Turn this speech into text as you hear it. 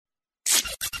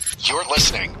You're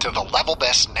listening to the Level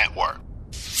Best Network.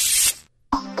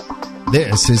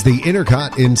 This is the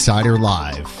INTERCOT Insider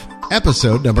Live,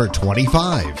 episode number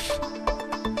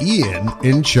 25. Ian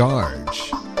in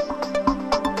charge.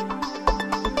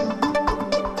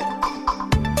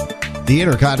 The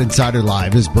INTERCOT Insider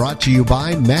Live is brought to you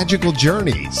by Magical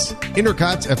Journeys,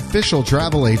 INTERCOT's official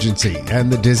travel agency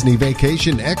and the Disney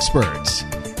Vacation Experts,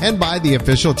 and by the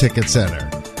Official Ticket Center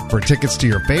for tickets to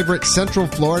your favorite Central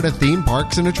Florida theme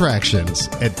parks and attractions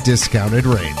at discounted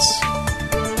rates.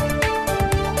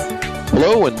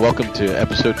 Hello and welcome to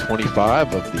episode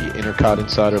 25 of the INTERCOT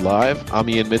Insider Live. I'm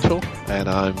Ian Mitchell, and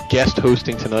I'm guest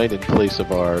hosting tonight in place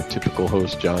of our typical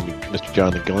host, Mr.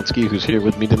 John Gilinski, who's here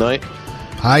with me tonight.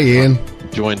 Hi, Ian.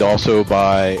 Joined also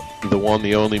by the one,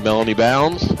 the only Melanie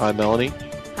Bounds. Hi, Melanie.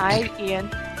 Hi, Ian.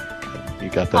 You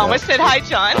got that? Almost said hi,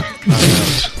 John.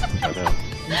 I know.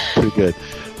 Pretty good.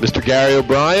 Mr. Gary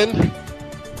O'Brien.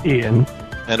 Ian.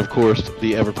 And, of course,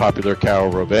 the ever-popular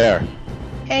Carol Robert.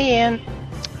 Hey, Ian.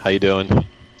 How you doing?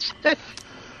 Good.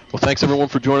 Well, thanks, everyone,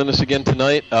 for joining us again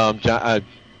tonight.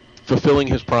 Fulfilling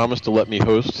his promise to let me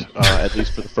host, at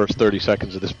least for the first 30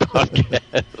 seconds of this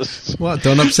podcast. Well,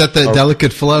 don't upset the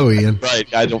delicate flow, Ian. Right,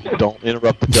 I don't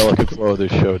interrupt the delicate flow of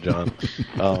this show, John.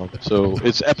 So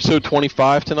it's episode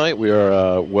 25 tonight. We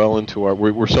are well into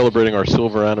we're celebrating our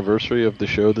silver anniversary of the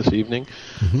show this evening.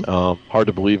 Mm-hmm. Hard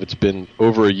to believe it's been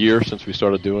over a year since we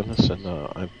started doing this, and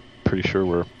I'm pretty sure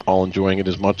we're all enjoying it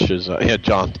as much as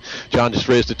John just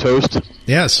raised a toast.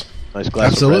 Yes. Nice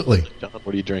glass Absolutely. of red. John,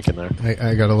 what are you drinking there?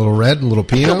 I got a little red and a little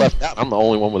Pinot. Left out. I'm the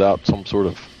only one without some sort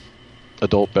of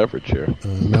adult beverage here.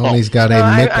 Melanie's got a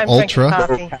Mick Ultra.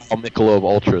 A Michelob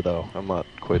Ultra, though. I'm not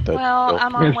quite that. Well,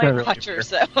 I'm on Weight Watchers,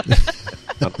 so.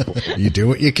 You do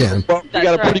what you can. Well, we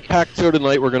got a pretty packed show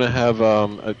tonight. We're going to have.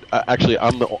 Actually,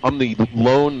 I'm the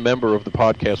lone member of the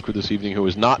podcast crew this evening who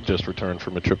has not just returned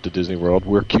from a trip to Disney World.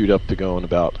 We're queued up to go in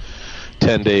about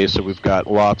 10 days, so we've got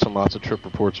lots and lots of trip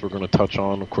reports we're going to touch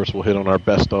on. Of course, we'll hit on our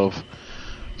best of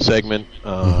segment,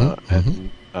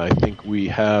 and I think we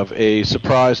have a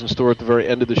surprise in store at the very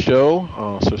end of the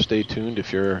show, so stay tuned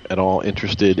if you're at all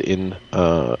interested in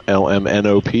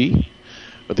LMNOP,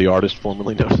 or the artist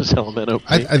formerly known as LMNOP.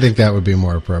 I think that would be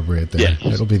more appropriate there.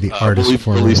 Yeah. It'll be the artist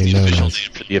formerly the known official as.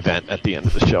 name for the event at the end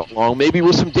of the show, along maybe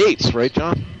with some dates, right,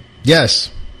 John? Yes,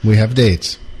 we have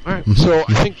dates. All right. So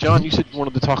I think, John, you said you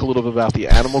wanted to talk a little bit about the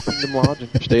Animal Kingdom Lodge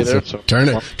and your stay there. So turn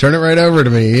it right over to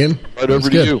me, Ian. Right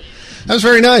over to you. That was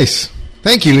very nice.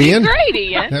 Thank you, Ian. Great,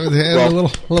 Ian. That was a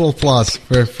little applause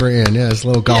for Ian. Yeah, it's a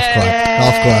little golf clap.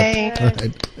 Golf clap.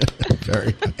 Right.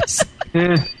 Very nice.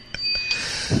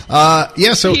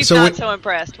 He's not so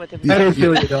impressed with him. I don't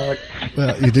feel you, dog.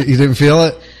 Well, you didn't feel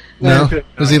it? No?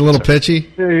 Was he a little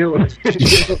pitchy? Yeah, he was.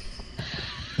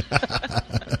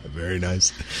 Very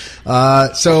nice.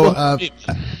 As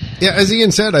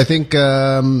Ian said, I think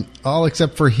all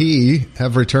except for he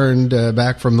have returned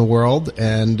back from the world,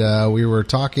 and we were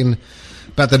talking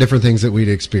about the different things that we'd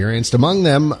experienced. Among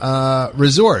them,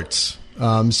 resorts.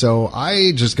 So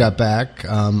I just got back.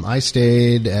 I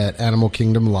stayed at Animal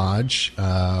Kingdom Lodge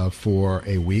for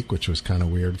a week, which was kind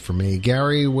of weird for me.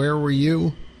 Gary, where were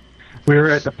you? We were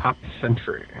at the Pop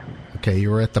Century. Okay,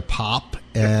 you were at the Pop.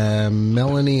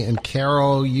 Melanie and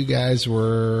Carol, you guys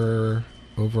were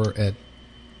over at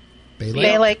Bay Lake?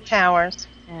 Bay Lake Towers.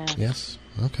 Yeah. Yes?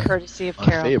 Okay. Courtesy of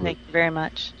Carol. Thank you very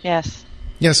much. Yes.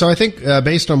 Yeah, so I think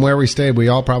based on where we stayed, we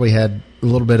all probably had a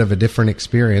little bit of a different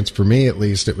experience. For me, at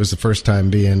least, it was the first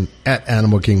time being at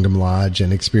Animal Kingdom Lodge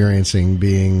and experiencing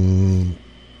being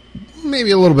maybe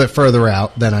a little bit further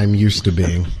out than I'm used to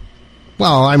being.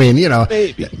 Well, I mean,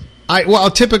 Maybe.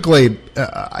 Typically,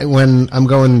 when I'm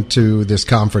going to this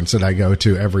conference that I go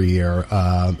to every year,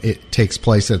 it takes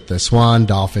place at the Swan,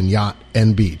 Dolphin, Yacht,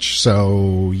 and Beach.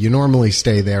 So you normally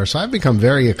stay there. So I've become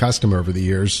very accustomed over the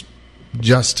years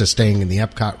just to staying in the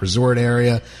Epcot resort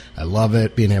area. I love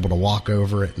it, being able to walk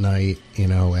over at night,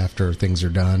 after things are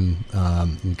done,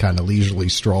 and kind of leisurely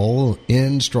stroll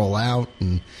in, stroll out,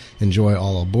 and enjoy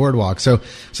all the boardwalk. So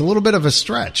it's a little bit of a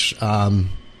stretch,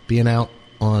 being out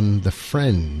on the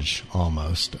fringe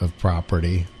almost of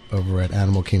property over at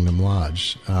Animal Kingdom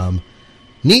Lodge.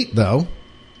 Neat though,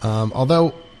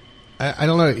 although I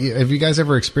don't know, have you guys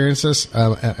ever experienced this?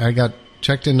 I got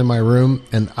checked into my room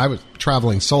and I was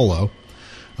traveling solo,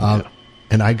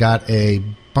 and I got a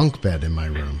bunk bed in my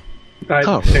room.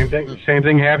 Same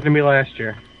thing happened to me last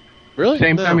year. Really?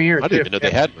 Same time of year. I didn't even know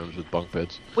they had rooms with bunk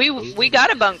beds. We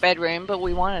got a bunk bed room, but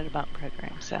we wanted a bunk bed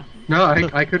room. So no,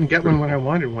 I couldn't get one when I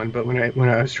wanted one, but when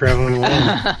I was traveling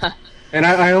alone. And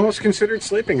I almost considered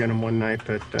sleeping in them one night,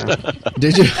 but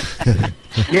Did you?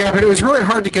 yeah, but it was really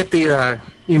hard to get the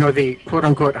the quote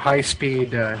unquote high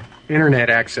speed internet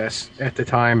access at the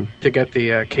time to get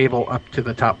the cable up to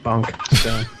the top bunk.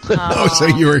 So. So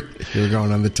you were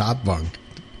going on the top bunk.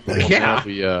 Yeah,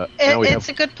 It's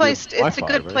a good place. It's a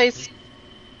good place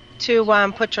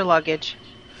to put your luggage.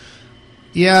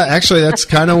 Yeah, actually, that's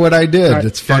kind of what I did.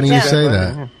 It's funny you say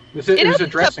that. It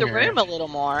opens up the room a little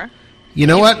more. You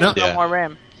know what? No. More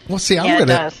room. Well, see, It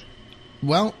does.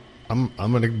 Well, I'm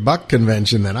at a buck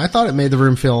convention then. I thought it made the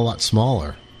room feel a lot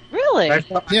smaller. Really?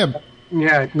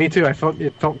 Yeah, me too. I thought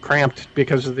it felt cramped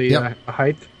because of the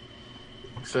height.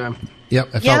 So. Yep.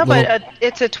 But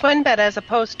it's a twin bed as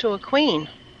opposed to a queen.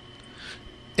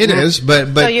 It is,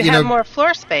 but so you have more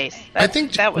floor space. I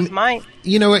think that was mine.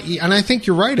 You know what? And I think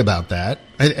you're right about that.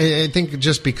 I think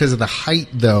just because of the height,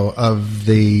 though, of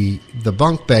the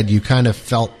bunk bed, you kind of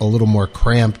felt a little more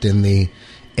cramped in the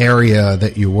area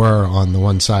that you were on the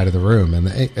one side of the room. And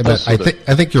but I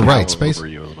think you're right. Space over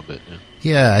you a little bit.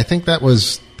 Yeah, I think that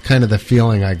was kind of the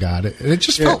feeling I got. It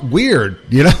just felt weird,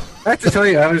 you know. I have to tell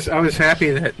you, I was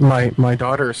happy that my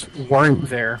daughters weren't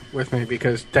there with me,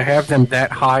 because to have them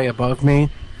that high above me,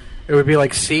 it would be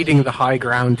like ceding the high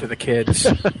ground to the kids,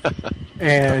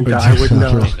 and I wouldn't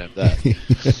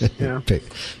know.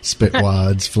 Spit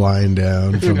wads flying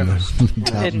down from the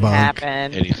top Didn't bunk.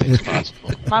 happen. Anything's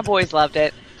possible. My boys loved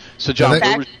it. So, John,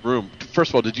 where was your room?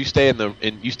 First of all, did you stay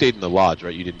you stayed in the lodge,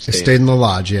 right? You didn't stay. I stayed in the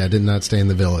lodge. Yeah, I did not stay in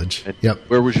the village. Yep.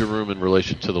 Where was your room in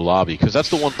relation to the lobby? Because that's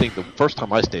the one thing. The first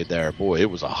time I stayed there, boy, it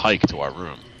was a hike to our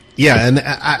room. Yeah,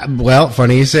 and well,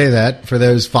 funny you say that. For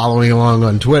those following along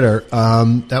on Twitter,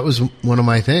 that was one of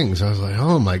my things. I was like,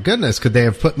 oh my goodness, could they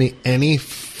have put me any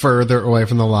further away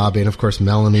from the lobby? And of course,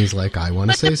 Melanie's like, I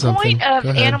want to say something. The point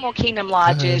of Animal Kingdom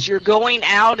Lodge is you're going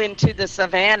out into the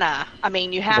savannah. I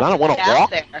mean, you have to get out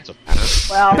there.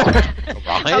 Well,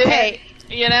 okay,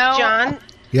 you know, John.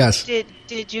 Yes.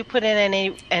 Did you put in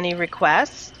any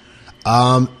requests?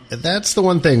 That's the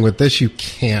one thing with this, you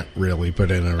can't really put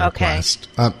in a request.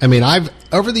 I mean,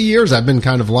 over the years, I've been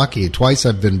kind of lucky. Twice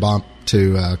I've been bumped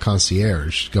to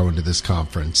concierge going to this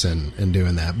conference and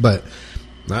doing that, but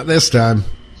not this time.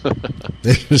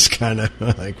 It was kind of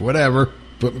like, whatever,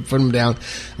 put them down.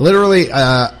 Literally,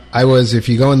 I was, if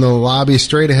you go in the lobby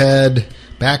straight ahead,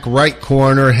 back right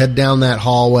corner, head down that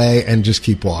hallway, and just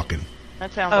keep walking.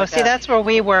 That sounds that's where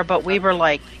we were, but we were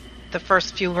like the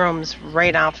first few rooms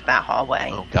right off that hallway.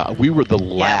 Oh God, we were the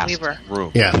last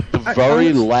room. Yeah, the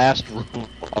very last room,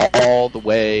 all the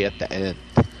way at the end.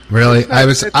 Really,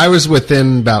 I was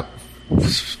within about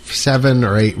 7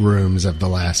 or 8 rooms of the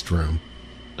last room.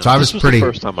 So I was pretty. The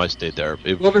first time I stayed there.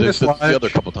 The other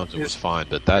couple times it was fine,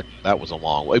 but that was a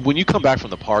long way. When you come back from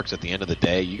the parks at the end of the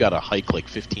day, you got to hike like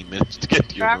 15 minutes to get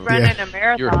to your room. Running a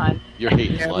marathon. You're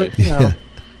hating life. Yeah.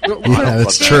 Yeah,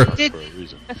 that's true.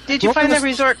 Did you find the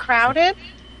resort crowded?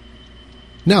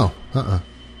 No.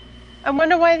 I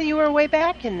wonder why you were way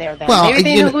back in there then. Well, maybe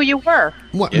they knew who you were.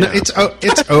 What? No,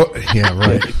 yeah,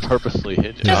 right. They purposely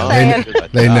hid you.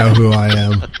 They know who I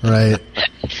am, right?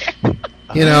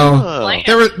 You know,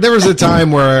 there was a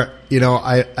time where, you know,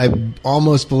 I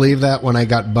almost believed that when I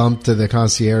got bumped to the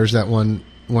concierge that one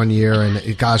year,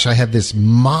 and gosh, I had this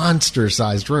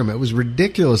monster-sized room. It was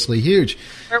ridiculously huge.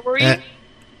 Where were you?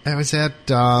 I was at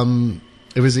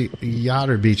it was a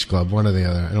yacht or beach club, one or the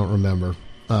other. I don't remember.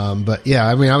 But yeah,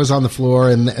 I mean, I was on the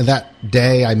floor, and that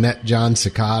day I met John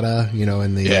Cicada, you know,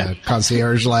 in the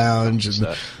concierge lounge and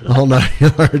the whole 9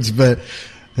 yards. But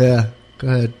yeah, go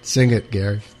ahead, sing it,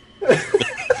 Gary.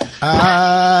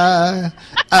 I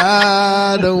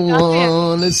don't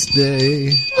want to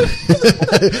stay.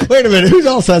 Wait a minute, who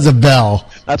else has a bell?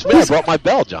 That's me. I brought my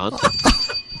bell, John.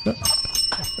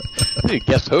 Hey,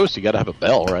 guest host, you got to have a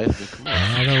bell, right?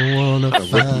 I don't want to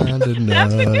find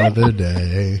another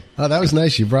day. Oh, that was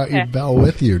nice. You brought your bell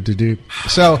with you to do.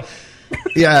 So,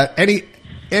 yeah,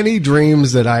 any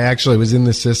dreams that I actually was in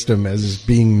the system as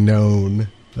being known,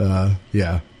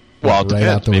 yeah. Well, it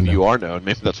depends. Maybe you are known.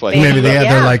 Maybe that's why. Maybe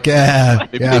they're like,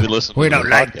 Maybe they listen. We don't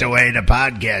like the way the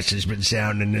podcast has been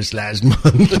sounding this last month.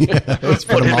 Let's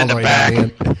put them all the way back.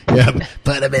 Yep.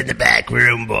 Put them in the back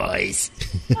room, boys.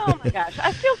 Oh my gosh!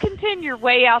 I still contend you're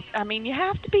way out. I mean, you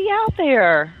have to be out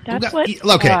there. That's what.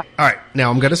 Okay, all right. Now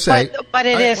I'm going to say, but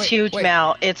it is huge,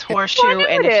 Mel. It's horseshoe,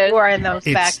 and if you are in those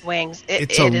back wings,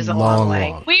 it is a long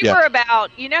way. We were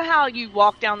about. You know how you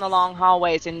walk down the long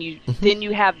hallways, and then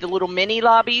you have the little mini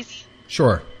lobbies.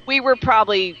 Sure. We were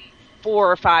probably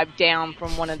 4 or 5 down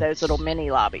from one of those little mini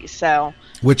lobbies. So.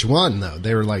 Which one though?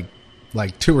 They were like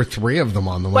 2 or 3 of them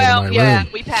on the way to my room. Well, yeah,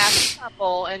 we passed a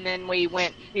couple, and then we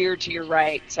went here to your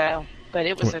right. So. But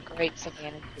it was a great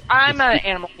Savannah. I'm an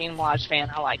Animal Kingdom Lodge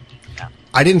fan. I like it.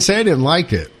 I didn't say I didn't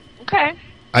like it. Okay.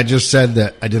 I just said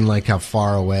that I didn't like how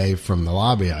far away from the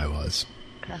lobby I was.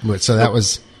 Okay. So that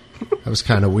was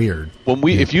kind of weird.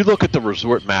 If you look at the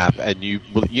resort map and you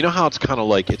know how it's kind of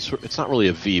like it's not really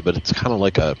a V, but it's kind of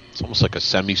like it's almost like a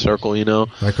semicircle, you know,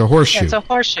 like a horseshoe. Yeah, it's a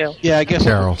horseshoe. Yeah, I guess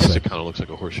Carol said. It kind of looks like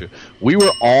a horseshoe. We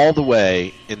were all the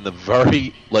way in the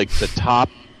very the top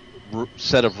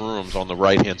set of rooms on the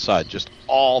right hand side, just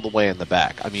all the way in the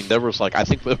back. I mean, there was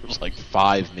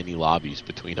 5 mini lobbies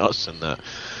between us and the.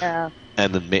 Yeah.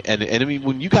 And I mean,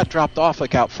 when you got dropped off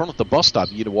out front at the bus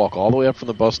stop, you had to walk all the way up from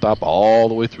the bus stop, all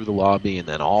the way through the lobby, and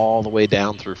then all the way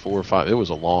down through 4 or 5. It was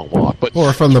a long walk,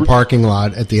 or from the parking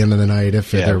lot at the end of the night.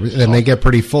 Then they get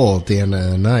pretty full at the end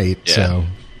of the night. Yeah. So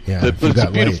yeah, but it's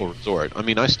a beautiful resort. I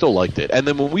mean, I still liked it. And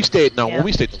then when we stayed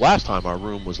the last time, our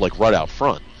room was right out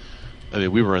front. I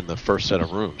mean, we were in the first set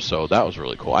of rooms, so that was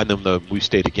really cool. And then we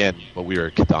stayed again, but we were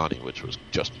at Kidani, which was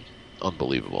just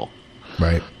unbelievable.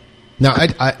 Right. Now,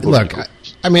 I look.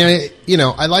 I mean,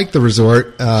 I like the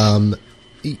resort.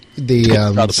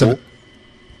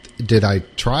 Did I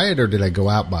try it or did I go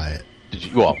out by it? Did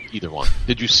you? Well, either one.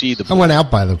 Did you see the pool? I went out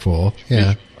by the pool.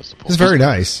 Yeah, it's very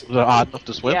nice. Was it hot enough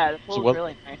to swim? Yeah, the pool was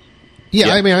really nice.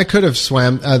 Yeah, I mean, I could have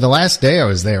swam. The last day I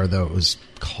was there, though, it was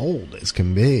cold as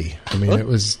can be. I mean, it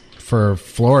was for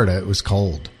Florida. It was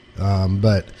cold,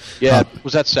 but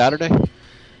was that Saturday?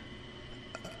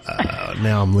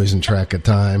 Now I'm losing track of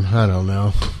time. I don't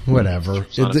know. Whatever.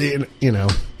 It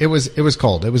was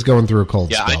cold. It was going through a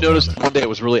cold spell. Yeah, I noticed one day it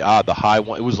was really odd. The high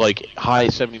one, it was high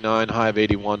 79, high of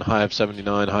 81, high of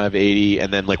 79, high of 80,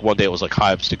 and then one day it was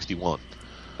high of 61.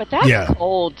 But that's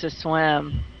cold to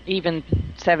swim, even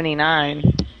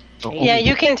 79. Yeah,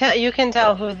 you can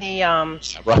tell who the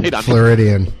right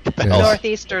Floridian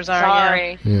northeasters are.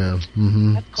 Sorry. Yeah.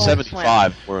 Mm-hmm.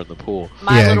 75 were in the pool.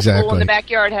 My little pool in the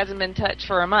backyard hasn't been touched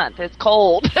for a month. It's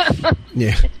cold.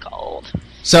 Yeah, it's cold.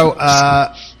 So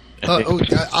I'll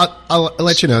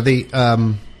let you know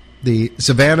the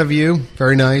Savannah view,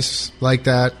 very nice, like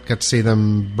that. Got to see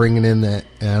them bringing in the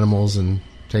animals and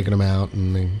taking them out,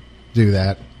 and they do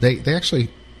that. They actually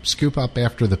scoop up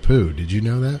after the poo. Did you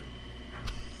know that?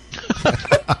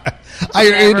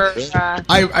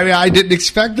 I didn't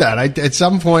expect that. At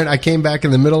some point, I came back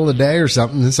in the middle of the day or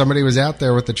something, and somebody was out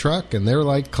there with the truck, and they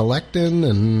were collecting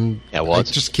and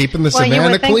just keeping the Savannah you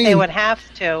would clean. Think they would have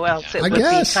to, else it would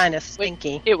be kind of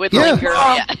stinky. It would linger.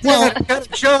 Well, I got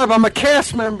a job. I'm a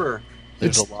cast member.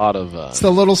 There's a lot of. It's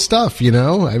the little stuff,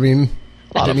 I mean.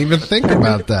 I didn't even think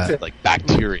about that. Like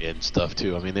bacteria and stuff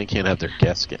too. I mean, they can't have their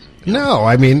guests getting. No,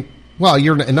 I mean. Well,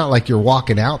 you're not like you're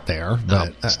walking out there,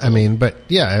 but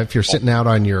if you're sitting out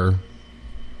on your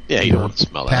you don't want to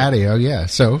smell patio,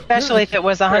 So especially if it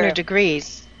was 100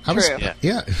 degrees. I was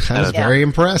very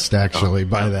impressed actually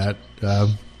by that.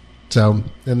 And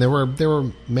there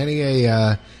were many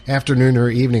a afternoon or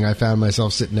evening I found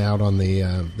myself sitting out on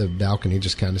the balcony,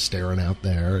 just kind of staring out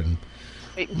there and.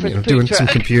 Doing some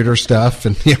computer stuff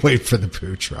and wait for the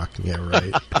poo truck. Yeah,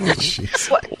 right.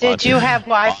 Did you have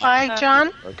Wi-Fi,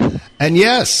 John? And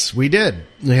yes, we did.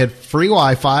 We had free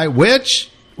Wi-Fi, which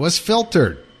was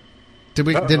filtered. Did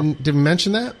we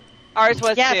mention that? Ours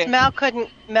was yes. Too. Mel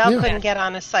couldn't get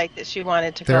on a site that she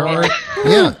wanted to go on.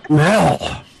 Yeah, Mel.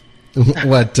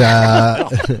 What?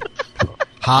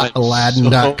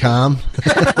 HotAladdin.com.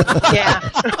 Yeah.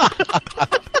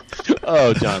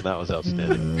 Oh, John, that was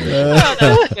outstanding.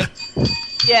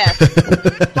 Yes.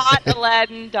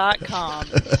 HotAladdin.com.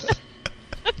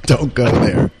 Don't go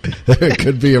there. It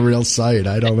could be a real site.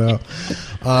 I don't know.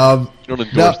 You don't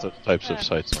endorse those types of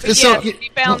sites. Yes, we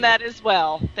found that as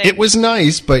well. It was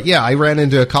nice, but I ran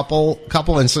into a couple,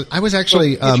 and so I was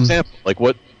actually. Example,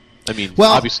 what? I mean,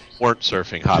 obviously you weren't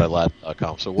surfing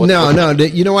HotAladdin.com. So what? No.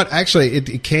 You know what? Actually,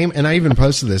 it came, and I even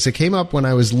posted this. It came up when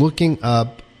I was looking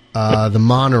up. The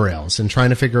monorails and trying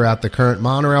to figure out the current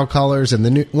monorail colors,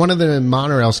 and one of the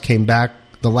monorails came back.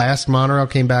 The last monorail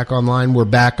came back online. We're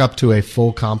back up to a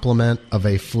full complement of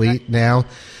a fleet now,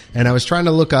 and I was trying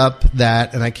to look up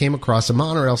that, and I came across a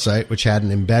monorail site which had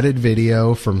an embedded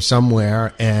video from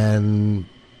somewhere, and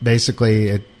basically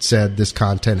it said this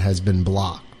content has been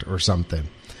blocked or something.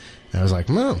 And I was like,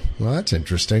 oh, well, that's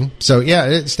interesting. So,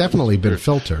 it's definitely been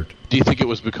filtered. Do you think it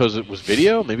was because it was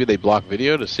video? Maybe they blocked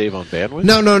video to save on bandwidth?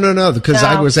 No, because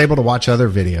I was able to watch other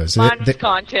videos. Mine's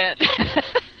content.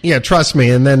 Yeah, trust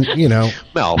me, and then,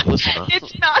 Mel, listen up.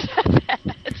 It's not that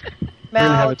bad.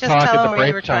 Mel, just tell them where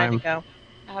you were trying to go.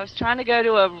 I was trying to go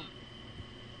to a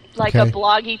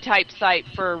bloggy type site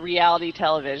for reality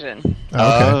television.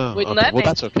 Okay. Wouldn't let me. Well,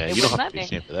 that's okay. It you don't have let to be me.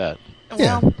 ashamed for that.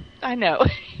 Yeah. Well, I know.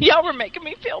 Y'all were making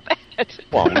me feel bad.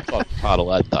 Well, I thought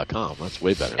Coddlead.com. That's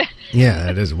way better. Yeah,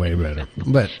 that is way better.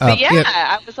 But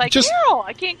I was like, Carol,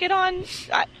 I can't get on.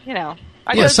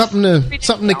 Something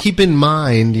to keep in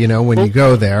mind, when you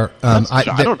go there.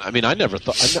 I never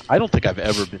thought. I don't think I've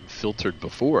ever been filtered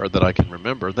before that I can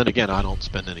remember. Then again, I don't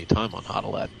spend any time on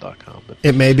Coddlead.com. But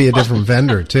it may be a different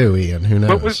vendor too, Ian. Who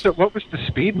knows? What was the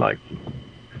speed like?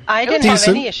 I didn't have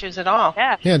any issues at all.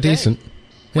 Yeah, decent.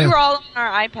 We were all on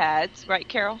our iPads, right,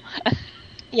 Carol?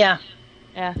 Yeah.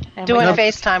 Yeah. And doing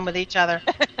FaceTime with each other.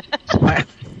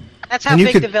 That's how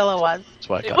big the villa was. That's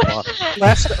why I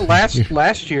got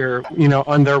last year,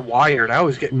 on their Wired, I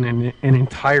was getting an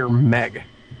entire meg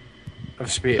of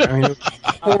speed. I mean, it was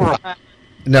horrible.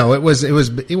 No, it was.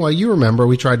 Well, you remember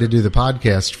we tried to do the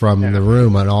podcast from the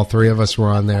room, and all three of us were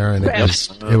on there, and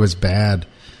it was bad.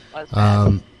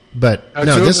 But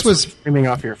this was streaming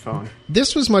off your phone.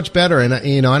 This was much better, and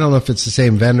I don't know if it's the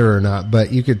same vendor or not, but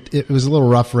it was a little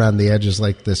rough around the edges.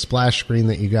 Like the splash screen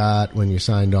that you got when you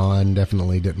signed on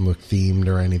definitely didn't look themed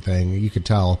or anything. You could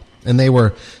tell, and they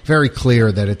were very clear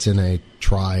that it's in a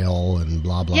trial and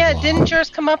blah blah. Yeah, blah. Didn't yours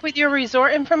come up with your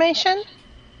resort information?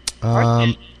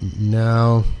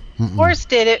 No. Yours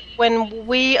did it when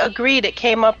we agreed. It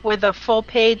came up with a full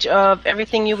page of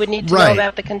everything you would need to know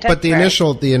about the contemporary.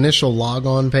 But the initial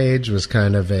log-on page was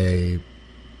kind of a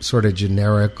sort of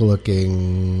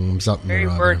generic-looking something. Very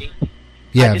wordy.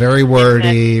 Yeah, very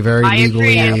wordy, very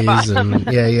legalese,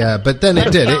 and yeah. But then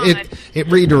it did. It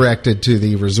redirected to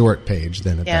the resort page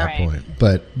then at that point.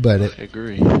 But I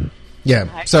agree.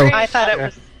 Yeah. So I thought it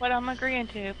was what I'm agreeing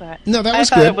to, but no, that was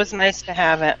good. I thought it was nice to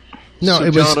have it. No, so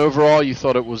it was. John, overall, you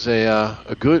thought it was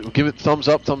a good. Give it thumbs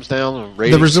up, thumbs down.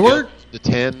 Rating the resort, the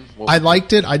 10. I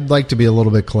liked it. I'd like to be a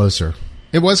little bit closer.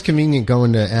 It was convenient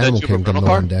going to Animal Kingdom the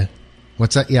one day.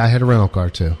 What's that? Yeah, I had a rental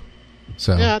car too.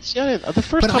 So the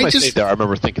first time I stayed there, I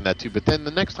remember thinking that too. But then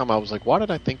the next time, I was like, "Why did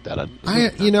I think that?"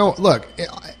 Look,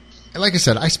 like I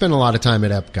said, I spend a lot of time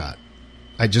at Epcot.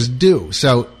 I just do.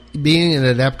 So being in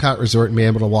an Epcot resort and being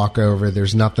able to walk over,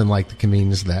 there's nothing like the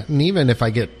convenience of that. And even if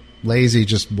I get lazy,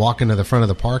 just walking to the front of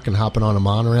the park and hopping on a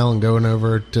monorail and going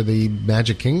over to the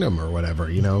Magic Kingdom or whatever,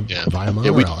 via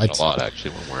monorail. We do a lot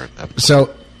actually when we're in Epcot.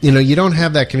 So. You don't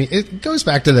have that. It goes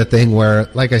back to that thing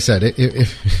where, like I said,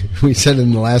 if we said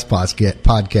in the last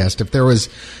podcast, if there was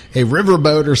a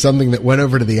riverboat or something that went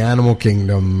over to the Animal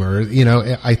Kingdom, or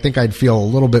I think I'd feel a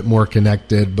little bit more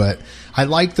connected. But I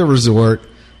liked the resort.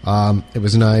 It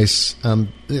was nice.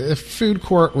 The food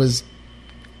court was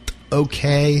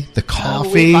okay. The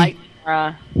coffee.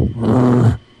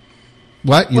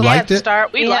 What you liked it?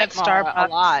 We liked Starbucks a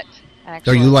lot.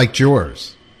 Actually. Oh, you liked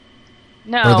yours.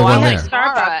 No, I like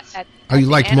Starbucks. You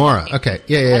liked Mora. Okay.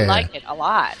 Yeah. I like it a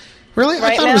lot. Really?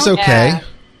 I thought it was okay.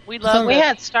 Yeah. We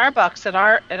had Starbucks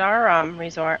at our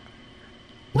resort.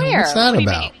 Where? What's that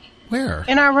about? Where?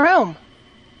 In our room.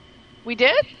 We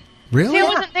did? Really? See, I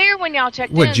wasn't there when y'all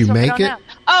checked in. Would you make it?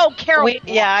 Oh, Carol.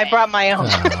 I brought my own.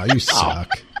 Oh, you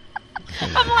suck.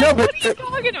 I'm like, what are you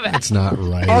talking about? It's not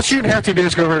right. All you'd have to do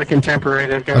is go over to Contemporary.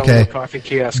 They've got a little coffee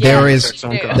kiosk. There is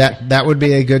that would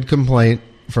be a good complaint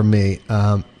from me.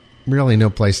 Really no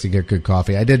place to get good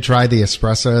coffee. I did try the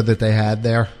espresso that they had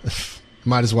there.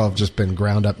 Might as well have just been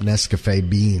ground up Nescafe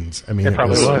beans. I mean, it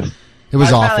was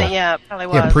awful. Probably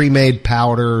was. Yeah, pre-made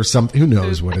powder or something. Who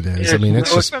knows what it is? I mean,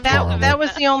 it's just horrible. That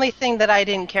was the only thing that I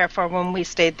didn't care for when we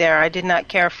stayed there. I did not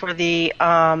care for the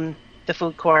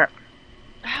food court.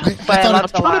 But I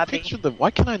loved the lobby.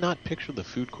 Why can I not picture the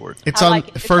food court? It's on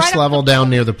the first level down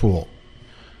near the pool.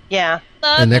 Yeah.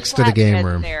 And next to the game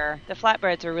room. The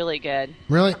flatbreads are really good.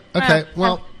 Really? Okay.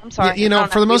 Well, I'm sorry.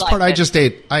 For the most part, I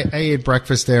ate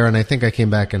breakfast there, and I think I came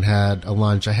back and had a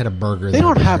lunch. I had a burger. They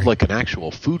don't have like an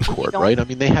actual food court, right? I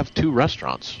mean, they have 2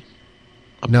 restaurants.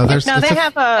 They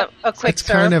have a quick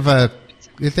serve. Kind of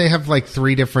they have like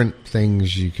 3 different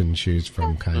things you can choose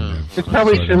from, kind of. It's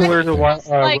probably similar to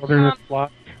Wilderness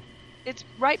Block. It's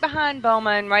right behind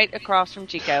Bowman, right across from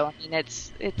Chico. I mean,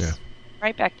 it's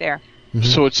right back there. Mm-hmm.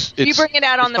 So it's you bring it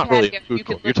out on the patio. Really food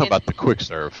court. You're talking about the quick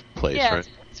serve place, right?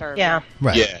 Serve. Yeah.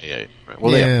 Right. Yeah. Right.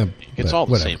 Well, it's all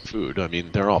the same food. I mean,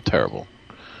 they're all terrible.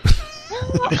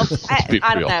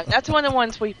 I don't know. That's one of the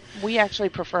ones we actually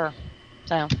prefer.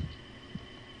 So.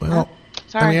 Well,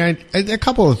 sorry. I mean, a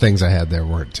couple of things I had there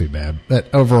weren't too bad,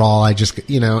 but overall, I just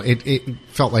it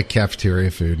felt like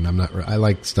cafeteria food, and I'm not. I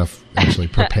like stuff actually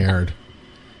prepared.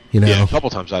 Yeah, a couple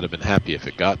times I'd have been happy if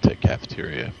it got to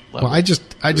cafeteria level. Well, I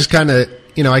just kind of,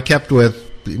 I kept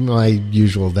with my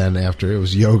usual then after. It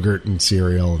was yogurt and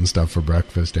cereal and stuff for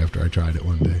breakfast after I tried it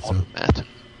one day. So, Matt.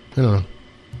 I don't know.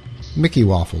 Mickey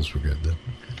waffles were good, though.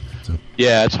 So.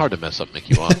 Yeah, it's hard to mess up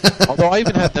Mickey Mouse. Although I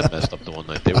even had them messed up the one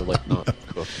night. They were like not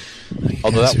cooked. You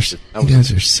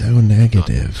guys are so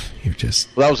negative. You're just.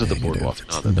 Well, that was at negative. the boardwalk.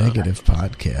 It's the negative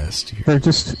podcast.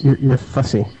 You're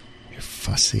fussy. You're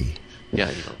fussy. Yeah,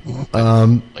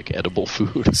 like edible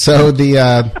food. So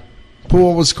the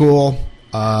pool was cool.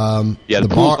 Yeah, the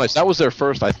pool was nice. That was their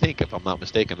first, I think, if I'm not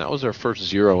mistaken. That was their first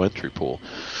zero entry pool.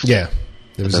 Yeah,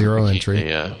 there was zero entry.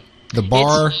 Yeah. The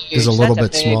bar is a little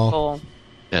bit small. Pool.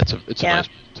 Yeah, it's a nice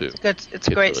pool too. It's good. It's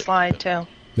a great slide too.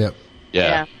 Yep.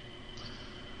 Yeah.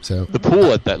 So the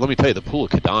pool at that, let me tell you, the pool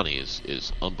at Kidani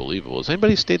is unbelievable. Has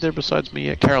anybody stayed there besides me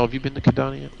yet? Carol, have you been to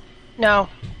Kidani yet? No.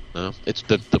 No, it's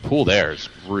the pool there is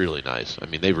really nice. I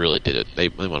mean, they really did it. They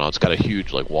went on. It's got a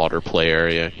huge like water play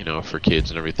area, for kids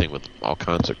and everything with all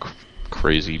kinds of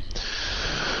crazy,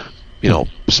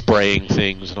 spraying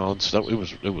things and all that stuff. It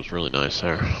was really nice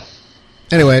there.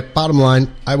 Anyway, bottom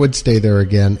line, I would stay there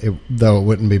again, though it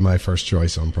wouldn't be my first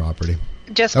choice on property.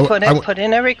 Just put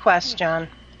in a request, John.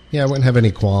 Yeah, I wouldn't have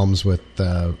any qualms with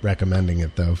recommending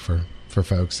it though for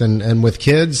folks, and with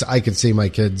kids, I could see my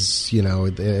kids,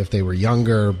 if they were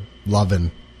younger,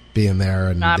 loving being there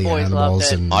and my the boys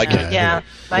animals and my kids,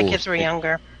 my kids were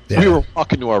younger. Yeah. We were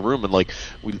walking to our room and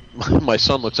my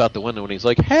son looks out the window and he's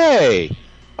like, "Hey,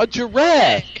 a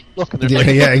giraffe!" Look, and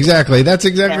yeah, exactly. That's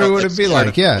exactly what it'd be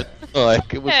like. Yeah,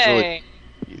 like it was Hey. really.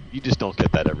 You just don't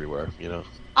get that everywhere,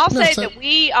 I'll say that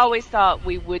we always thought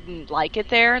we wouldn't like it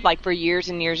there. Like, for years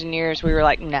and years and years, we were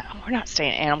like, no, we're not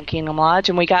staying at Animal Kingdom Lodge.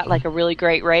 And we got, like, a really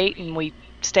great rate, and we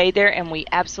stayed there, and we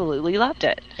absolutely loved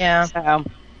it. Yeah. So,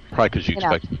 Probably because you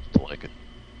expected to like it.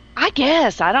 I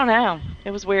guess. I don't know.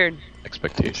 It was weird.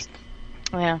 Expectation.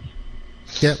 Yeah.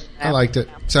 Yep, I liked it.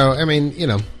 So, I mean,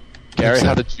 Gary,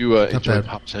 how did you enjoy bad.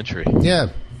 Pop Century? Yeah.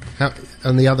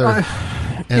 On the other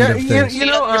end of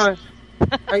things.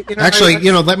 Actually,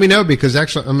 let me know because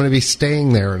actually I'm going to be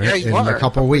staying there in a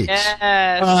couple of weeks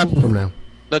Yes. from now.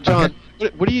 Now, John,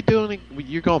 what are you doing?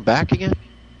 You're going back again?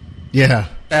 Yeah.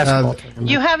 Basketball.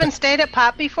 You haven't stayed at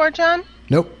Pop before, John?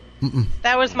 Nope. Mm-mm.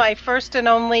 That was my first and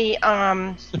only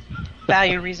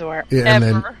value resort. Yeah, and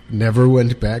then never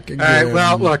went back again. All right,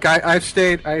 well, look, I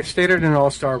stayed at an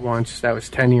All-Star once. That was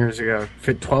 10 years ago.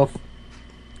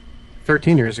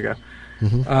 13 years ago.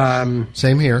 Mm-hmm.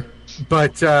 Same here.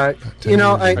 But,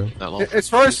 as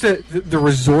far as the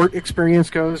resort experience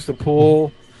goes, the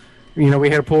pool, we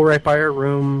had a pool right by our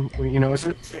room.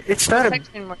 It's not What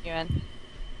section were you in?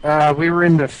 we were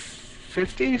in the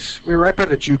 50s. We were right by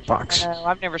the jukebox. No,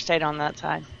 I've never stayed on that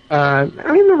side.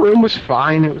 The room was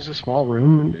fine. It was a small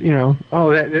room.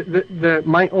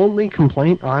 My only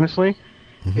complaint, honestly,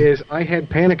 is I had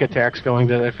panic attacks going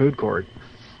to that food court.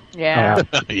 Yeah.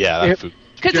 That food.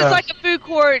 Because it's like a food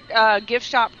court, gift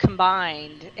shop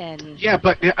combined, and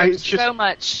but it's just so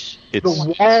much.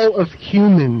 The wall of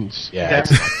humans. Yeah,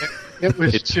 it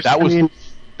was just. That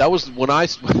was when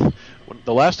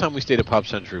the last time we stayed at Pop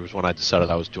Century was when I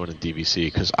decided I was joining DVC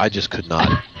because I just could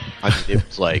not. I mean, it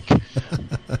was like,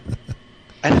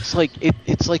 and it's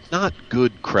like not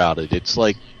good crowded. It's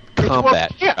like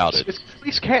combat crowded.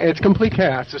 It's complete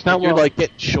chaos. It's not. You're like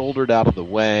getting shouldered out of the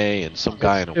way, and some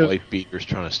guy in a white beater's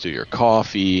trying to steal your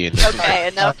coffee. And Okay,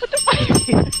 enough with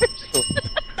the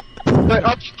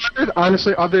But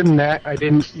honestly, other than that, I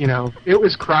didn't. It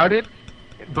was crowded,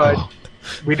 but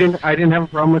I didn't have a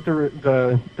problem with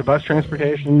the bus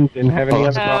transportation. Didn't have any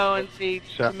other No, problems. and see,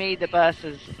 to me, the bus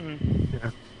is. Yeah.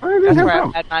 That's where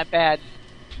I had my bad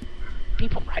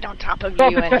people right on top of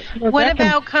you. And What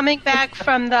about coming back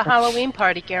from the Halloween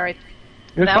party, Gary?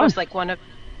 That was like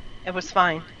it was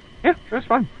fine. Yeah, it was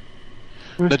fine.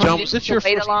 Now, John, was this your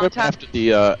Wait a first long trip time?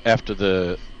 after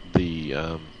the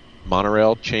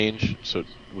monorail change? So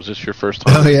was this your first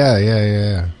time? Oh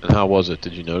yeah. And how was it?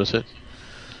 Did you notice it?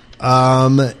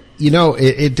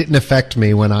 It didn't affect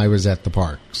me when I was at the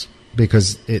parks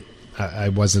because I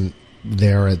wasn't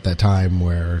there at that time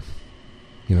where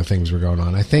things were going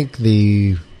on. I think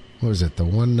the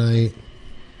one night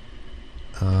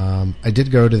I did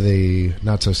go to the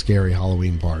not so scary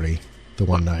Halloween party the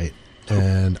one night,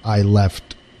 and I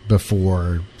left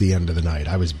before the end of the night.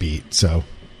 I was beat, so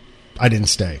I didn't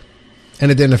stay,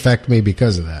 and it didn't affect me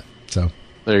because of that. So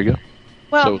there you go.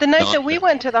 Well, So the night that we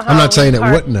went to the Halloween I'm not saying it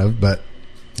party, wouldn't have, but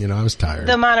I was tired.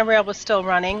 the monorail was still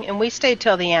running, and we stayed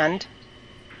till the end.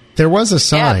 There was a yeah,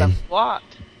 sign the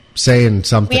walked. saying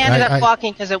something. We ended up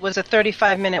walking because it was a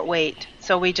 35-minute wait,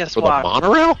 so we just For walked. the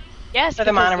monorail? Yes, For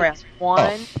the because monorail. it's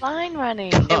one line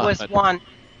running. It was one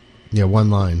one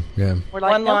line. Yeah. We're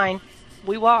like, one nope, line.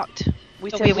 We walked. We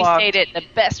So said we we walked. stayed at the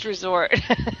best resort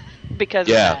because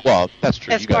of Yeah, that. well, that's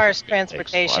true. As You guys far are as good takes, so I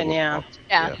transportation, wouldn't yeah. want to-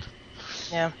 Yeah.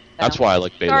 Yeah. That's why I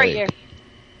like Bay Sorry, Lake. Gary.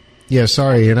 Yeah,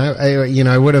 sorry, and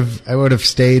I would have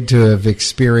stayed to have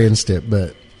experienced it,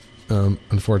 but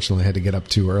unfortunately, I had to get up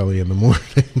too early in the morning.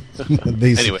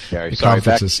 Anyway, Gary, the sorry, conferences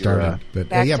back to your, started, but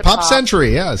back yeah, to Pop Pop.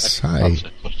 Century, yes, hi.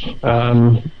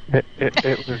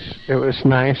 It was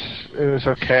nice. It was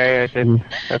okay. I didn't.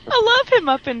 I love him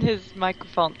up in his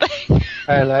microphone thing.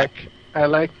 I like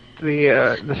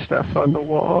the stuff on the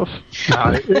walls.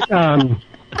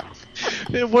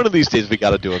 No, One of these days, we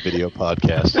got to do a video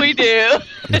podcast. We do.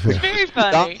 It's very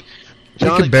funny. We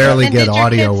could barely And get did your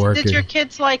audio kids, working. Did your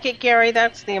kids like it, Gary?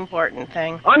 That's the important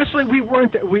thing. honestly, we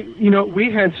weren't.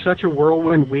 We had such a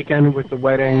whirlwind weekend with the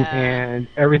wedding and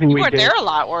everything You we weren't did. there a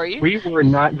lot, were you? We were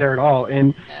not there at all,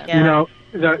 and Yeah.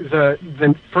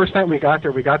 the first time we got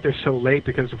there so late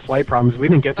because of flight problems. We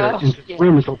didn't get there into the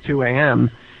room until 2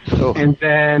 a.m. Oh. And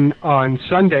then on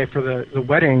Sunday for the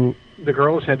wedding, the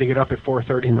girls had to get up at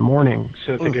 4:30 in the morning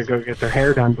so that they could go get their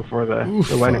hair done before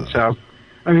the wedding. So,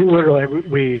 I mean,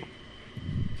 literally,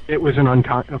 it was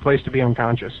a place to be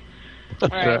unconscious.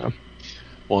 Right. So,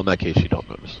 Well, in that case, you don't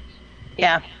notice.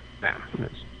 Yeah. yeah,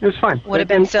 it was fine. Would have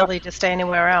been silly to stay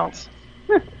anywhere else.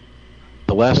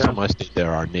 The last time I stayed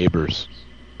there, our neighbors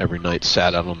every night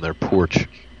sat out on their porch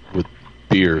with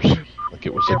beers, like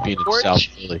it was like being in South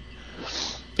Philly.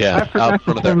 Yeah, I forgot out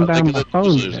front of to their turn down like, my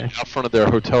phone today. out front of their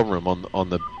hotel room on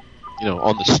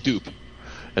the stoop,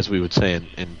 as we would say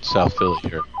in South Philly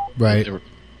here. Right. They were-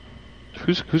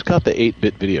 Who's got the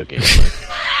 8-bit video game?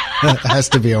 It has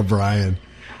to be O'Brien.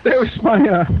 That was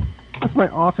my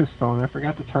office phone. I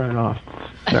forgot to turn it off.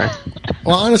 Sorry.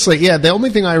 Well, honestly, yeah, the only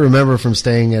thing I remember from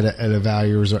staying at a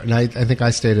value resort, and I think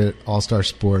I stayed at All Star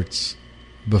Sports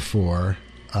before,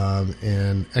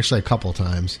 and actually a couple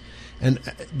times, and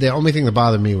the only thing that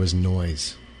bothered me was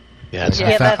noise. Yeah, it's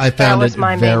I that found was it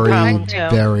my main very, problem, too.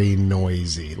 very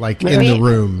noisy, like in the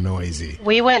room noisy.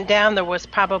 We went down. There was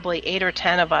probably 8 or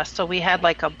 10 of us, so we had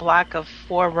like a block of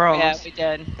 4 rooms. Yeah, we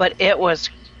did. But it was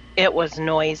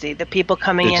noisy. The people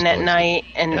coming It's in at noisy. night,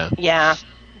 and yeah.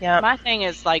 My thing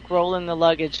is like rolling the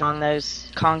luggage on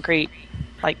those concrete,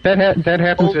 like That happens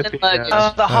Golden at the luggage.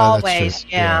 Oh, the hallways. true.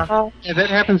 Yeah. yeah, that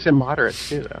happens in moderates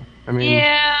too, though. I mean,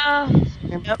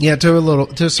 Yeah, to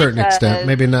a certain extent,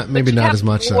 maybe not as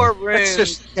much. More So. rooms. it's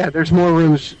just there's more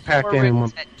rooms packed more in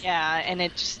rooms one. yeah, and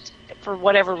it just for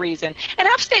whatever reason. And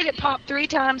I've stayed at Pop 3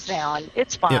 times now, and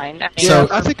it's fine. I mean, So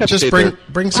I think I've just stayed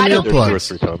bring some I don't earplugs.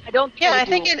 there 2 or 3 times. I don't. Yeah, I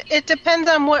think it depends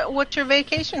on what your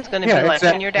vacation's going to be like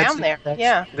when you're down there.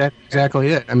 Yeah. That's exactly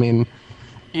it. I mean,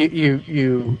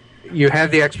 you have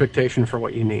the expectation for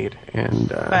what you need,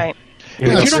 and Right. you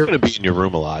know, If Yes. you're not going to be in your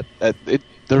room a lot,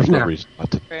 there's no No. reason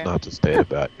not to stay at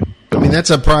that. I mean, that's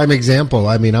a prime example.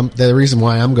 I mean, the reason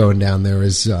why I'm going down there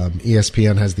is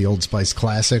ESPN has the Old Spice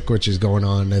Classic, which is going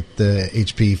on at the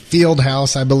HP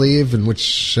Fieldhouse, I believe, in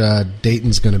which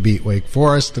Dayton's going to beat Wake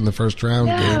Forest in the first round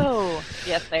game. No.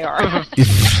 Yes, they are.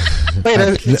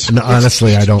 No,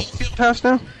 honestly, I don't. house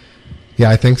now. Yeah,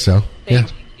 I think so.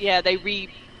 Yeah, They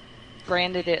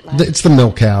rebranded it. Last it's the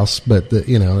Milk House, but it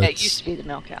it's, used to be the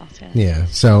Milk House. Yeah. yeah.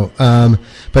 So,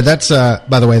 but that's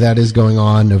by the way, that is going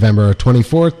on November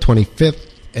 24th, 25th,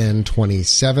 and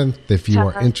 27th. If you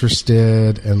are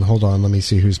interested, and hold on, let me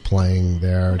see who's playing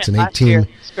there. It's an Last 18. year.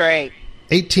 It's great.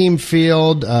 8-team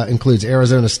field includes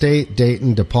Arizona State,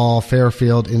 Dayton, DePaul,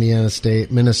 Fairfield, Indiana State,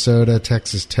 Minnesota,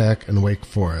 Texas Tech, and Wake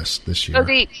Forest this year. Go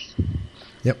deep.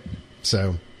 Yep.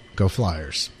 So, go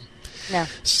Flyers. No.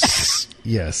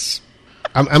 Yes.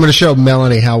 I'm going to show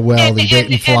Melanie how well the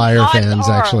Dayton Flyer odds fans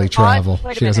are- actually travel.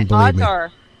 Wait a She doesn't minute, believe odds me.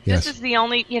 Are, Yes. This is the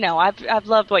only, I've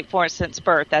loved Wake Forest since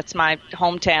birth. That's my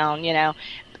hometown,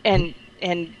 and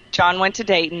John went to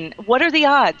Dayton. What are the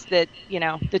odds that,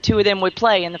 the two of them would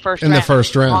play in the first round? In the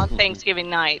first round. On Thanksgiving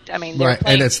night. I mean, they're Right,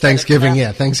 playing and it's together.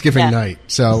 Thanksgiving, Thanksgiving Yeah. night.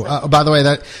 So, by the way,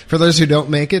 that for those who don't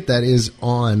make it, that is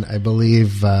on, I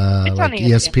believe, like on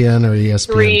ESPN or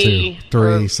ESPN 2.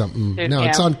 3, or something. 2, No,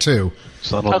 it's yeah. on 2.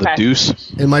 It's not on Okay. the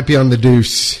Deuce. It might be on the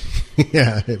Deuce.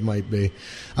 Yeah, it might be.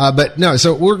 But no,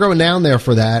 so we're going down there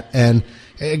for that. And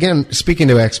again, speaking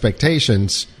to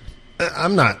expectations,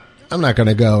 I'm not going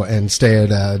to go and stay at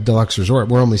a deluxe resort.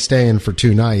 We're only staying for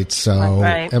 2 nights, so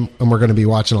Right. and we're going to be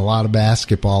watching a lot of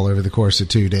basketball over the course of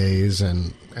 2 days,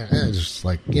 and just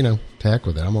like to heck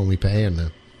with it. I'm only paying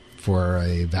for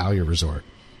a value resort.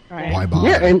 Right. Why bother?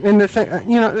 Yeah, and the thing,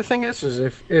 the thing is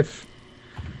if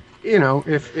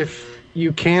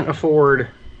you can't afford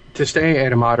to stay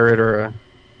at a moderate or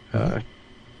a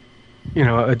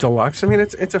deluxe, I mean,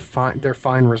 it's a fine. They're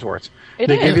fine resorts. It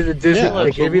They is. give you the Disney. Yeah,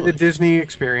 they give you the absolutely. Disney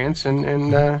experience,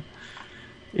 and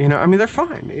You know, I mean, they're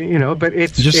fine. You know, but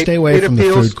it's just stay away from the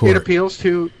food court. It appeals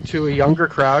to a younger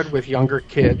crowd with younger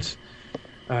kids.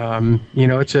 You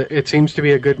know, it seems to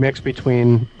be a good mix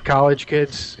between college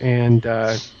kids and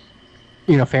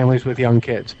you know, families with young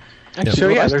kids. Actually, so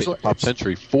yeah, there's Pop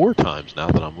Century 4 times now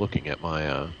that I'm looking at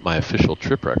my my official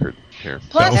trip record here.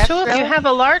 Plus, too, if you have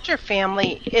a larger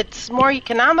family, it's more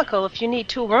economical if you need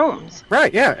 2 rooms.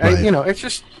 Right. Yeah. Right. You know, it's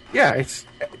just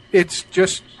it's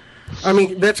just. I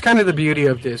mean, that's kind of the beauty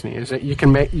of Disney, is that you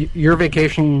can make your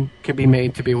vacation can be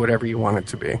made to be whatever you want it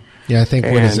to be. Yeah, I think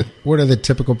what is it? What are the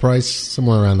typical price?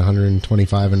 Somewhere around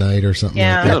 $125 a night or something.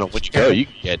 Yeah. Like that. No, when you go, you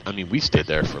can get. I mean, we stayed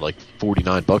there for like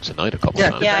 $49 a night a couple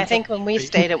times. Yeah, I think when we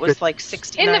stayed, it was like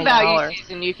 $69. In the value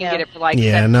season, you can get it for like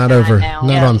not over, now.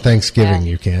 not on Thanksgiving.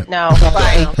 You can't. No,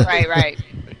 right.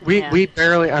 We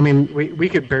barely. I mean, we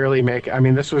could barely make. I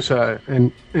mean, this was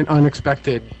an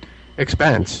unexpected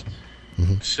expense.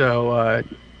 Mm-hmm. So.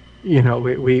 You know,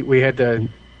 we had to,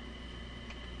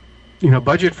 you know,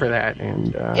 budget for that,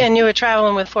 and you were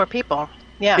traveling with 4 people.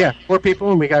 Yeah, 4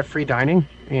 people, and we got free dining,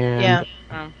 and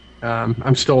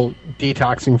I'm still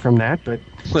detoxing from that, but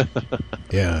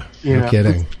yeah, no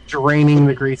kidding, draining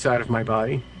the grease out of my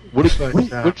body. Which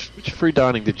free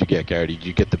dining did you get, Gary? Did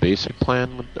you get the basic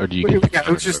plan, or do you get? Yeah,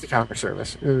 it was just the counter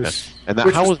service. It was, and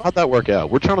how'd that work out?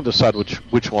 We're trying to decide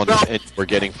which one we're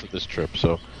getting for this trip.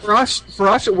 So for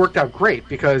us, it worked out great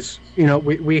because you know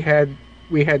we had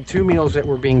 2 meals that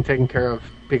were being taken care of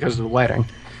because of the wedding,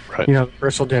 right? You know, the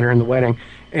rehearsal dinner and the wedding,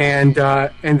 and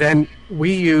then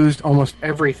we used almost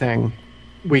everything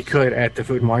we could at the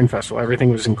Food and Wine Festival. Everything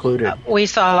was included. We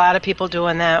saw a lot of people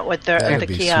doing that with the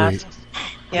kiosks. Sweet.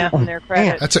 Yeah, on their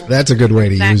credits. That's a good way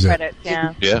to use credits,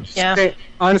 it. Yeah.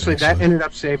 Honestly, that ended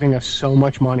up saving us so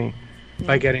much money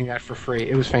by getting that for free.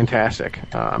 It was fantastic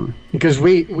because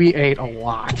we ate a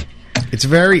lot. It's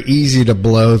very easy to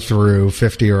blow through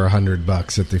 $50 or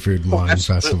 $100 at the Food and Wine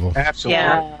Festival. Absolutely.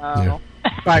 Yeah.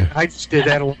 I just did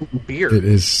that alone with beer. It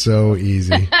is so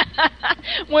easy.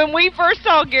 When we first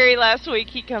saw Gary last week,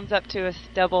 he comes up to us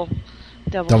double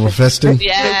fisting.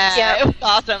 Yeah, it was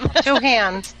awesome. 2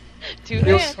 hands. 2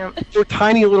 hands. They were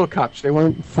tiny little cups. They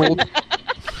weren't full.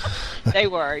 They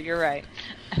were. You're right.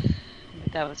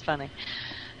 That was funny.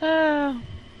 Not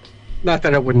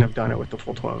that I wouldn't have done it with the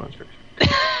full 12 ounces.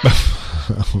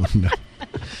 Oh, no.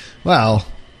 Well,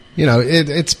 you know,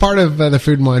 it's part of the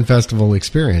Food and Wine Festival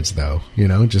experience, though. You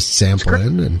know, just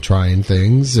sampling and trying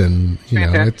things, and you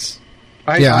know, it's.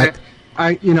 I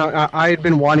had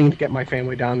been wanting to get my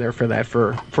family down there for that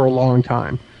for a long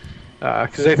time.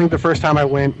 Because I think the first time I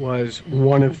went was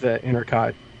one of the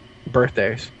INTERCOT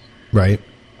birthdays. Right.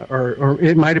 Or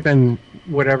it might have been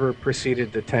whatever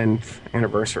preceded the 10th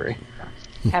anniversary.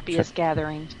 Happiest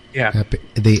gathering. Yeah.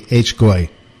 The H-Goy.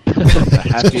 The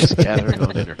happiest gathering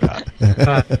on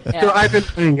INTERCOT. So I've been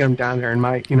putting them down there, and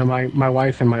my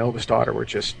wife and my oldest daughter were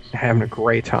just having a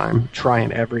great time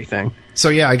trying everything. So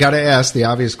yeah, I got to ask the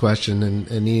obvious question,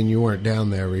 and Ian, you weren't down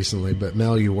there recently, but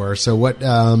Mel, you were. So what,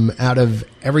 out of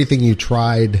everything you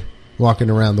tried walking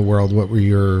around the world, what were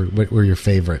your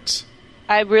favorites?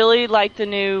 I really liked the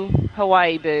new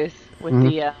Hawaii booth with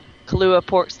the Kahula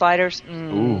pork sliders.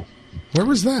 Ooh, where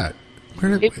was that?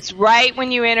 It's right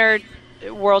when you entered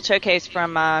World Showcase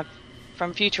from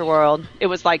Future World. It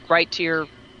was like right to your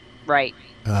right.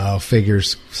 Oh,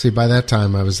 figures. See, by that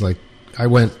time I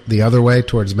went the other way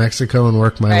towards Mexico and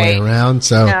worked my way around.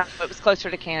 So no, it was closer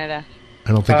to Canada.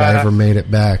 I don't think I ever made it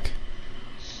back.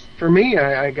 For me,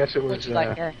 I guess it was. What'd you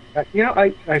like, Eric?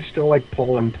 I still like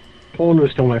Poland. Poland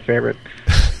was still my favorite.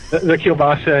 the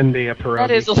kielbasa and the pierogi.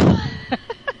 That is.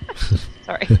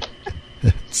 Sorry.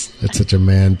 That's such a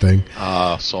man thing.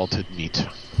 Salted meat.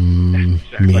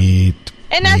 Exactly. Meat.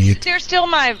 And they're still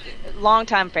my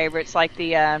longtime favorites, like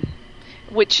the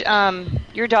which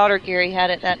your daughter Gary had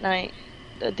it that night.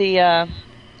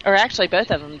 Or actually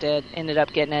both of them ended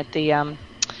up getting it. The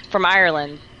from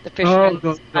Ireland, the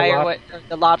fisherman's eye or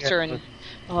the lobster and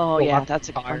that's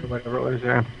a good one. Whatever it was,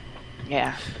 yeah.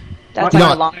 Yeah, that's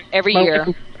every year.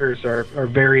 My daughters are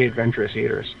very adventurous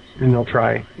eaters, and they'll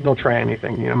try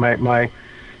anything. You know, my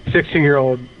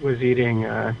 16-year-old was eating.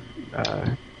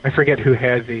 I forget who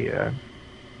had the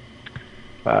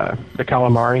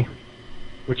calamari.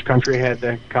 Which country had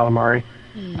the calamari?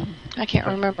 I can't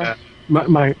remember.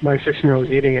 My 16-year-old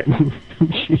was eating it, and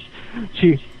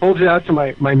she holds it out to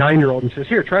my 9-year-old and says,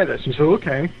 "Here, try this." And so,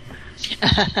 okay.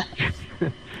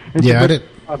 And yeah, I did.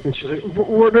 And she's like,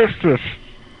 "What is this?"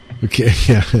 Okay,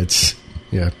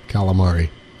 yeah, calamari.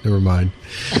 Never mind.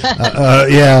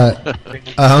 Yeah,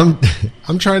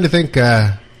 I'm trying to think.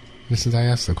 Since I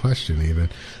asked the question, even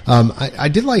I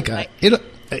did like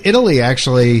Italy.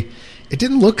 Actually, it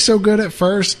didn't look so good at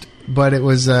first, but it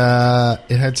was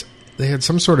they had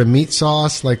some sort of meat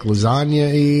sauce, like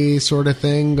lasagna-y sort of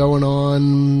thing going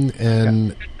on,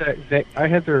 and I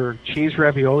had their cheese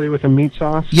ravioli with a meat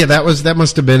sauce. Yeah, that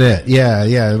must have been it. Yeah,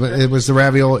 it was the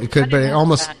ravioli. It could, but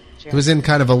it was in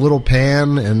kind of a little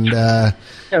pan, and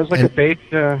it was like a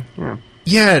baked.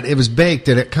 Yeah, it was baked,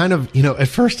 and it kind of, at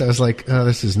first I was like, oh,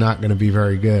 this is not going to be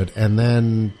very good, and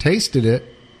then tasted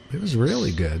it. It was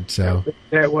really good. So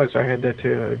yeah, it was. I had that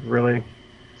too.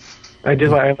 I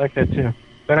like that too.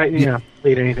 But I eat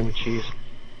anything with cheese.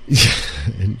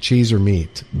 And cheese or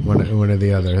meat, one or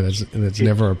the other. That's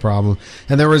never a problem.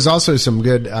 And there was also some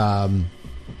good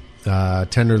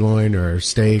tenderloin or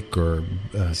steak or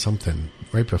something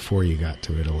right before you got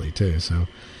to Italy too. So,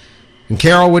 and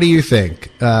Carol, what do you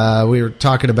think? We were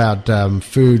talking about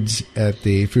foods at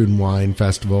the Food and Wine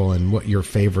Festival and what your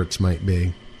favorites might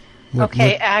be.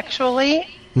 Actually,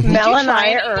 Mel and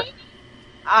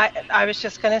I was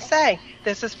just going to say,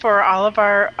 this is for all of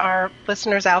our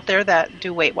listeners out there that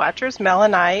do Weight Watchers. Mel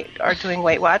and I are doing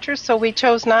Weight Watchers, so we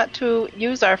chose not to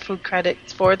use our food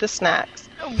credits for the snacks.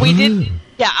 We didn't.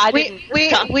 Yeah, I didn't.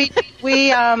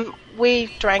 We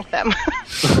drank them.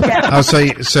 Oh, so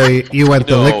you went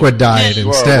the liquid diet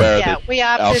instead? Yeah, we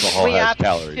opted to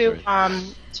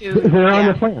They're on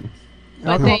the plan.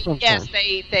 But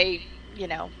they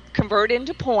convert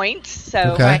into points. So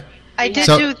okay. I did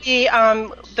do the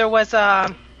there was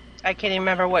I can't even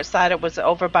remember what side it was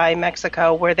over by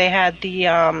Mexico where they had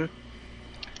the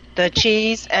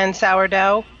cheese and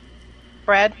sourdough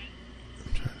bread.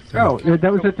 Oh,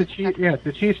 that was at the cheese. Yeah,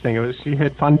 the cheese thing. You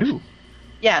had fondue.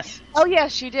 Yes. Oh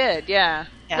yes, you did. Yeah.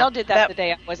 Y'all did that the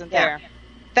day I wasn't there.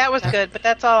 That was good, but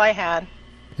that's all I had.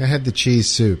 I had the cheese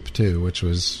soup too, which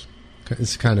it's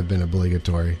kind of been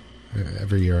obligatory.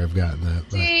 Every year I've gotten that.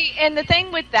 But. See, and the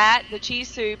thing with that, the cheese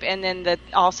soup, and then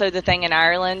also the thing in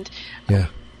Ireland. Yeah.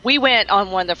 We went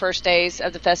on one of the first days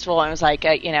of the festival, and it was like,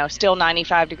 still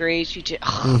 95 degrees. You just,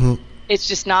 it's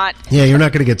just not. Yeah, you're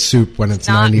not going to get soup when it's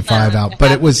 95 out.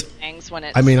 But it was.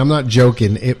 I mean, I'm not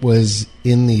joking. It was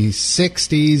in the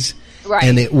 60s. Right.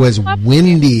 And it was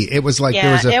windy. It was like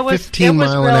there was a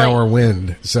 15-mile-an-hour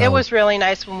wind. So it was really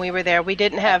nice when we were there. We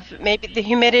didn't have maybe the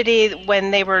humidity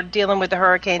when they were dealing with the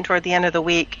hurricane toward the end of the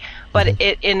week, but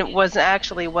it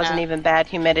wasn't even bad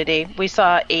humidity. We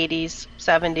saw 80s,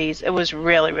 70s. It was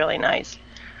really, really nice.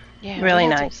 Yeah, really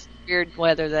nice. Weird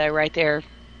weather there, right there.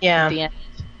 Yeah. At the end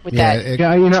with that.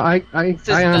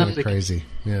 I honestly crazy.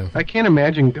 Yeah. I can't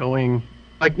imagine going.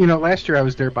 Last year I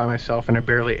was there by myself and I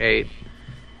barely ate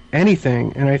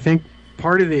anything, and I think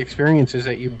part of the experience is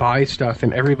that you buy stuff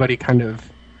and everybody kind of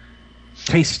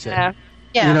tastes it.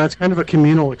 Yeah. It's kind of a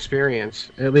communal experience.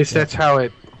 At least that's how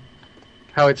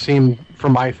it seemed for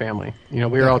my family. We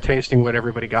were all tasting what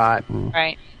everybody got.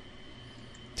 Right.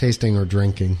 Tasting or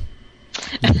drinking.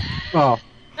 Well,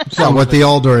 with the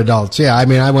older adults. Yeah, I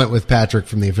mean, I went with Patrick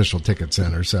from the Official Ticket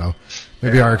Center, so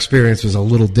maybe our experience was a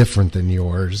little different than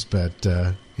yours, but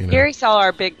Gary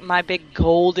saw my big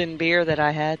golden beer that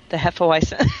I had, the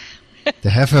Hefeweizen. The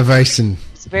Hefeweizen.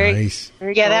 It's very nice.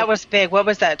 Very cool. That was big. What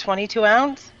was that, 22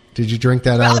 ounce? Did you drink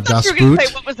that out of Das Boot? You were going to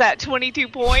say, what was that, 22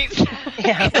 points?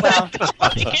 Yeah, well.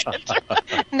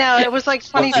 No, it was like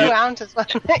 22 ounces,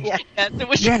 wasn't it? Yeah.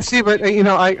 Yeah, see, but,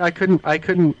 I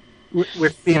couldn't,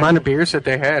 with the amount of beers that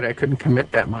they had, I couldn't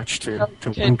commit that much to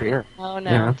one beer. Oh,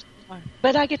 no.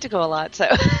 But I get to go a lot, so.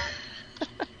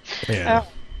 Yeah.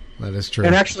 That is true.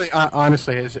 And actually,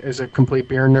 honestly, as a complete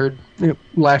beer nerd,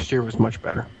 last year was much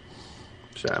better.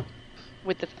 So,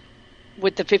 with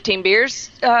the 15 beers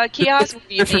kiosk,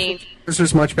 this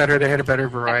was much better. They had a better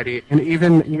variety, and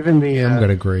even the. I'm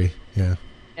gonna agree. Yeah.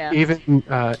 Even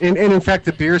and in fact,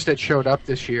 the beers that showed up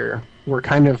this year were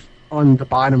kind of on the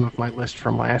bottom of my list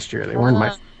from last year. They weren't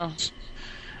my favorites.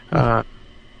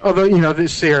 Although the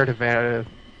Sierra Nevada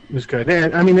was good. They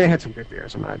had some good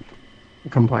beers. I'm not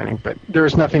complaining, but there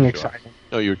was nothing exciting.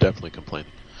 No, you were definitely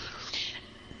complaining.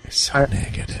 It's so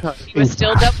negative. He was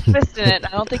still double-fisting it.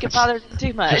 I don't think it bothered him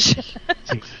too much.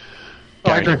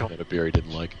 I drank a beer he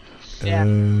didn't like. Yeah.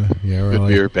 Good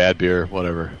beer, bad beer,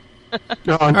 whatever.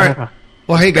 No, all right.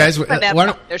 Well, hey guys,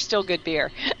 there's still good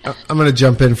beer. I'm going to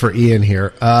jump in for Ian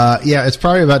here. It's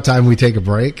probably about time we take a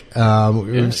break.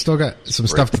 We've still got some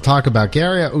stuff to talk about.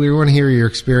 Gary, we want to hear your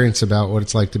experience about what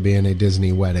it's like to be in a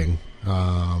Disney wedding,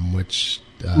 which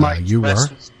you were.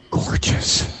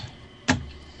 Gorgeous.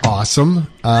 Awesome.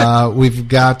 We've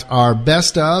got our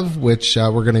best of, which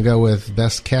we're going to go with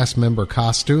best cast member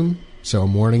costume. So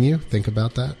I'm warning you, think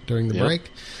about that during the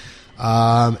break.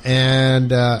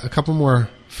 And a couple more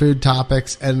food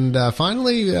topics, and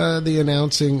finally the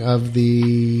announcing of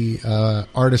the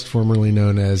artist formerly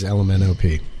known as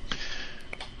LMNOP.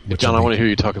 John, I want to hear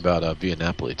you talk about Via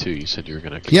Napoli, too. You said you were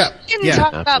going to... You didn't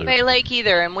talk about Bay Lake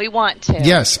either, and we want to.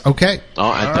 Yes, okay.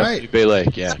 Oh, and definitely Bay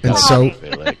Lake, yeah.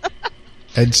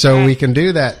 And so we can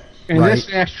do that. And this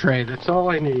ashtray, that's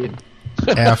all I need.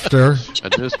 After...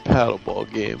 and this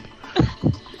paddleball game.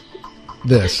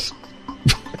 This.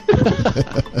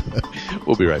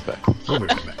 We'll be right back.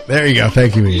 There you go.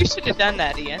 Thank you, Ian. You should have done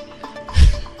that, Ian.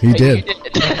 He did.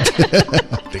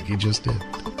 I think he just did.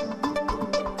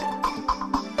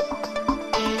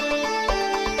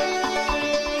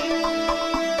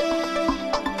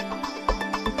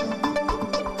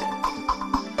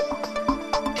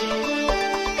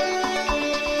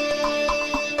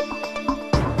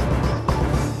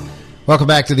 Welcome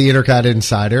back to the INTERCOT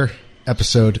Insider,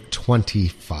 episode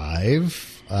 25.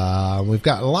 We've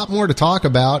got a lot more to talk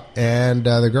about, and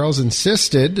the girls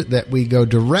insisted that we go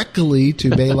directly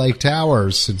to Bay Lake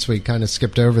Towers since we kind of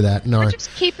skipped over that in our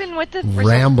just keeping with the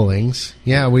ramblings.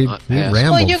 Yeah, we rambled for a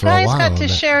while. Well, you guys got to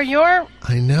share your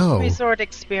resort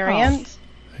experience.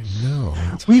 I know.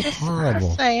 It's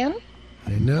horrible. Saying.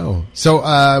 I know. So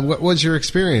what was your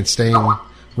experience staying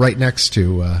right next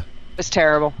to... It was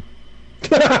terrible.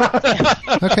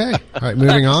 Okay. All right,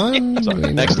 moving on.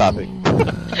 Next topic.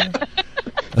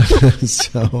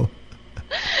 So,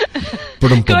 go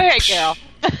ahead, Carol.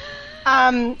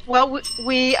 Well,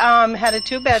 we had a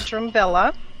 2-bedroom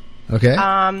villa. Okay.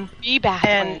 3 bathrooms.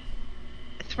 And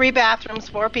 3 bathrooms,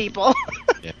 4 people.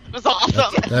 It was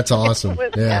awesome. That's awesome.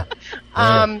 Yeah.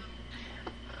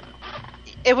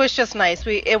 It was just nice.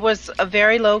 It was a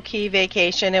very low-key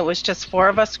vacation. It was just 4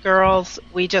 of us girls.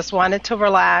 We just wanted to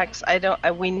relax.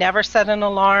 We never set an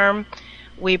alarm.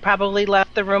 We probably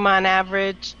left the room on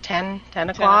average 10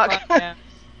 o'clock. Yeah.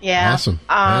 Yeah.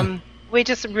 Awesome. We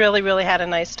just really, really had a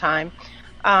nice time.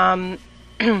 And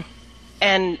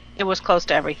it was close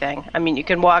to everything. I mean, you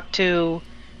can walk to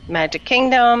Magic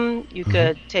Kingdom. You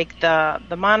could take the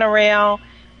monorail.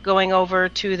 Going over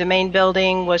to the main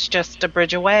building was just a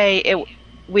bridge away.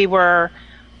 We were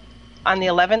on the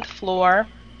 11th floor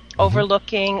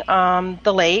overlooking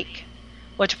the lake,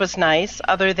 which was nice,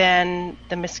 other than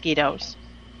the mosquitoes.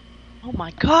 Oh,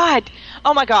 my God.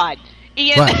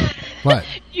 Ian, What?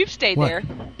 You've stayed there.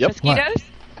 Yep. Mosquitoes?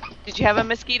 Did you have a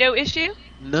mosquito issue?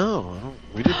 No,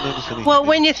 we didn't notice anything. Well,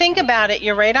 when you think about it,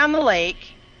 you're right on the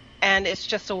lake, and it's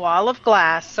just a wall of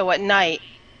glass, so at night,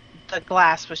 the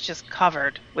glass was just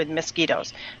covered with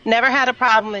mosquitoes. Never had a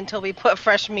problem until we put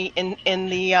fresh meat in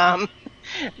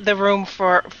the room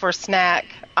for snack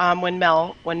when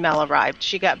Mel arrived.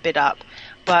 She got bit up,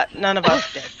 but none of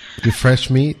us did. The fresh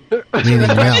meat? Meaning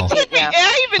Mel. Yeah.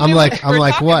 I'm like,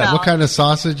 what? About. What kind of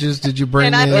sausages did you bring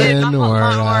in? My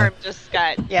arm just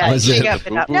got. Yeah, she got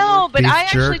bit up. No, but Beef I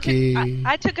actually jerky.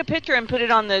 I took a picture and put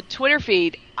it on the Twitter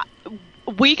feed.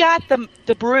 We got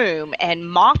the broom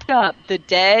and mopped up the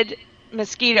dead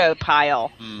mosquito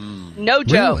pile. No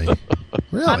joke.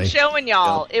 Really? I'm showing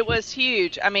y'all. It was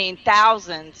huge. I mean,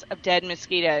 thousands of dead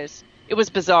mosquitoes. It was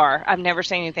bizarre. I've never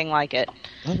seen anything like it.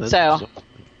 So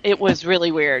it was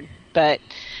really weird.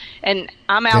 And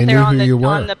I'm out there on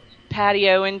the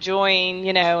patio enjoying,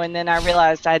 and then I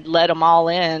realized I'd let them all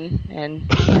in, and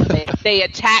they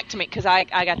attacked me because I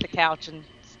got the couch and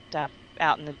stuff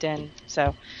out in the den.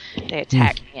 So they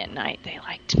attacked me at night. They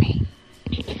liked me.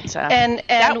 So and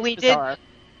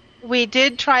we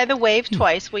did try the Wave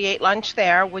twice. We ate lunch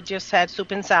there. We just had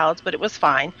soup and salads, but it was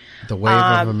fine. The Wave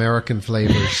of American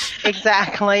flavors.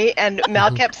 Exactly. And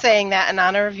Mel kept saying that in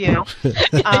honor of you.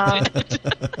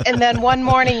 And then one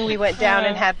morning we went down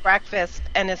and had breakfast,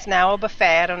 and it's now a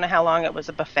buffet. I don't know how long it was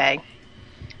a buffet.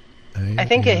 I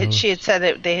think she had said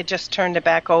that they had just turned it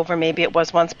back over. Maybe it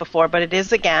was once before, but it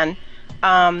is again.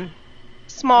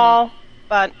 Small,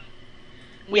 but...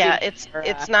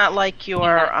 it's not like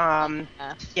your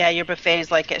your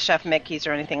buffets like at Chef Mickey's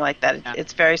or anything like that.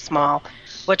 It's very small,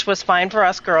 which was fine for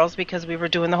us girls because we were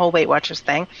doing the whole Weight Watchers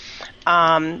thing.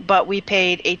 But we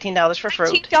paid $18 for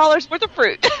fruit. $18 worth of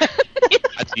fruit.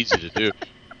 That's easy to do.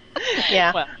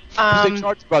 Yeah. Well, they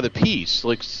charge by the piece.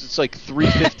 Like it's like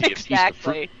 $3.50 a piece of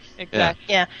fruit. Exactly.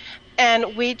 Yeah.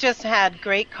 And we just had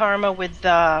great karma with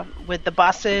the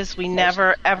buses. We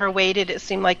never, ever waited. It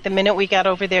seemed like the minute we got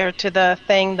over there to the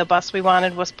thing, the bus we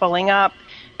wanted was pulling up,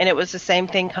 and it was the same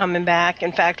thing coming back.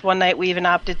 In fact, one night we even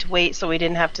opted to wait so we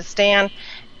didn't have to stand.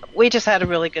 We just had a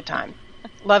really good time.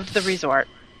 Loved the resort.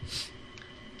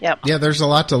 Yep. Yeah, there's a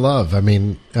lot to love. I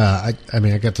mean, I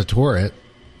got to tour it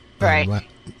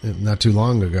not too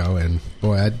long ago, and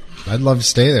boy, I'd love to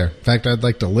stay there. In fact, I'd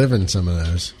like to live in some of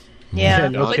those. Yeah.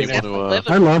 Okay, I wanna,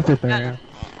 I loved it there. Yeah.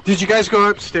 Did you guys go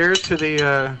upstairs to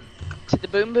the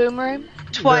boom boom room?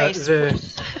 Twice.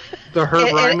 The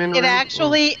Herb Ryman it room?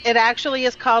 actually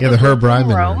is called the the Herb Boom Boom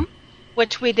Ryman room, room.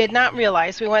 which we did not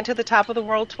realize. We went to the Top of the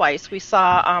World twice. We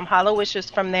saw Hollow Wishes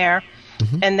from there,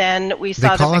 and then we They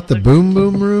saw call it the Boom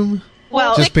Boom Room?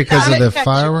 Well, Just because of Donna the checked-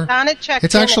 firework? Donna checked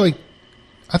It's in actually,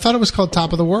 I thought it was called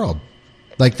Top of the World.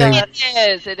 Like they,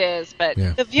 It is, but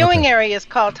yeah, the viewing okay. area is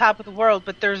called Top of the World,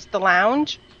 but there's the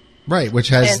lounge. Right, which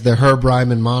has And- the Herb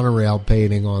Ryman monorail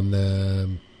painting on the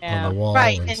wall,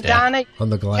 Right, and and stuff, Donna on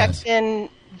the glass. checked in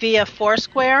via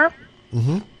Foursquare,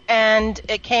 and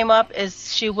it came up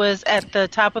as she was at the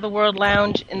Top of the World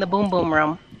lounge in the Boom Boom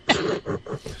room.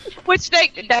 which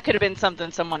that could have been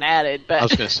something someone added, but I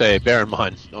was going to say, bear in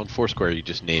mind, on Foursquare, you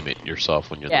just name it yourself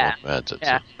when you're Yeah. the one who adds it.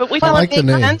 yeah. So. But we I like the it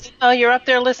makes name. sense. So you're up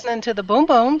there listening to the Boom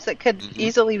Booms. It could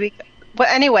easily be. But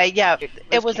anyway, yeah,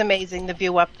 it was amazing. The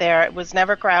view up there. It was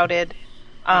never crowded.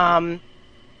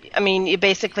 I mean, you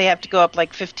basically have to go up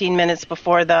like 15 minutes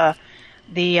before the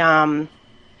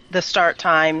start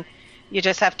time. You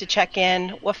just have to check in.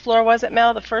 What floor was it,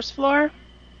 Mel? The first floor?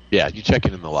 Yeah, you check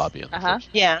in the lobby. On the first.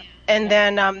 Yeah. And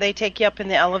then they take you up in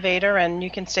the elevator, and you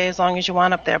can stay as long as you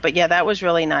want up there. But yeah, that was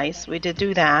really nice. We did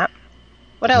do that.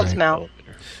 What else, Right. Mel?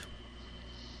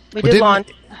 We Well, did launch.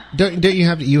 Don't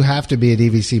you have to be a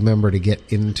DVC member to get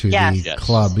into Yes. the Yes.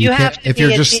 club? You can't- have to if be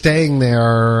you're a just D- staying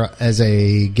there as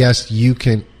a guest, you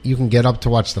can get up to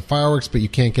watch the fireworks, but you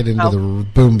can't get into No. the Boom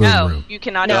Boom no, room. you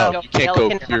cannot No, go. You can't go,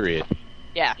 Cannot. period.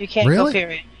 Yeah, You can't Really? go,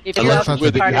 period. if I you're thought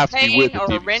with it, you have to be paying with the or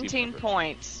DVC renting member.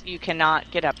 points, you cannot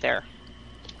get up there.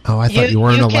 Oh, I thought You- you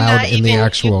weren't you allowed cannot in the even-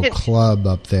 actual you can- club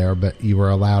up there, but you were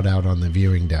allowed out on the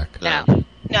viewing deck. No.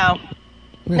 No.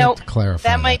 We No, have to clarify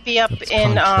that might be up That's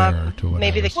in, contrary to what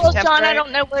maybe I the was Well, saying. John, I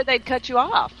don't know where they'd cut you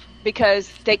off because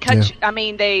they cut. Yeah. You, I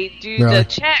mean, they do Really? the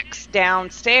checks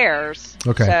downstairs.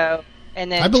 Okay. So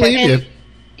and then I believe check-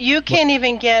 you. You can't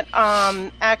even get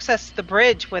access to the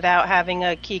bridge without having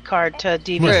a key card to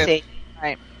DVC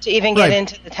Right. to even get Right.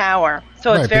 into the tower.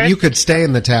 So Right, it's very but you could stay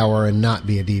in the tower and not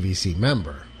be a DVC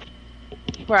member,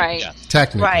 Right. Yes.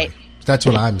 technically. Right. That's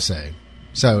what I'm saying.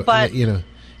 So, But- you know,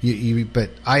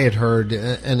 but I had heard,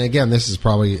 and again, this is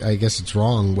probably, I guess it's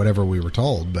wrong, whatever we were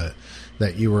told, but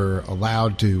that you were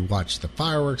allowed to watch the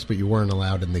fireworks, but you weren't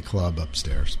allowed in the club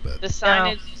upstairs. But The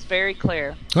signage is very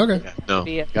clear. okay, No,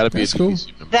 Be a- got to be That's a cool. DVC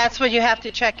member. That's what you have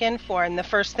to check in for, and the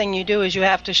first thing you do is you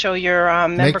have to show your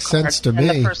member Makes card sense to in me.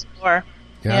 the first floor.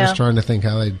 yeah, I was trying to think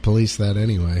how they'd police that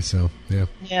anyway. So yeah,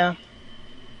 Yeah.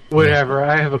 Whatever.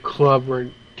 I have a club where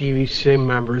DVC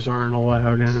members aren't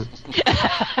allowed in.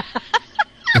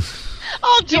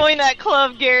 I'll join that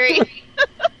club, Gary.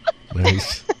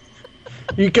 nice.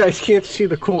 You guys can't see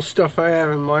the cool stuff I have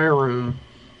in my room.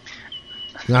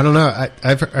 I don't know.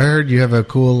 I heard you have a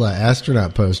cool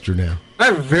astronaut poster now. I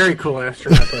have a very cool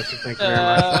astronaut poster. Thank you very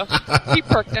much. He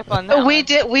perked up on that. But we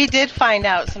one. did find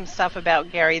out some stuff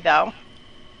about Gary, though.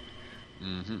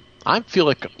 I feel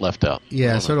like I'm left out.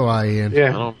 Yeah, so do I, Ian.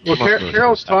 Yeah. don't- Well, I'm not really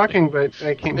Carol's gonna stop talking, but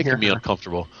I can't hear Making me her.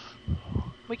 uncomfortable.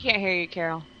 We can't hear you,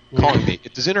 Carol. Calling me.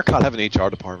 Does INTERCOT have an HR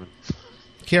department?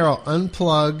 Carol,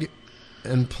 unplug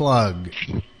and plug.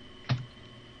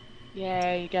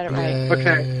 Yeah, you got it right. Yay.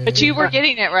 Okay. But you were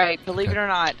getting it right, believe it or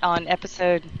not, on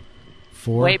episode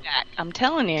 4. way back. I'm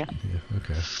telling you. Yeah,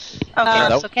 okay. Okay,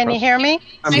 that so can you hear me?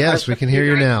 Yes, we can hear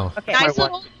you now. Okay. Nice My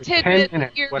little wife, 10 tidbit.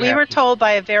 minutes, Your, what We were told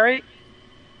by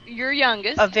your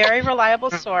youngest. a very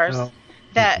reliable source No.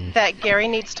 that Gary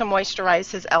needs to moisturize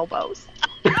his elbows.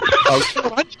 Oh,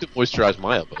 I need to moisturize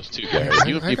my elbows too, Gary.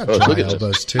 You and I me got both. dry Look at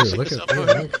elbows this. too. Look at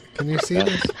look. Can you see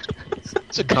this?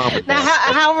 It's a common. Now,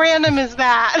 how random is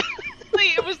that?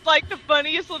 It was like the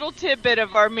funniest little tidbit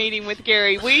of our meeting with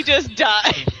Gary. We just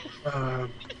died.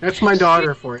 That's my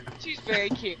daughter for you. She's very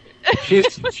cute.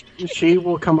 She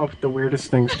will come up with the weirdest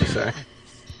things to say.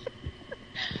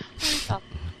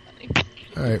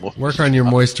 All right, work on your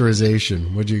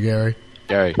moisturization, would you, Gary?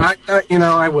 Gary,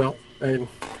 I will.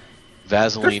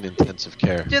 Vaseline intensive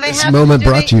care. Do they This have, moment do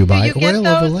brought they- to you by do you get Oil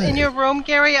of those Olay. in your room,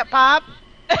 Gary, at Pop?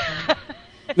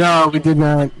 No, we did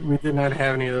not. We did not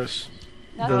have any of those.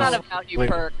 That's those not about you,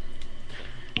 flavor.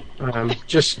 Perk.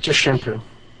 Just shampoo.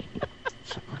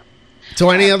 So,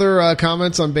 any other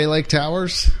comments on Bay Lake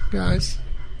Towers, guys?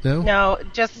 No. No,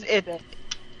 just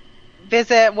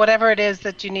visit whatever it is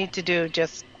that you need to do.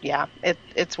 Just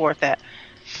it's worth it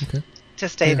Okay. to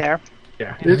stay there.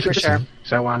 Yeah, For sure.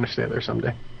 So I wanted to stay there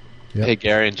someday. Yep. Hey,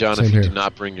 Gary and John, Same if you here. do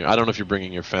not bring I don't know if you're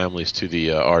bringing your families to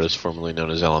the artist formerly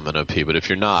known as LMNOP, but if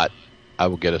you're not, I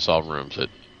will get us all rooms at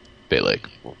Bay Lake.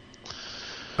 We'll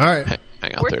All right.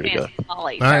 hang out We're there staying together. at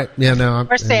Polly. All right. Yeah. No.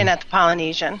 We're staying at the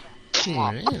Polynesian.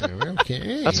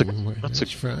 Okay. That's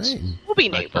fine. We'll be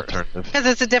nice neighbors. alternative. Because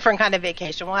it's a different kind of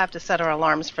vacation. We'll have to set our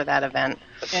alarms for that event.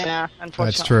 Yeah, unfortunately.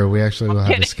 That's true. We actually will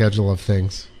have a schedule of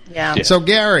things. Yeah. So,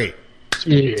 Gary,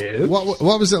 Yes.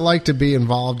 what was it like to be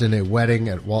involved in a wedding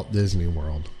at Walt Disney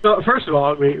World? Well, first of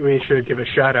all, we should give a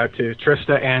shout out to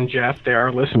Trista and Jeff. They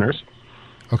are listeners.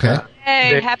 Okay.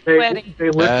 Hey, happy wedding. They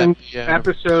listened to yeah.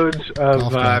 episodes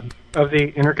of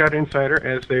the INTERCOT Insider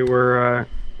as they were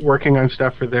working on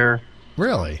stuff for their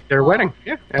Really? wedding.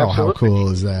 Yeah, absolutely. Oh, how cool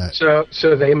is that?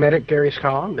 So they met at Gary's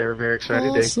column. They were very excited.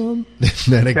 Awesome. They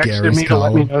met at They texted Gary's me to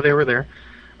let me column. know they were there.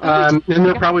 And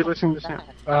they're probably listening to this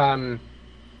now.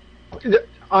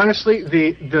 Honestly,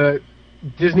 the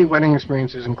Disney wedding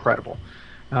experience is incredible.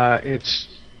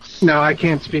 Now I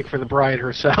can't speak for the bride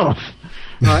herself.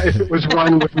 If it was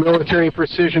run with military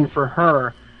precision for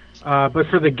her, but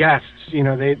for the guests,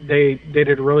 they did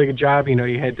a really good job.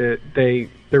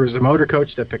 There was a motor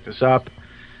coach that picked us up.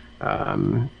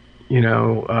 We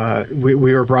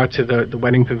were brought to the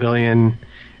wedding pavilion,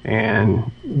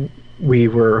 and we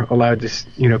were allowed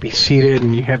to be seated,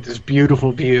 and you have this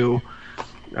beautiful view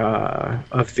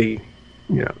of the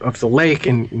lake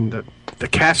and the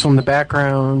castle in the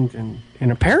background,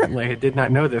 and apparently I did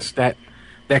not know this, that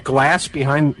glass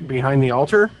behind the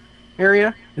altar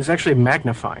area is actually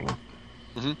magnifying.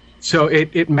 Mm-hmm. So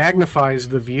it magnifies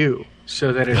the view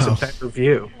so that it's a better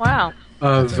view Wow.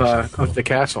 of the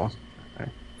castle. I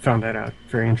found that out.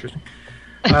 Very interesting.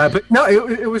 But no,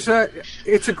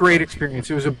 it's a great experience.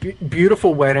 It was a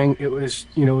beautiful wedding. It was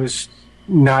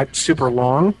not super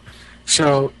long.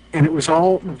 And it was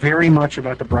all very much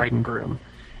about the bride and groom,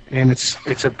 and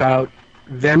it's about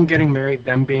them getting married,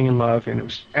 them being in love, and it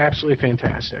was absolutely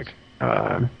fantastic.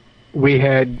 We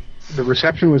had the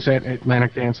reception was at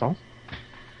Atlantic Dance Hall,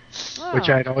 which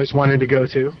I'd always wanted to go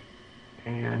to,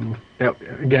 and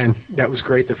that was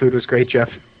great. The food was great. Jeff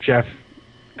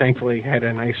thankfully had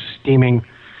a nice steaming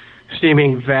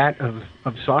vat of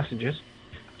sausages,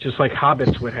 just like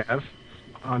hobbits would have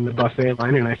on the buffet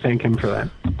line, and I thank him for that.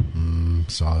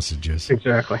 Sausages.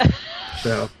 Exactly.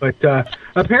 But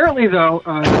apparently, though,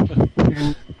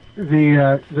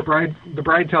 the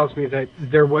bride tells me that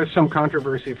there was some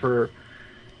controversy for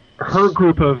her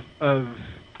group of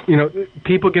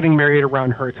people getting married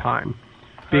around her time,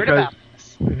 because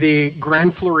the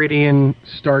Grand Floridian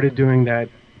started doing that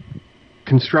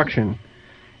construction,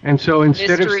 and so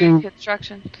instead of seeing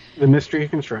the mystery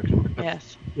construction,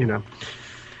 Yes.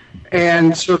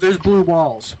 And so there's blue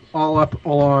walls all up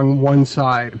along one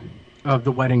side of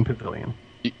the wedding pavilion.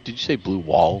 Did you say blue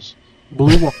walls?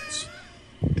 Blue walls.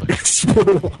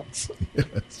 Blue walls.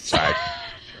 Sorry.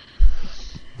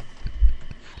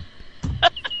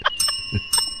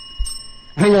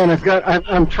 Hang on,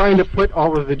 I'm trying to put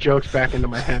all of the jokes back into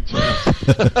my head. So.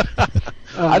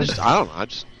 I don't know. I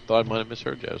just thought I might have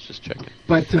misheard you. I was just checking.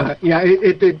 But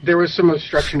there was some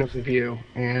obstruction of the view,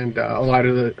 and a lot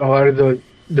of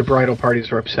the bridal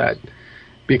parties were upset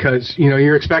because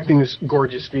you're expecting this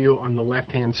gorgeous view on the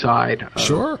left-hand side.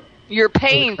 Sure. You're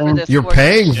paying for this. You're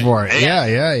paying for it.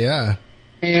 Yeah.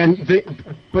 And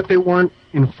they weren't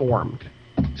informed.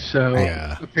 So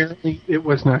apparently it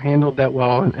was not handled that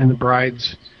well, and the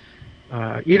brides,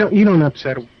 you don't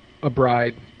upset a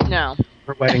bride. No.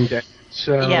 For wedding day.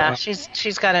 So yeah,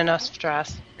 she's got enough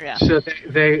stress. Yeah. So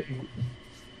they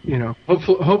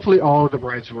hopefully all of the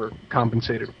brides were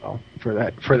compensated well for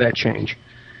that change.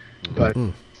 But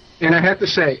and I have to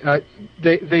say,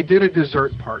 they did a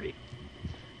dessert party.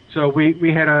 So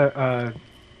we had a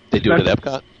they do it at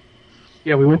Epcot?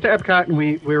 Yeah, we went to Epcot, and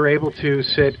we were able to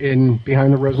sit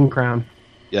behind the Rose and Crown.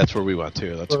 Yeah, that's where we went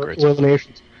too. That's great.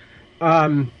 Nations.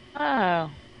 In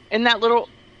that little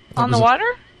on the water?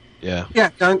 Yeah. Yeah,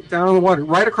 down on the water,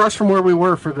 right across from where we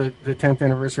were for the 10th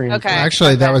anniversary. Okay.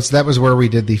 Actually, that was where we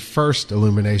did the first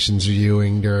Illuminations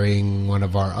viewing during one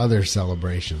of our other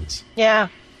celebrations. Yeah.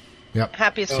 Yep.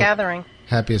 Happiest Gathering.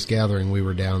 Happiest Gathering. We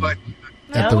were down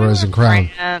at the Rose and Crown.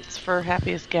 That's for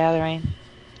Happiest Gathering.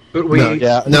 But we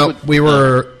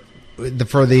were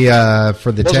for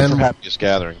the 10 for Happiest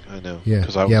Gathering. I know.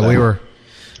 Yeah, we were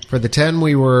for the 10.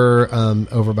 We were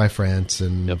over by France,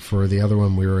 and for the other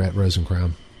one, we were at Rose and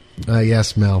Crown.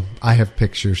 Yes, Mel. I have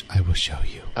pictures. I will show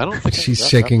you. I don't think she's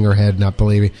shaking her head, not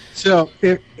believing. So,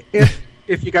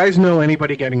 if you guys know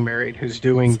anybody getting married who's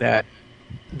doing that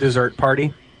dessert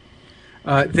party,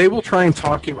 they will try and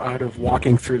talk you out of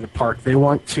walking through the park. They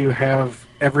want to have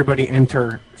everybody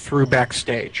enter through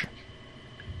backstage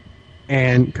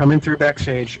and come in through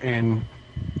backstage and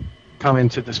come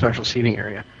into the special seating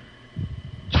area.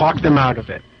 Talk them out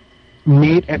of it.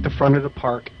 Meet at the front of the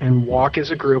park and walk as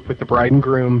a group with the bride and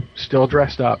groom still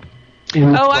dressed up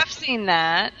I've seen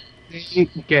that. They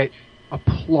get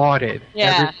applauded.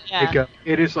 Yeah,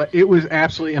 it was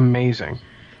absolutely amazing,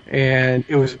 and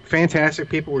it was fantastic.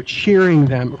 People were cheering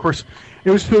them. Of course,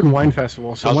 it was Food and Wine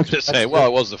Festival. So I was going to say, well,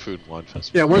 it was the Food and Wine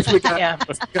Festival. Yeah, once we got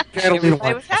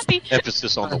Everybody was happy.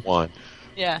 Emphasis on the wine.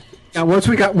 Yeah. Now, once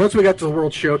we got to the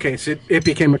World Showcase, it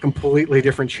became a completely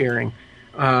different cheering.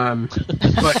 But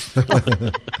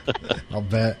I'll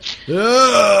bet.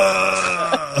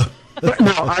 But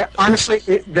no, honestly,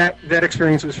 that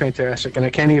experience was fantastic, and I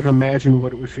can't even imagine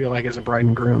what it would feel like as a bride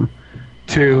and groom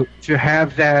to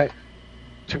have that,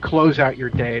 to close out your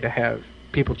day, to have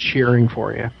people cheering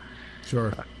for you.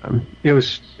 Sure. It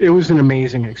was an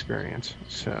amazing experience.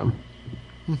 So.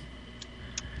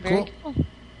 Very cool.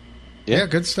 Yeah,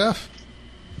 good stuff.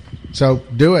 So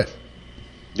do it.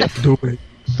 Yep. Do it.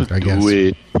 I guess.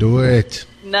 Do it.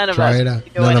 None of Try us. it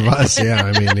out. None of us. Yeah,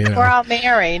 I mean, We're all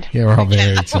married. Yeah, we're all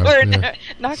married. So, We're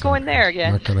not going there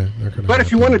again. Not gonna But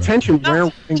if you want attention, wear a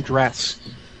wedding dress.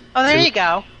 Oh, there you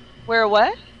go. Wear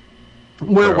what?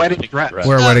 Wear a wedding dress.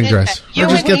 Wear a wedding dress, You or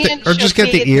and just Ian get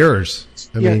the should be- ears.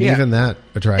 I mean, Yeah. even that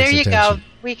attracts There you attention. go.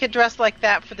 We could dress like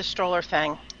that for the stroller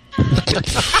thing.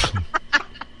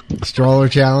 Stroller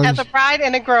challenge. As a bride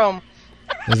and a groom.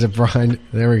 As a bride.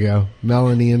 There we go. Mel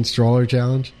and Ian stroller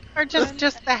challenge. Or just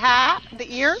the hat,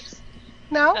 the ears?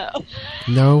 No?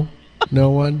 No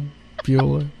one.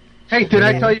 Bueller. Hey, did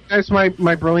I tell you guys my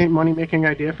brilliant money-making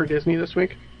idea for Disney this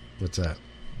week? What's that?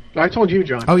 I told you,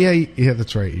 John. Oh yeah,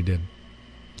 that's right. You did.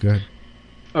 Good.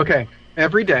 Okay,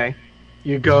 every day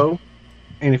you go,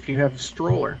 and if you have a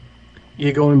stroller,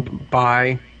 you go and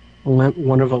buy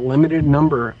one of a limited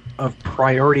number of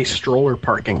priority stroller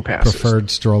parking passes. Preferred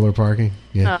stroller parking.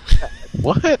 Yeah.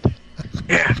 What?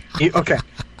 Yeah. Okay.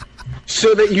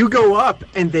 So that you go up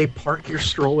and they park your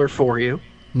stroller for you.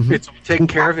 Mm-hmm. It's taken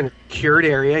care of in a secured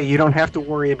area. You don't have to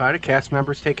worry about it. Cast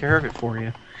members take care of it for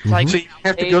you. Like So you don't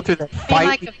have to go through that fight.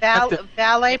 Like a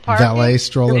valet parking? Valet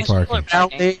stroller parking.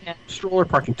 Valet stroller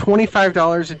parking.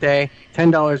 $25 a day,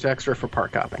 $10 extra for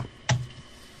park hopping.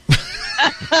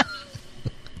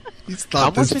 He's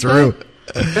thought this through.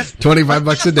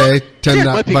 $25 a day,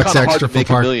 $10 Bucks extra for make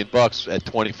park. $1 million at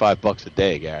 $25 a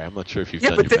day, Gary. I'm not sure if you've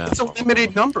done but your math. it's a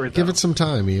limited number. Though. Give it some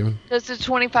time, even. Does the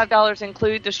 $25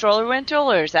 include the stroller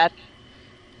rental, or is that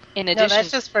in addition? No,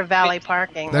 that's just for valet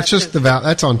parking. That's just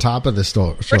that's on top of the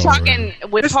stroller. We're talking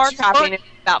with This park is hopping, it's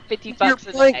about $50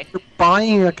 a day. You're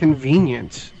buying a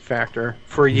convenience factor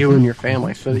for you and your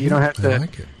family, so that you don't have I to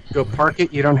like it. go park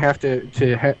it. You don't have to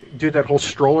do that whole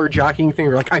stroller jockeying thing.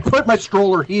 You're like, I put my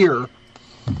stroller here.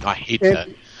 I hate And that.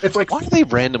 it's like Why do they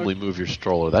randomly move your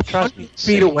stroller? That drives me 100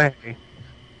 insane. feet away.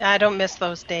 I don't miss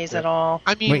those days at all.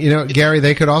 I mean, Well, Gary,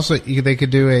 they could also you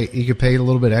could pay a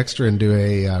little bit extra and do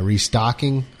a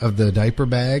restocking of the diaper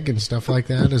bag and stuff like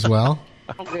that as well.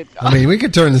 I mean, we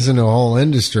could turn this into a whole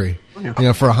industry. For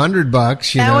 $100,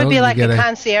 That would be you like get a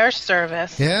concierge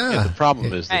service. yeah, the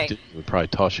problem is Right. they would probably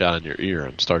toss you out in your ear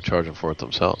and start charging for it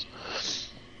themselves.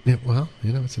 Yeah, well,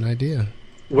 it's an idea.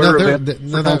 We're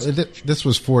This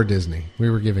was for Disney. We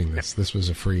were giving this. This was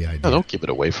a free idea. No, don't give it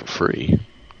away for free.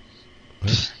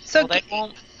 So Well, they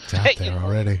won't. It's out there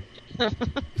already.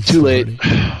 Too late.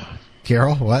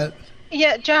 Carol, what?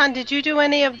 yeah, John, did you do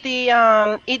any of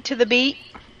the Eat to the Beat?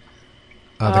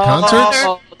 The concerts?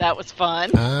 Oh, that was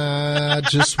fun. I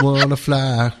just want to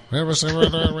fly. Oh,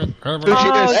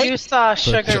 you saw Put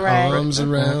Sugar your Ray. arms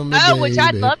around me, Oh, which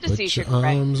I'd baby. love to Put see your Sugar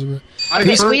Ray. arms around- I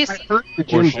We- heard the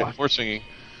gym blast More singing.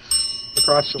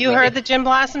 across the You way. heard the Gym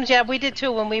Blossoms? Yeah, we did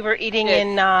too when we were eating Did.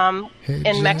 in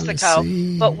Mexico.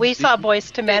 jealousy. But we saw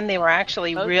Boys to Men. They were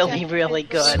actually really, really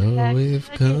good. So we've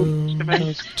come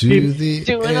to the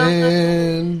Doing all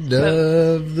end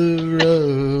of the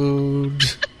road.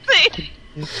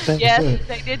 Yes,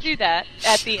 they did do that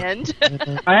at the end.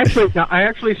 I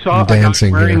actually saw a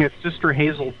Dancing guy wearing here. a Sister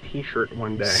Hazel T-shirt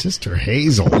one day. Sister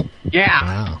Hazel. Yeah,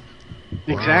 Wow.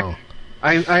 exactly.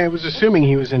 Wow. I was assuming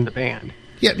he was in the band.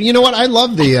 Yeah, you know what? I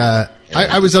love the.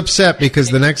 I was upset because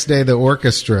the next day the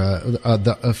orchestra,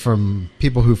 from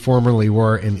people who formerly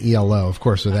were in ELO, of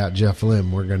course, without Jeff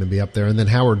Lim, were going to be up there, and then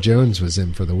Howard Jones was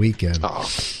in for the weekend. Oh,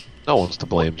 no one's to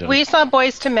blame, John. We saw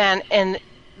Boys to Men, and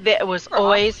it was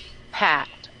always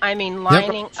packed. I mean,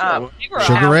 lining up. They were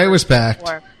Sugar out. Ray was packed.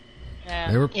 for-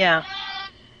 Yeah. They were, Yeah.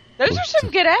 Those are some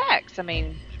good acts. I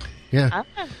mean, yeah. I don't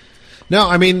know. No,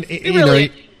 I mean, We you really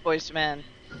know, Boys to Men.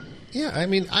 yeah. I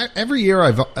mean, every year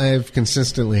I've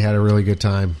consistently had a really good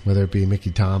time. Whether it be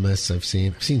Mickey Thomas, I've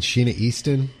seen Sheena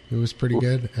Easton, who was pretty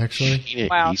good actually.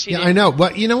 Wow, Easy. she Yeah, did. I know,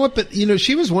 but you know what? But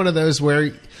she was one of those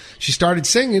where she started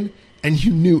singing, and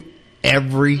you knew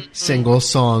every single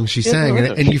song she sang,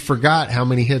 and you forgot how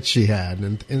many hits she had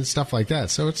and stuff like that.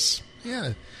 So it's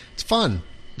fun.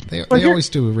 They always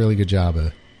do a really good job of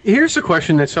it. Here's a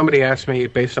question that somebody asked me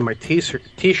based on my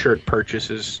T-shirt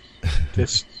purchases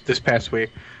this past week.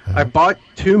 I bought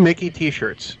 2 Mickey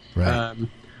T-shirts. Right.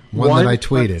 One that I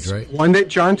tweeted, right? One that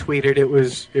John tweeted.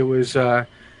 It was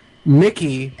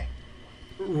Mickey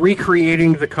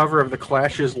recreating the cover of The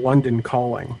Clash's "London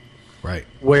Calling." Right.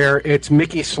 Where it's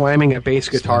Mickey slamming a bass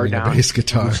guitar down on the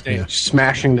stage,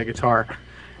 smashing the guitar.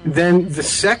 Then the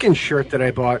second shirt that I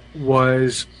bought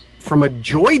was from a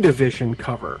Joy Division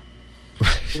cover.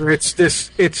 Where it's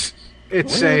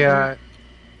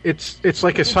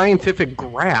like a scientific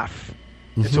graph.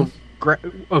 It's a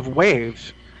of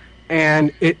waves,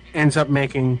 and it ends up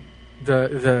making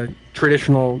the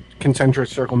traditional concentric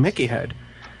circle Mickey head.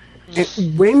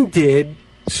 And when did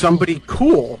somebody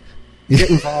cool get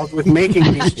involved with making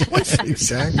these choices?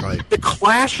 Exactly. The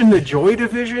Clash and the Joy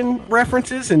Division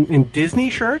references in Disney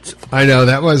shirts. I know,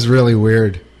 that was really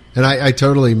weird. And I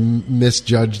totally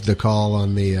misjudged the call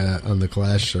on the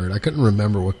Clash shirt. I couldn't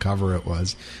remember what cover it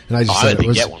was, and I just said it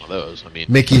was get one of those. I mean,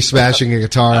 Mickey smashing a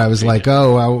guitar. I was like,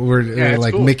 we're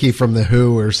like cool. Mickey from the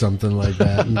Who or something like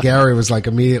that. And Gary was like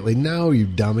immediately, "No, you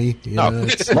dummy."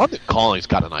 London Calling's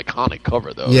got an iconic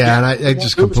cover though. Yeah, and I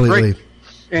just completely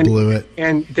blew it.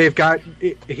 And they've got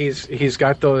he's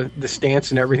got the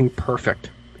stance and everything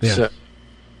perfect. Yeah, so.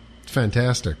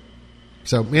 Fantastic.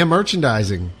 So yeah,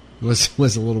 merchandising was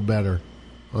a little better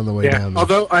on the way down there.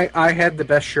 Although I had the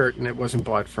best shirt and it wasn't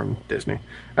bought from Disney.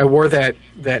 I wore that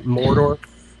Mordor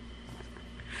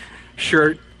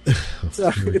shirt.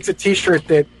 It's a T-shirt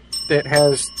that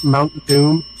has Mount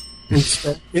Doom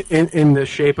in the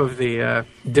shape of the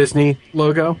Disney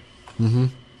logo. Mm-hmm.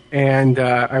 And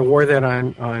I wore that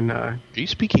on. Are you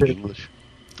speaking English?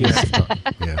 Yeah.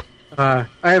 Yeah.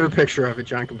 I have a picture of it.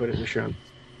 John can put it in the show.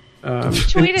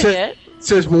 Tweeted it. It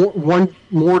says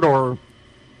Mordor.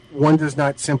 One does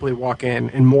not simply walk in,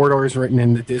 and Mordor is written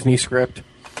in the Disney script.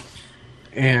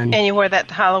 And you wore that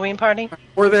to Halloween party? I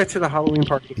wore that to the Halloween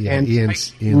party. Yeah, and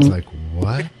Ian's like,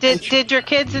 what? Did your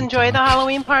kids enjoy the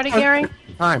Halloween party, Gary?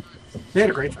 Time. They had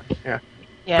a great time. Yeah.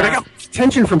 Yeah. But I got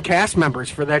attention from cast members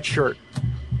for that shirt.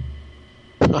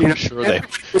 I'm sure they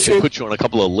put you on a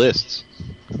couple of lists.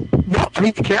 No, I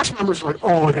mean the cast members were like,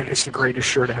 "Oh, that is the greatest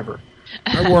shirt ever."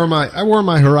 I wore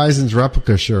my Horizons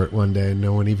replica shirt one day, and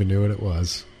no one even knew what it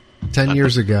was. 10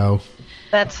 years ago.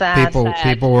 That's sad.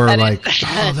 People were like,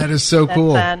 "Oh, that is so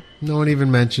cool." Sad. No one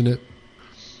even mentioned it.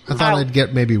 I thought I'd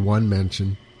get maybe one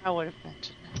mention. I would have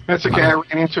mentioned it. That's okay. I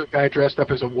ran into a guy dressed up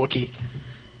as a Wookiee,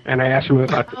 and I asked him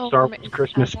about the Star Wars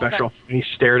Christmas special, and he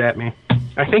stared at me.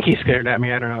 I think he stared at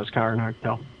me. I don't know. It's kind of hard to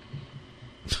tell.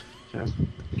 So.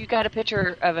 You got a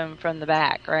picture of him from the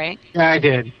back, right? Yeah, I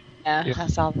did. Yeah, I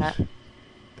saw that.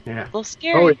 Yeah. A little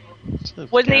scary. Oh,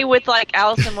 wasn't he with like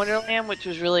Alice in Wonderland, which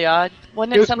was really odd?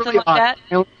 Wasn't it something really like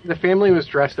that? The family was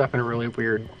dressed up in a really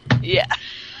weird. Yeah.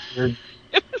 Weird.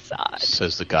 It was odd.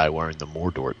 Says the guy wearing the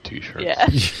Mordor T-shirt. Yeah.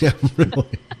 Yeah,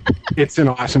 really. It's an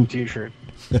awesome T-shirt.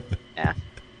 Yeah.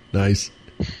 Nice.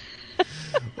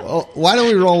 Well, why don't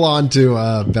we roll on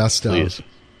to best of? Please.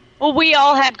 Well, we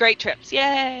all had great trips.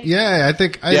 Yay! Yeah, I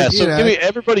think.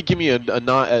 Everybody give me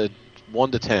a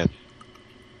 1 to 10.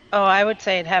 Oh, I would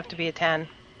say it'd have to be a 10.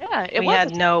 Yeah, we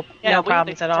had no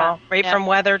problems at all. Right from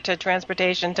weather to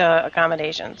transportation to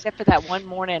accommodations. Except for that one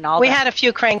morning. We had a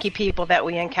few cranky people that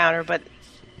we encountered, but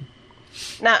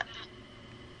not...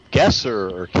 Guests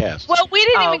or cast? Well, we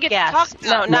didn't even get to talk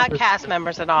about... No, not cast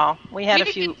members at all. We had a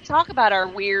few... didn't get to talk about our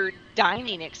weird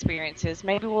dining experiences.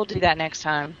 Maybe we'll do that next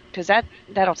time, because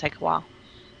that'll take a while.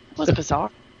 It was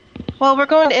bizarre. Well, we're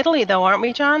going to Italy, though, aren't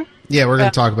we, John? Yeah, we're going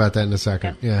to talk about that in a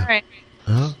second. Yeah. All right.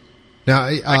 Uh-huh. Now,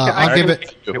 I'll give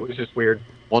it... It was just weird.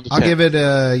 1 to 10. I'll give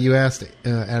it, you asked,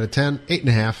 out of 10,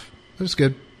 8.5. It was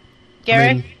good.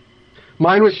 Gary?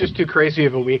 Mine was just too crazy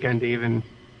of a weekend to even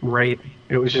rate.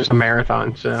 It was just a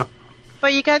marathon, so...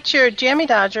 But you got your Jammy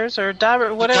Dodgers or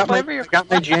whatever you're... I got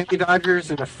my Jammy Dodgers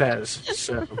and a Fez,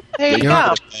 so... There you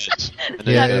go.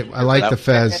 Yeah, I like the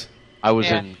Fez. I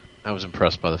was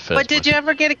impressed by the Fez. But did you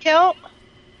ever get a kilt?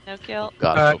 No kilt?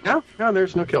 No,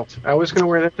 there's no kilt. I was going to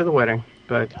wear that to the wedding,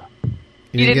 but...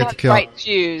 You didn't have the right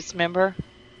shoes, remember?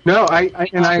 No,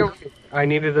 I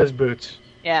needed those boots.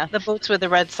 Yeah. The boots with the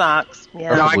red socks.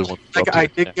 Yeah. No, I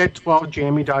did get 12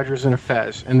 Jammy Dodgers and a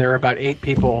Fez, and there are about 8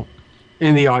 people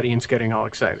in the audience getting all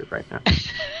excited right now.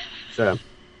 So...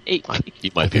 You might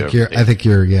be I think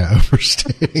you're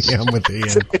overstating. I'm with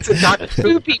Ian. It's a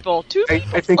Two people. I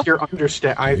think you're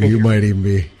understating. You might even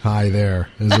be high there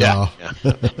as well.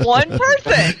 Yeah. One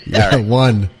person. Yeah,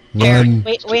 one. Run.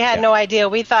 We had no idea.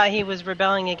 We thought he was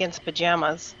rebelling against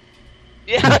pajamas.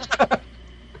 Yeah. All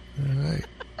right.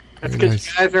 That's Very because nice.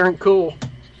 you guys aren't cool.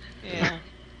 Yeah.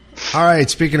 All right.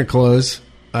 Speaking of clothes,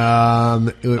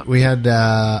 we had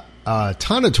a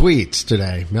ton of tweets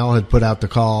today. Mel had put out the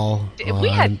call. We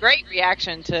had great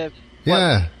reaction to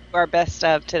Yeah. our best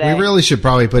stuff today. We really should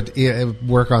probably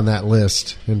work on that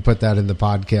list and put that in the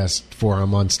podcast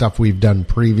forum on stuff we've done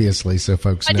previously, so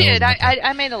folks I know. did. about that.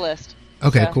 I made a list.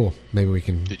 Okay, So- cool. Maybe we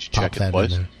can Did you pop check it that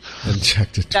twice? in there. And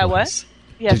checked it That twice. what?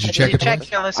 Yes, Did you check it Check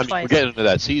twice? your list I mean, twice. we're getting into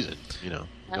that season, you know.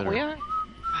 We are.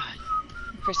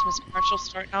 Christmas commercials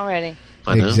starting already.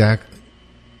 I know. Exactly.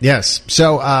 Yes.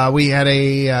 So we had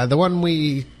the one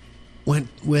we went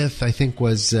with, I think,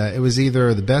 was it was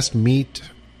either the best meat.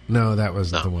 No, that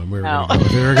wasn't the one we were No. going to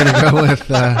go with. We were going to go with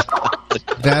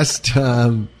best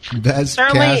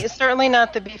cast. Certainly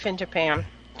not the beef in Japan.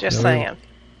 Just No, saying.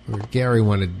 Gary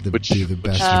wanted to do the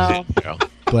best Oh. meat.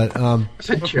 But It's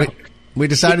a joke. we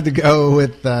decided to go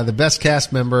with the best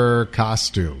cast member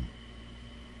costume.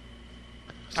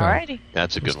 So Alrighty.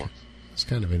 That's a good one. it's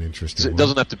kind of an interesting It one.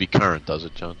 doesn't have to be current, does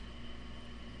it, John?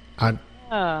 I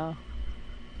Oh.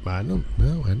 don't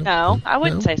know. I don't No, think- I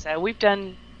wouldn't no. say so. We've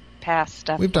done past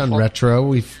stuff. We've done before. retro.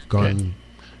 We've gone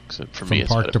Except for from me, it's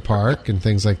park better. to park and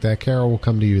things like that. Carol, will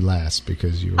come to you last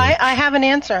because you were... I have an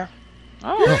answer.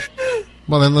 Oh.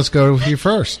 Well, then let's go with you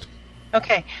first.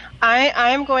 Okay,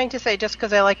 I'm going to say, just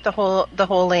because I like the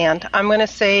whole land, I'm going to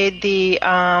say the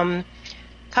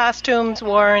costumes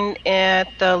worn at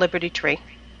the Liberty Tree,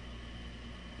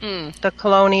 the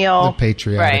colonial The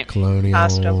patriotic Right. colonial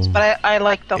costumes. But I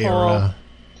like the whole era.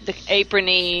 The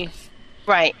aprony.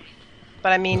 right.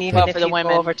 But I mean, even Well, if for the you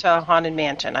women. go over to Haunted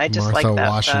Mansion, I just Martha like that.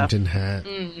 Washington hat.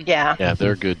 Yeah, Yeah,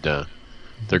 they're good.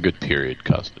 They're good period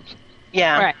costumes.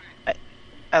 yeah. Right.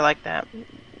 I like that.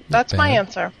 That's my bad.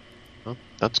 answer. Well,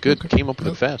 that's good. Okay. Came up with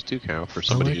it fast too, Carol, for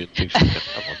somebody who didn't think she could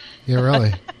have one. Yeah,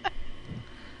 really.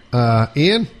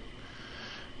 Ian?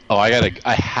 Oh, I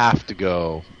have to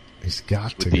go He's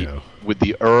got to with the go. with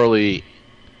the early.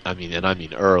 I mean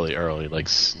early, like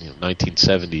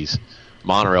 1970s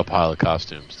Monorail Pilot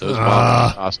costumes. Those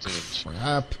Monorail costumes.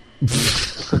 Crap.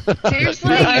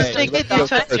 Seriously? I think it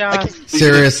took John.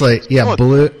 Seriously. Yeah,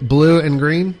 blue and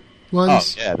green Oh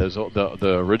ones? yeah, those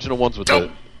the original ones with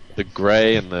the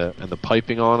gray and the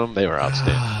piping on them. They were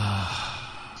outstanding.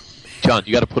 John,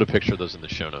 you got to put a picture of those in the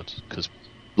show notes because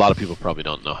a lot of people probably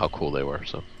don't know how cool they were.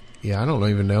 So. Yeah, I don't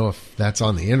even know if that's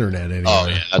on the internet anymore. Oh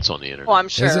yeah, that's on the internet. Well, I'm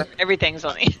Is sure it? everything's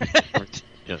on the internet.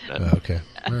 Yeah, Oh, okay.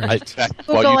 All right. in fact,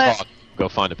 while Google you it. talk, go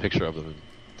find a picture of them.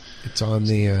 It's on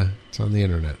the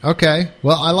internet. Okay.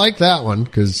 Well, I like that one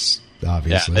because Yeah,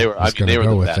 obviously they were. I was They were gonna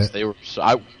the go with best. it. They were.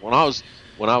 So when I was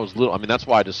little. I mean, that's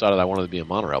why I decided I wanted to be a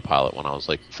monorail pilot when I was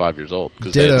like 5 years old.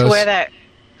 Because they Ditto. had Wear that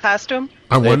costume.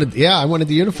 I wanted the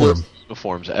uniform. the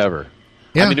uniforms ever.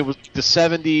 Yeah. I mean, it was the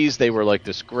 70s. They were like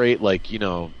this great,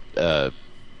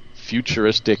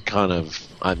 futuristic kind of.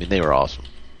 I mean, they were awesome.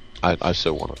 I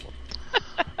so wanted one.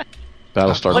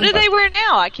 Battlestar. What do they wear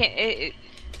now? I can't.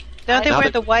 Don't they Now wear they-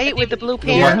 the white with the blue The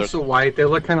pants? ones are white. They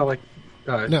look kind of like.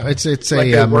 No, it's Like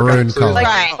a they work maroon on color. Like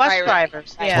Right, bus right.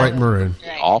 drivers. Right. Yeah. White maroon.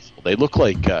 Right. Awful. They look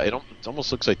like it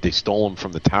almost looks like they stole them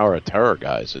from the Tower of Terror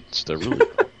guys. They're really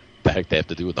the heck they have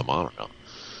to do with the monorail.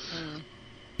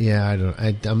 Yeah,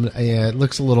 I don't. Yeah, it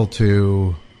looks a little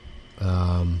too.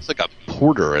 It's like a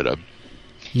porter at a.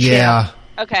 Yeah,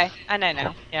 Okay, I know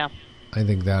now. Yeah, I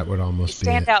think that would you almost be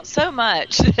stand it. out so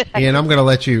much. Ian, I'm going to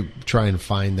let you try and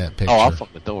find that picture Oh, I'll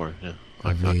find the door. Yeah.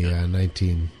 of the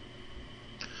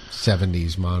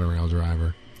 1970s monorail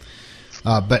driver.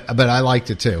 But I liked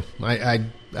it too.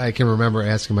 I can remember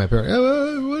asking my parents,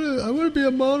 I want to be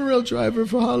a monorail driver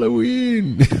for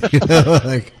Halloween. You know,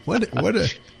 like what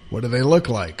do they look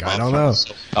like? I don't know.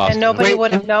 And nobody Wait,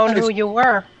 would have known who you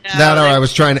were. That or I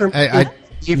was trying to.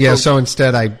 You Yeah, for- so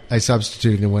instead I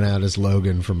substituted and went out as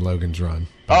Logan from Logan's Run.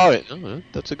 Oh,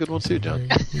 that's a good one too, John.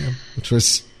 Yeah, which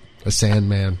was a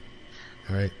Sandman.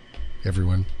 All right,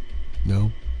 everyone.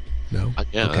 No. Yeah,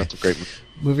 Okay. that's a great.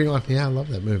 Moving on. Yeah, I love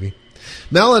that movie.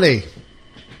 Melanie.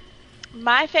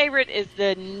 My favorite is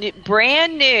the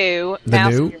brand new The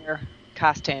new? MouseGear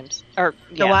costumes. Or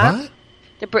The yeah, what?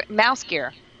 the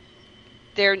MouseGear.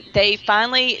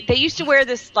 They used to wear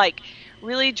this like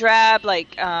really drab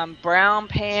brown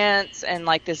pants and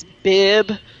like this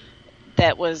bib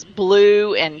that was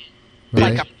blue and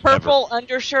Right. like a purple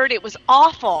undershirt. It was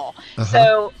awful. Uh-huh.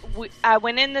 So I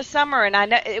went in this summer, and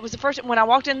it was the first when I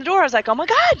walked in the door. I was like, "Oh my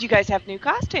God, you guys have new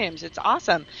costumes! It's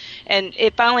awesome!" And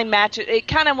it finally matched. It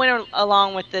kind of went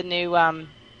along with the new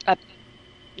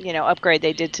upgrade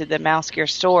they did to the MouseGear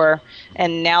store,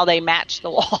 and now they match the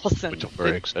walls. And which I'm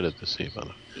very excited to see, by the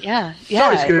way. Yeah, It's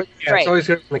always good. Yeah, it's always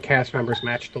good when the cast members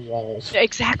match the walls.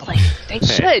 Exactly, they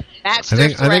should match. I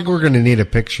think we're going to need a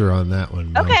picture on that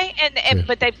one. Okay,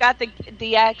 but they've got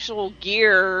the actual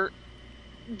gear,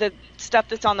 the stuff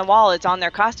that's on the wall. It's on their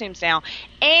costumes now.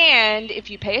 And if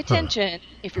you pay attention,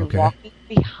 if you're walking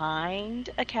behind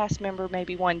a cast member,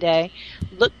 maybe one day,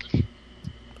 look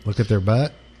at their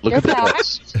butt. Look at their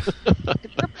butts. Look at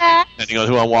their backs. Depending on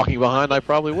who I'm walking behind, I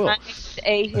probably will.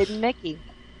 A hidden Mickey.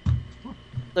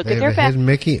 Look they at their have a backs. hidden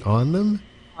Mickey on them?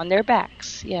 On their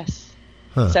backs, yes.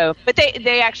 Huh. So, but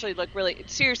they actually look really.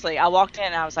 Seriously, I walked in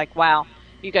and I was like, "Wow,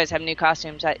 you guys have new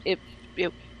costumes." It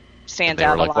stands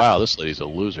out a lot. Like, "Wow, this lady's a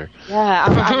loser." Yeah,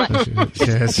 I'm like,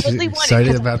 really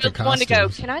excited about the I want to go.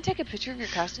 costumes. Can I take a picture of your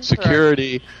costume?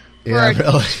 Security. Yeah,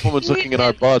 really. This woman's looking at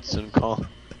our butts and calling.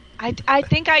 I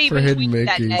think I even tweeted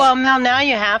that day. Well, Mel, now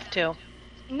you have to.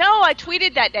 No, I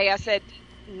tweeted that day. I said,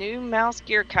 new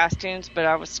MouseGear costumes, but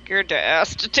I was scared to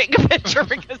ask to take a picture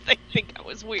because they think I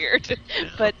was weird.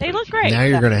 But they look great. Now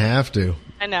you're going to have to.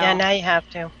 I know. Yeah, now you have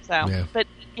to. So, Yeah. But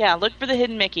yeah, look for the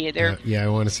hidden Mickey. Yeah, I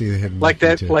want to see the hidden Like Mickey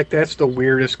that. too. Like that's the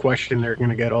weirdest question they're going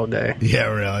to get all day. Yeah,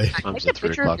 really. Take a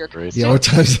picture of your parade. Yeah, what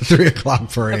time's the 3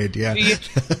 o'clock parade? Yeah.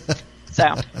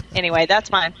 So, anyway,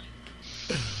 that's mine.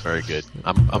 Very good.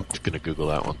 I'm going to Google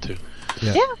that one too.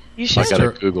 Yeah, you should. I got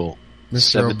to Google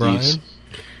Mr. 70s O'Brien?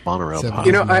 monorail. 70s.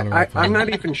 You know, Monorail I'm not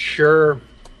even sure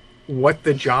what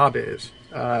the job is.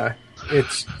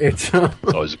 It's It's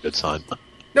always a good sign.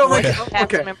 no, like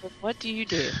Cast okay. member, what do you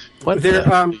do? What? They're,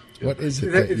 What is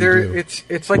it that you There, do?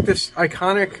 it's like this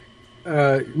iconic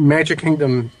Magic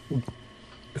Kingdom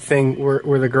thing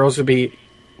where the girls would be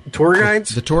tour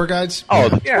guides. The tour guides? Oh,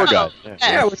 the Yeah. tour guide.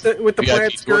 Yeah, with the VIP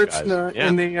plaid tour skirts guys.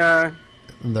 and the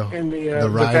the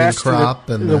riding vest crop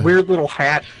and and the weird little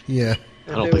hat. Yeah.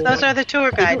 I don't think Those are the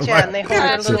tour guides, yeah, and they hold Yeah,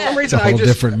 their little. For some It's a reason, whole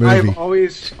different movie.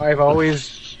 I've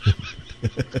always.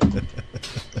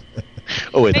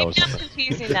 Oh wait, that Maybe was I'm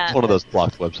confusing that. one of those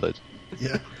blocked websites.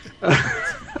 Yeah.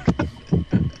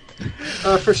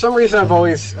 For some reason, I've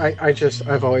always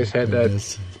had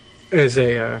that as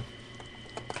a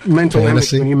mental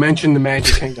Fantasy? image when you mention the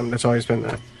Magic Kingdom. That's always been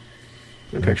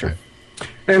the picture.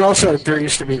 And also, there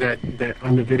used to be that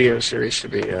on the video series to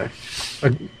be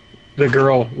the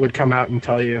girl would come out and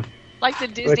tell you, Like the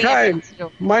Disney. like, "Hi, ambassador.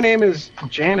 my name is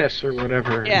Janice," or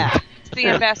whatever. Yeah, it's the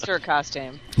ambassador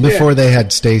costume. Before they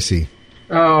had Stacy.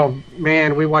 Oh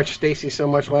man, we watched Stacy so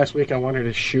much last week. I wanted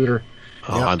to shoot her.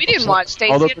 Oh, We didn't watch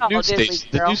Stacey Although at all, the did we, Stacey,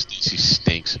 the Carol? new Stacy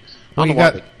stinks. Well, I you don't know why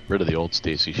got- they got rid of the old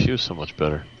Stacy. She was so much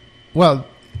better. Well,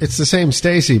 it's the same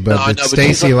Stacy, but No, I know, it's but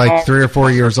she's Stacy like- like 3 or 4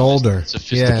 years older.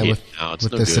 Sophisticated Yeah, now. It's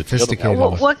with no the good. sophisticated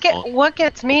Well, one. What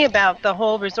gets me about the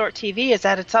whole resort TV is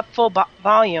that it's up full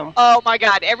volume. Oh my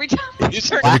God! Every time we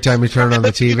turn, Every time you turn on the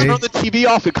You turn TV? the TV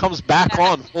off, it comes back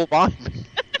on full volume.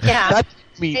 Yeah. That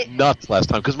drove me nuts last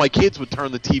time because my kids would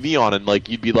turn the TV on and like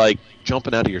you'd be like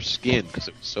jumping out of your skin because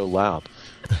it was so loud.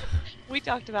 we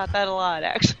talked about that a lot,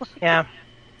 actually. Yeah.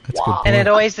 That's a good And it point.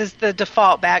 always is the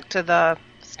default back to the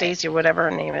Stacy or whatever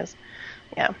her name is.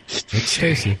 Yeah. It's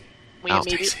Stacy. We Ow.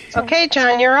 immediately. Okay,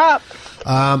 John, you're up.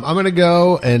 I'm going to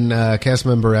go, and cast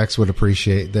member X would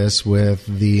appreciate this, with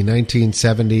the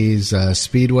 1970s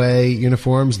Speedway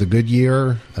uniforms, the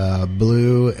Goodyear,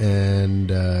 blue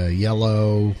and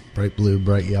yellow, bright blue,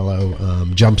 bright yellow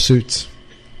jumpsuits.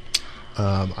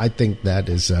 I think that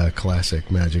is a classic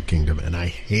Magic Kingdom, and I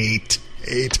hate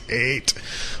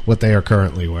what they are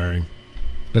currently wearing.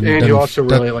 And you also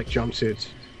really like jumpsuits.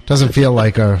 Doesn't feel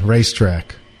like a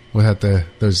racetrack without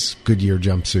those Goodyear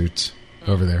jumpsuits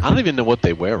over there. I don't even know what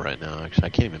they wear right now. Actually, I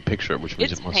can't even picture it, which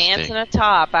means It's it must pants stink. and a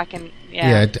top. I can.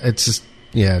 Yeah, it's just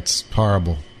it's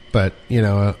horrible. But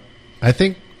I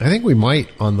think we might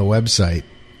on the website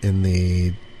in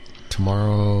the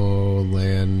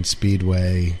Tomorrowland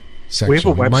Speedway section. We have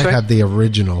a might website? have the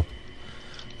original.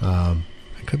 I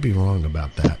could be wrong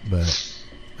about that, but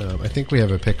I think we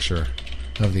have a picture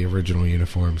of the original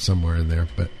uniform somewhere in there,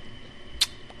 but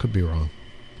could be wrong.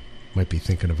 Might be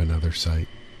thinking of another site.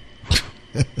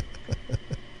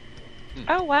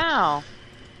 Oh wow!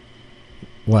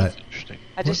 What? Interesting.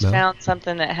 I just What now? found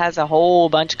something that has a whole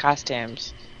bunch of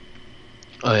costumes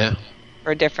Oh yeah.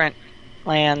 for different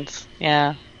lands.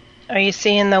 Yeah. Are you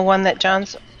seeing the one that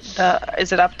John's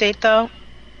is it update though?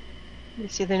 You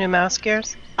see the new mouse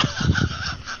gears?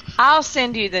 I'll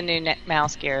send you the new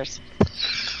mouse gears.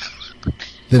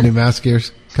 The new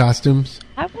MouseGear costumes?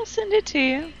 I will send it to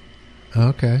you.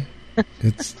 Okay.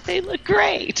 It's They look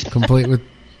great. complete with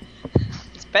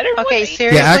Better. Okay,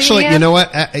 seriously. Yeah, actually, you know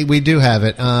what? We do have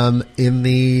it. In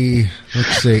the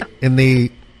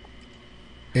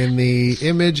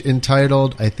image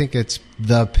entitled, I think it's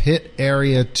the Pit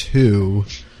Area 2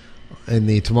 in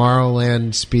the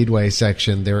Tomorrowland Speedway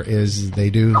section. They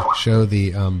do show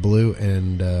the blue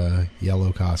and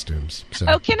yellow costumes. So.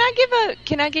 Oh, can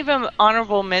I give an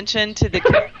honorable mention to the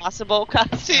Kim Possible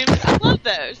costumes? I love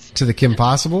those. To the Kim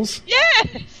Possibles?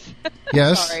 Yes.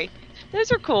 Yes. Sorry.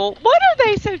 Those are cool. What are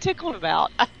they so tickled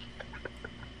about?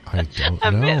 I don't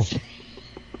know.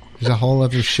 There's a whole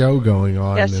other show going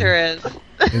on. Yes, there is.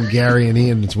 In Gary and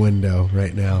Ian's window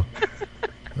right now.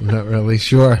 I'm not really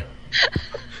sure.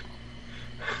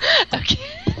 Okay.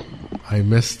 I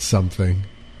missed something.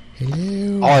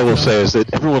 Hello. All I will say is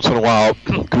that every once in a while,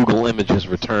 Google Images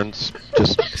returns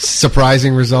just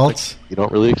surprising results you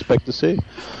don't really expect to see.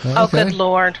 Oh, good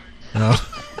Lord. Oh.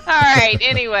 All right.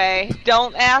 Anyway,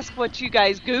 don't ask what you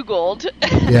guys Googled.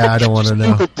 Yeah, I don't want to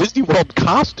know. Disney World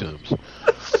costumes.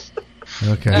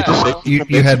 Okay.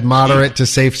 You had moderate to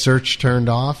safe search turned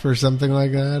off or something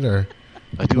like that, or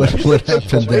what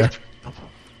happened there?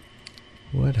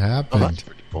 What happened? Oh, that's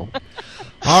pretty cool.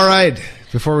 All right.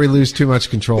 Before we lose too much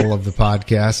control of the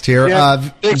podcast here,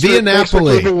 via Napoli. Thanks for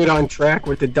keeping it on track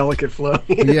with the delicate flow.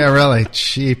 Yeah, really.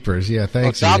 Cheapers. Yeah,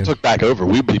 thanks. If Don Ian. took back over,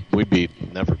 we'd be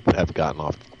never have gotten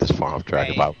off this far off track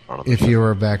if you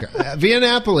were back. Via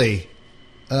Napoli.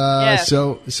 Yes.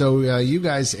 So you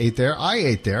guys ate there. I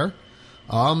ate there.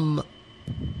 2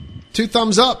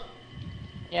 thumbs up.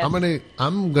 Yes.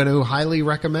 I'm gonna highly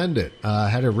recommend it.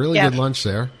 Had a really good lunch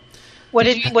there. What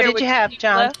did you have,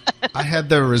 John? I had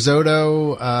the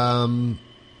risotto,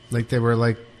 like they were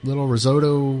like little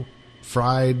risotto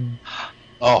fried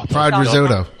risotto.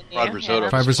 Fried risotto.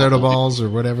 Fried risotto balls or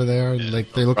whatever they are.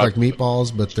 Like they look like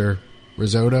meatballs, but they're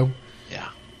risotto. Yeah.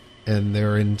 And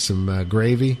they're in some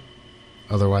gravy,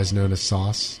 otherwise known as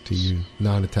sauce to you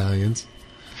non-Italians.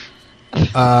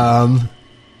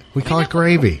 We call it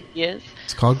gravy. Yes.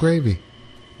 It's called gravy.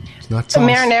 It's not The sauce.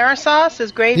 marinara sauce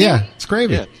is gravy? Yeah, it's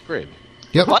gravy. Yeah, it's gravy.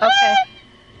 Yep. What? Okay.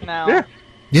 No.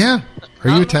 Yeah. Are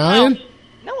you Italian?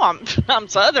 No, I'm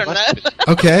Southern.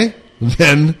 though. Okay.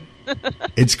 Then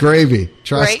it's gravy.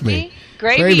 Trust me.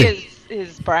 Gravy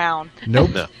is brown. Nope.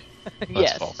 No. That's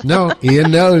Yes. false. No,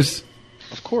 Ian knows.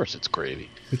 Of course it's gravy.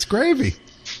 It's gravy.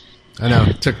 I know.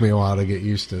 It took me a while to get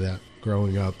used to that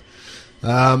growing up.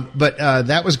 But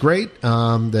that was great.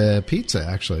 The pizza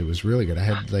actually was really good. I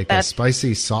had like a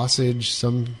spicy sausage,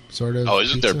 some sort of. Oh,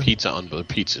 isn't there pizza on the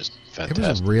pizza's fantastic? It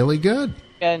was really good.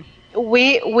 Good.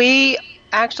 We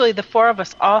actually, the four of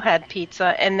us all had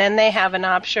pizza, and then they have an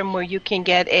option where you can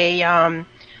get a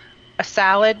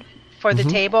salad for the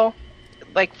table,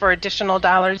 like for additional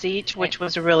 $1 each, which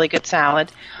was a really good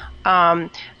salad.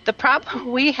 The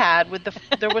problem we had with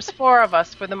there was 4 of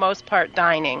us for the most part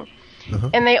dining.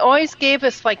 And they always gave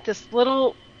us like this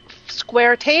little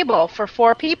square table for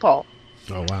 4 people.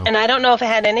 Oh, wow. And I don't know if it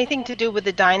had anything to do with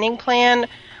the dining plan,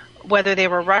 whether they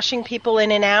were rushing people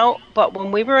in and out. But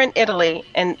when we were in Italy,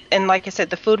 and like I said,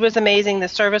 the food was amazing, the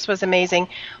service was amazing,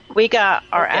 we got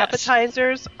our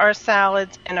appetizers, our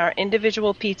salads, and our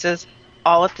individual pizzas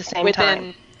all at the same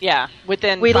time. Yeah,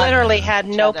 within. We literally had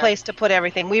no place to put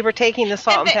everything. We were taking the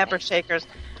salt and pepper shakers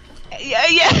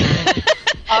Yeah.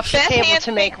 off the table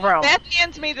to make room. Beth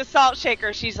hands me the salt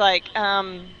shaker. She's like,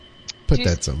 put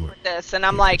that somewhere. This, and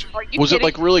I'm like, are you Was kidding? it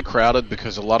like really crowded?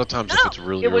 Because a lot of times, if it's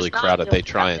really crowded, they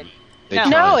try and.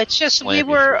 No, it's just we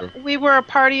were a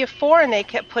party of 4, and they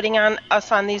kept putting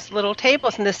us on these little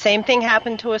tables. And the same thing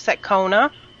happened to us at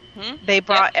Kona. They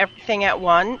brought everything at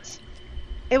once.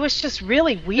 It was just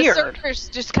really weird. The servers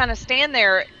just kind of stand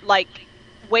there, like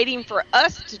waiting for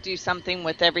us to do something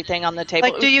with everything on the table.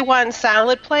 Like, do you want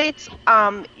salad plates?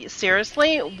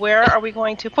 Seriously, where are we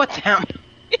going to put them?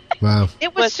 Wow.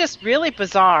 It was just really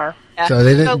bizarre. So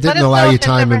they didn't allow you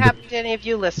time. Never happened to any of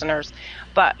you listeners,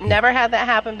 but never had that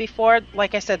happen before.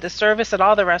 Like I said, the service at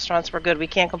all the restaurants were good. We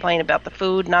can't complain about the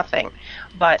food, nothing.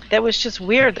 But that was just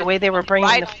weird the way they were bringing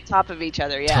right on top of each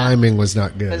other. Yeah, timing was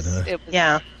not good. It was,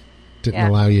 yeah. Didn't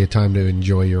allow you time to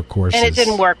enjoy your courses. And it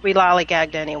didn't work. We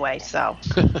lollygagged anyway, so.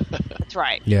 That's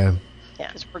right. Yeah. Yeah.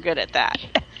 Because we're good at that.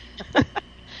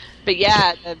 But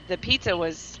yeah, the pizza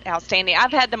was outstanding.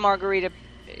 I've had the margarita.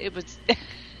 It was,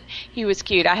 he was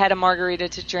cute. I had a margarita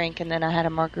to drink, and then I had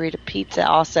a margarita pizza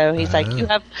also. He's like, you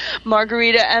have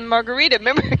margarita and margarita.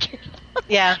 Remember?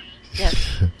 Yeah.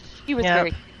 Yes. He was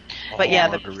very cute. But yeah,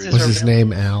 the pizzas was his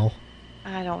name Al?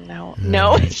 I don't know.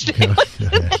 No, his name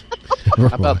was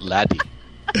How about Laddie?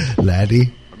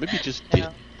 Laddie? Or maybe just Dick.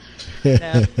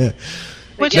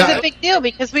 Which is a big deal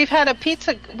because we've had a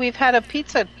pizza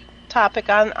topic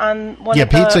on one Yeah, of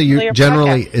the pizza earlier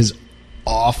generally podcasts. is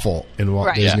awful in Walt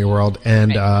Right. Disney Yeah. World,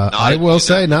 and I will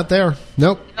say, not there.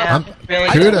 Nope. Yeah, really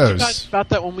I told you Kudos. guys about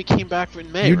that when we came back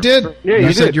in May. You did. remember? Yeah, you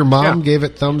you said did. your mom Yeah. gave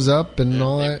it thumbs up and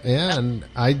all that. Yeah, and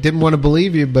I didn't want to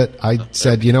believe you, but I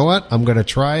said, you know what? I'm going to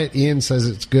try it. Ian says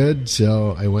it's good,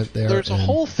 so I went there. There's a and-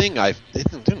 whole thing I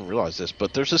didn't realize this,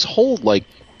 but there's this whole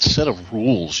set of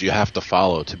rules you have to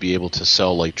follow to be able to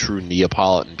sell true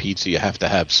Neapolitan pizza. You have to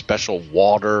have special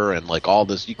water and all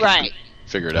this. You can Right.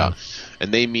 figure it out,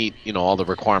 and they meet all the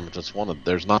requirements. It's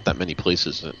there's not that many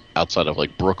places outside of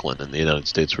Brooklyn in the United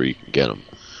States where you can get them.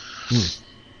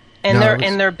 And No, they're it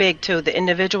was- and they're big too. The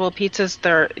individual pizzas,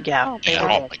 they're Yeah,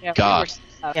 oh my God.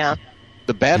 yeah.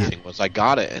 The bad thing was I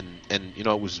got it, and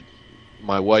it was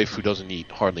my wife, who doesn't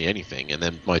eat hardly anything, and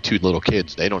then my two little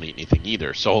kids, they don't eat anything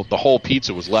either. So the whole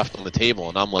pizza was left on the table,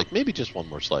 and I'm like, maybe just one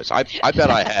more slice. I bet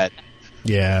I had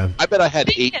Yeah.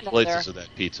 8 slices of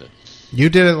that pizza. You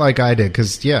did it like I did,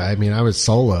 because, I was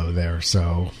solo there,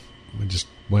 so we just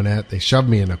went they shoved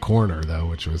me in a corner, though,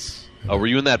 which was... Oh, were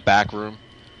you in that back room?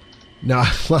 No,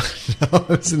 no, I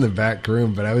was in the back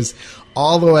room, but I was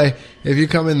all the way. If you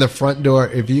come in the front door,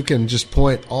 if you can just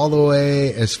point all the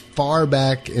way as far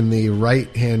back in the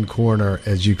right-hand corner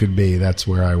as you could be, that's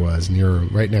where I was,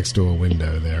 right next to a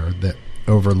window there that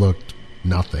overlooked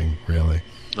nothing, really.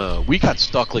 We got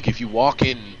stuck. If you walk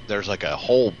in, there's a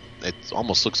hole. It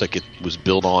almost looks like it was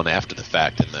built on after the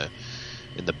fact.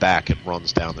 In the back, it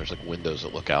runs down. There's windows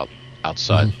that look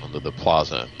outside onto the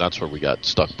plaza. That's where we got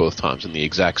stuck both times in the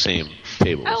exact same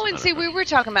table. Oh, and see, we were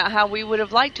talking about how we would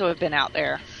have liked to have been out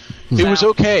there. It was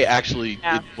okay, actually,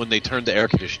 Yeah. when they turned the air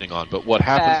conditioning on. But what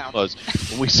happened was,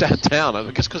 when we sat down, I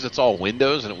guess because it's all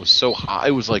windows and it was so hot,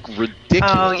 it was ridiculous.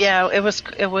 Oh yeah,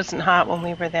 it wasn't hot when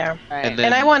we were there. Right. And then-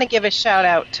 And I want to give a shout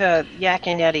out to Yak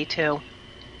and Yeti too.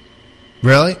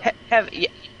 Really? Have you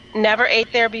never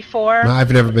ate there before? No,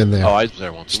 I've never been there. Oh, I was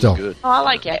there once. Still. It was good. Oh, I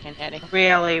like Yak and Yeti.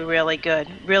 Really, really good.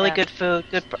 Really Yeah. good food.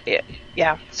 Good.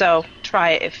 Yeah. So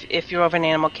try it if you're over in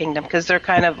Animal Kingdom, because they're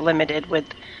kind of limited with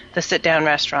the sit-down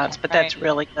restaurants. But that's Right.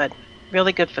 really good.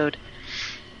 Really good food.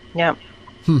 Yeah.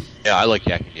 Yeah, I like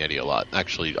Yak and Yeti a lot.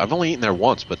 Actually, I've only eaten there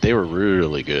once, but they were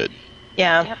really good.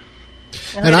 Yeah. Yep.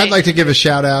 And I'd like to give a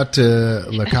shout-out to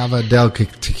La Cava del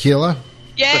Tequila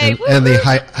Yay! and the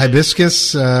woo-hoo.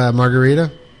 hibiscus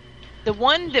margarita. The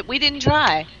one that we didn't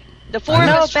try. The four I of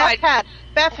know. No, us tried.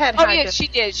 Beth had Oh, yeah, hibiscus. she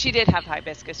did. She did have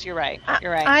hibiscus. You're right.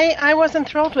 You're right. I wasn't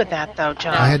thrilled with that though,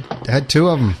 John. I had two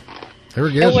of them. They were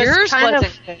good. It was Yours kind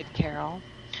wasn't of- good, Carol.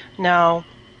 No.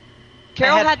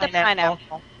 Carol had had the pineapple.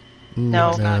 pineapple.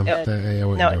 No, no, it- I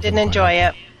wouldn't No, go for didn't the enjoy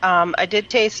it. pineapple. I did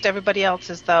taste everybody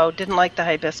else's though. Didn't like the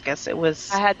hibiscus. It was.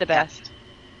 I had the best.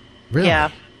 Really? Yeah.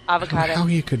 Avocado. How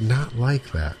you could not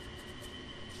like that?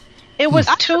 It was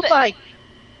I too love it.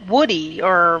 woody,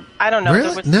 or I don't know. There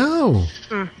Really? was, No.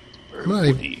 I'm not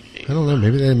even- I don't know.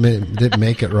 Maybe they didn't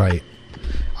make it right.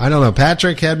 I don't know.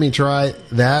 Patrick had me try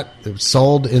that. It was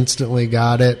sold instantly.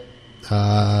 Got it.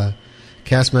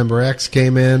 Cast member X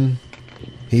came in.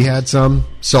 He had some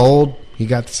sold. He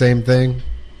got the same thing,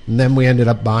 and then we ended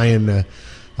up buying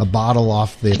a bottle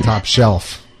off the top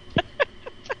shelf,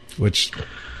 which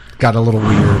got a little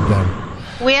weird then.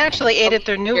 We actually ate at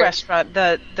their new Here. restaurant.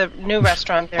 The new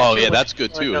restaurant there. Oh, too, yeah, which that's was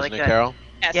good too, really isn't it, good. Carol?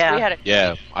 Yes, Yeah. we had a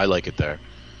Yeah, I like it there.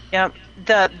 Yep.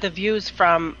 The views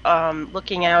from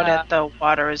looking out at the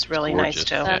water is really nice Gorgeous.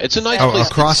 too. Yeah, it's a nice Oh, place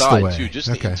across the inside way. too. Just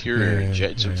Okay. the interior. Yeah,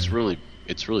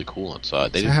 It's really cool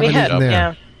inside. They I didn't haven't We fix it had eaten up. there.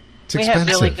 yeah. It's We expensive.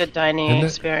 had really good dining isn't it?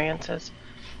 experiences.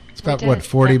 It's about We what did.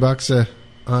 $40 a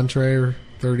entree or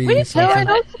 30 We didn't No,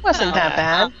 something. it wasn't that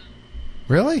bad.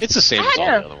 Really? It's the same as all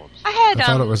Yeah. the other ones. I had I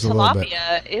thought it was a little bit.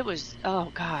 tilapia. It was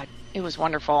God, it was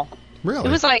wonderful. Really?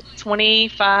 It was like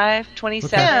 25,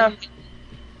 27.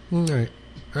 Yeah. All right.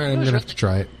 All right. I'm gonna have to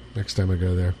try it next time I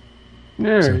go there.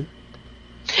 Yeah.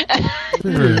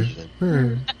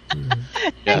 Yeah,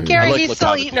 And Gary, I like he's La still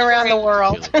Cava eating too. around the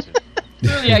world.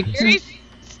 Yeah, Gary's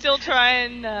still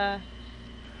trying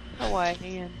Hawaii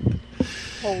and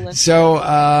Poland. So,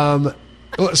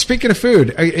 well, speaking of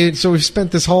food, so we've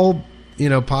spent this whole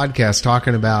podcast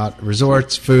talking about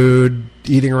resorts, food,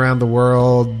 eating around the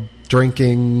world,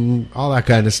 drinking, all that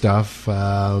kind of stuff.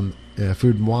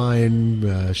 Food and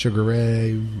wine, Sugar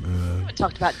Ray, We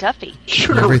talked about Duffy.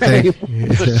 everything.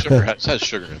 It has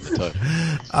sugar in the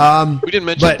title. We didn't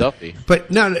mention but- Duffy. But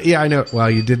no, yeah, I know. Well,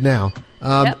 you did now.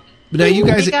 Yep. But now you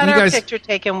guys, we got you our guys, picture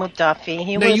taken with Duffy.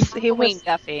 He No, was. you- He Queen was.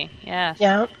 Duffy. Yes.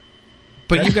 Yeah.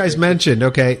 but you guys mentioned,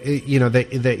 okay,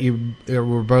 that you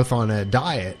were both on a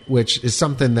diet, which is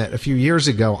something that a few years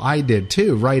ago I did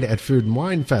too, right at Food and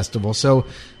Wine Festival. So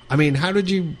I mean, how did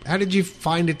you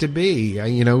find it to be?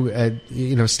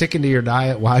 Sticking to your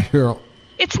diet while you're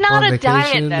It's not a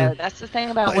vacation, diet, though. That's the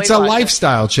thing about Weight it's a Watchers.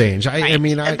 lifestyle change.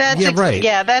 Right.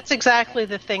 Yeah, that's exactly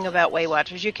the thing about Weight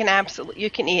Watchers. You can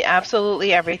eat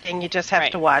absolutely everything. You just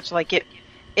have to watch. Like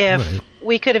if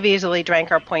we could have easily drank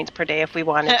our points per day if we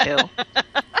wanted to.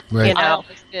 Right. You know. I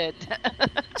always did.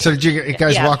 So did you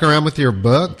guys walk around with your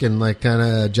book and like kind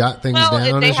of jot things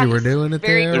down as you were doing it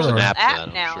there? There's an or?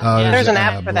 app now. Sure. Oh, There's an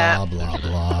app for that. Blah, blah,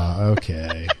 blah.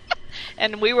 Okay.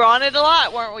 And we were on it a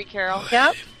lot, weren't we, Carol?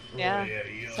 Yep. Yeah.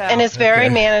 So. And it's very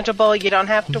manageable. You don't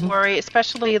have to worry,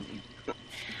 especially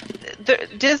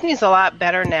Disney's a lot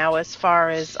better now as far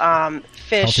as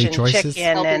fish Healthy and choices?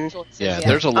 chicken and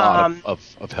there's a lot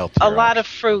of healthy a lot of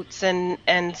fruits and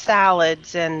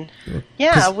salads and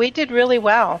we did really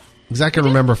well. Because I can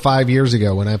remember 5 years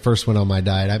ago when I first went on my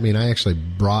diet. I mean, I actually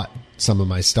brought some of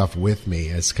my stuff with me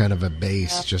as kind of a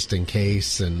base just in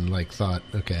case, and like thought,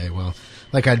 okay, well,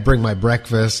 like I'd bring my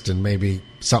breakfast and maybe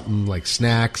something like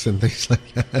snacks and things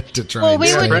like that to try. Well,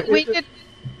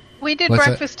 we did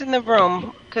breakfast in the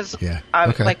room because,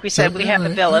 like we said, we have a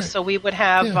villa, so we would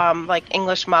have like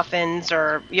English muffins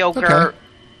or yogurt,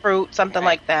 fruit, something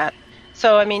like that.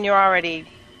 So I mean, you're already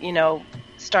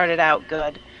started out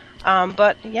good.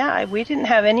 But we didn't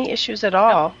have any issues at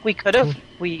all. We could have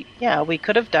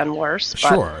done worse. But,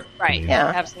 sure. Right.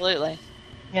 Yeah. Absolutely.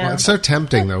 Yeah. Well, it's so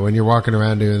tempting though when you're walking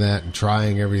around doing that and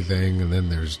trying everything, and then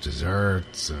there's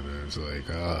desserts, and it's like,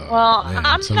 oh. Well, man,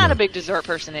 I'm not a big dessert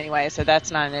person anyway, so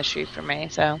that's not an issue for me.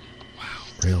 So. Wow,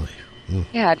 really? Mm.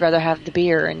 Yeah, I'd rather have the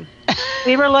beer and.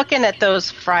 We were looking at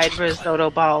those fried risotto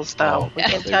balls, though. We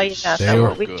can tell you that. They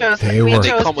were we good. chose. They we were. They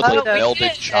chose come with like butter.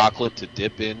 melted chocolate to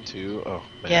dip into. Oh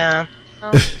man.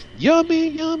 Yeah. Yummy,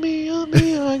 yummy,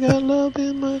 yummy. I got love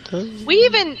in my tongue.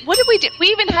 What did we do? We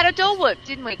even had a Dole Whip,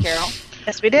 didn't we, Carol?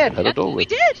 Yes, we did. Had a Dole We Whip.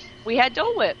 did. We had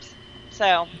Dole Whips.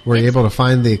 So. Were you able to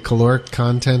find the caloric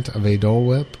content of a Dole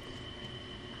Whip?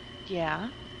 Yeah.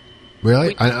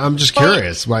 Really? I'm just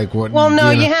curious. Like what? Well,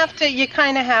 no, you have to. You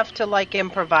kind of have to like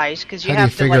improvise because you how have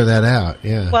do you figure to that out?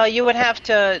 Yeah. Well, you would have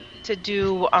to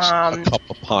do. A cup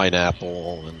of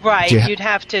pineapple. And Right. You'd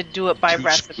have to do it by 2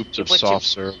 recipe. scoops of soft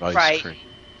serve ice right. cream.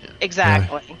 Yeah.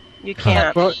 Exactly. You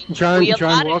can't. Well, John, We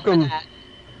allotted for welcome. that.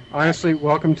 Honestly,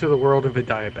 welcome to the world of a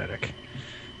diabetic.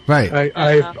 Right.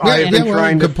 I've been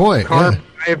trying good to point. carb. Yeah.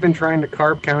 I have been trying to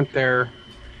carb count there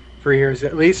for years.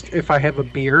 At least if I have a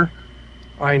beer,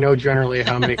 I know generally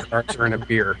how many carbs are in a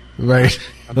beer. Right.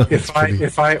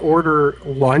 If I order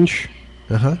lunch,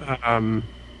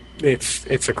 it's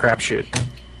a crapshoot.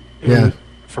 Yeah.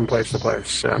 From place to place.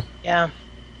 So. Yeah.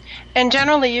 And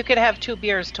generally, you could have 2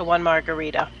 beers to 1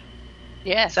 margarita.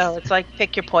 Yes. So it's like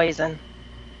pick your poison.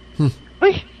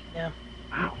 Yeah.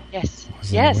 Wow. Yes.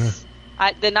 Wasn't Yes.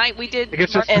 The night we did.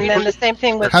 And then the same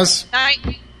thing with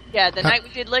night we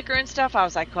did liquor and stuff, I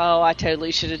was like, oh, I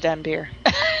totally should have done beer.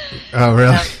 Oh,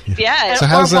 really? Yeah. So or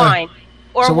how's wine.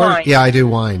 Or wine. Yeah, I do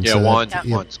wine. Yeah, so wine's yep.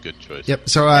 a good choice. Yep.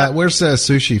 So where's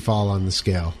sushi fall on the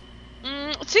scale?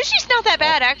 Sushi's not that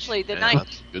bad, actually. The night,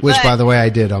 that's good. Which, But- by the way, I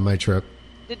did on my trip.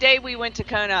 the day we went to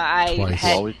Kona, I Twice.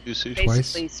 had Always do sushi.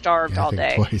 basically starved Yeah, I all think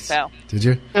day. twice. So Did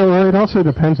you? Yeah, well, it also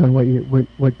depends on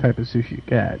what type of sushi you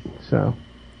get. So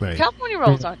Right. California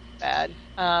rolls aren't bad.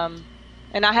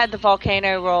 And I had the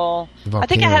volcano roll. The I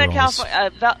think I had a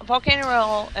volcano volcano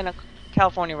roll and a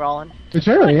California roll. And it's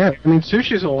really, yeah. I mean,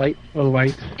 sushi's a light.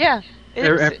 yeah, it's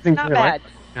Everything's not very bad.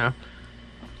 light. Yeah.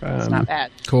 It's not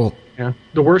bad. Cool. Yeah.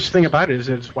 The worst thing about it is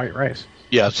it's white rice.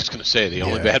 Yeah, I was just going to say, the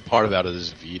only bad part about it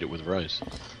is if you eat it with rice.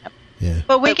 Yeah.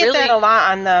 But we But get really- that a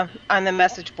lot on the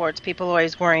message boards. People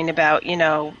always worrying about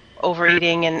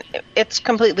overeating, and it's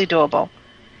completely doable.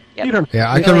 Yep. You don't.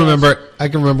 Yeah, I can remember. I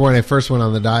can remember when I first went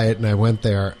on the diet, and I went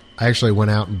there. I actually went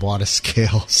out and bought a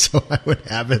scale so I would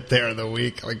have it there the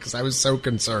week, because I was so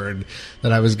concerned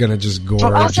that I was going to just gorge You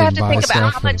also have and to buy think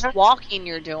about stuff. how much walking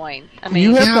you're doing. I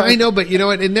mean, Yeah, I know, but you know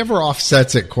what? It never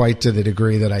offsets it quite to the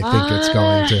degree that I think it's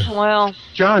going to. Well,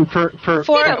 John, for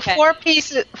Okay.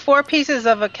 Four pieces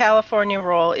of a California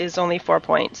roll is only 4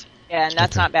 points, yeah, and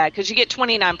that's not bad because you get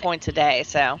 29 points a day.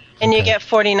 So and you get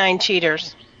 49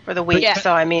 cheaters for the week. Yeah.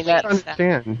 So I mean that's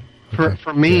understand.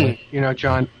 For me,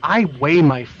 John, I weigh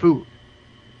my food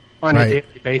on a Right.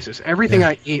 daily basis. Everything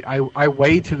Yeah. I eat, I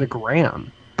weigh to the gram.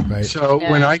 Right. So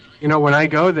Yeah. when I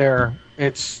go there,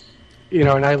 it's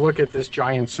and I look at this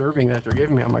giant serving that they're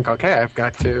giving me, I'm like, okay, I've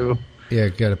got to Yeah,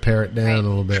 got to pare it down a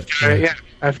little bit.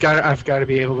 I've got to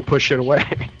be able to push it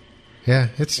away. Yeah,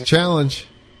 it's a challenge.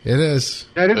 It is.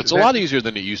 It's a lot easier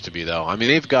than it used to be, though. I mean,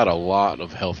 they've got a lot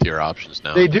of healthier options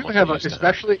now. They than do what have, used to have.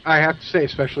 especially I have to say,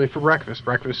 especially for breakfast.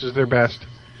 Breakfast is their best.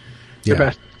 Yeah. Their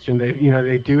best. question.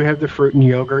 They do have the fruit and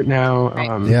yogurt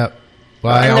now. Yep.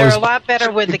 Well, and they're a lot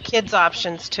better with the kids'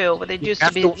 options too. But they used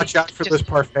to be. You have to watch out for those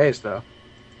parfaits, though.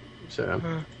 So I've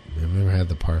never had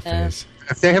the parfaits.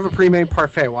 If they have a pre-made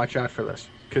parfait, watch out for this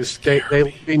because they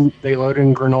load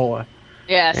in granola.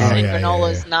 Yes, and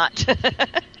granola's not.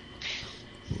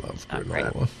 Love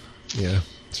granola. Yeah,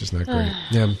 it's just not great.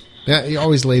 Yeah, you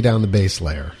always lay down the base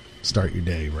layer. Start your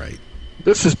day right.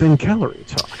 This has been Calorie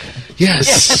Talk.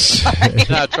 Yes.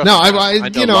 No,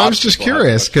 I was just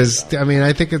curious because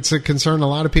I think it's a concern a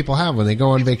lot of people have when they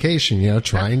go on vacation.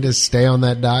 Trying to stay on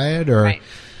that diet,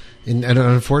 and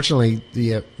unfortunately,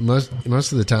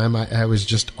 most of the time I was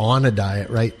just on a diet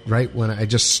right when I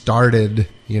just started.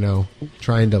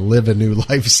 Trying to live a new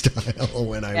lifestyle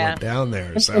when I went down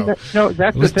there. So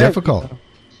that's it was difficult.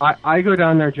 I go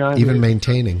down there, John. Even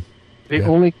maintaining. The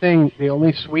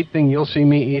only sweet thing you'll see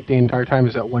me eat the entire time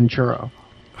is that one churro.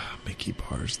 Mickey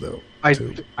bars, though.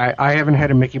 I haven't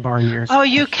had a Mickey bar in years. Oh,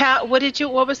 you count? What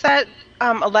was that?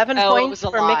 11 points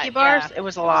for Mickey bars. Yeah. It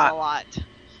was a lot.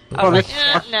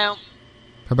 No. How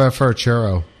about for a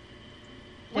churro?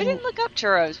 We didn't look up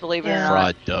churros, believe it or not.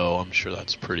 Fried dough. I'm sure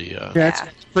that's pretty. It's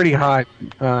pretty high.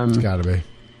 It's got to be.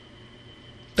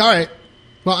 All right.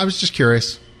 Well, I was just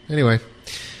curious. Anyway,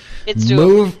 it's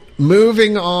doable.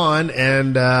 Moving on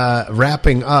and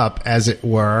wrapping up, as it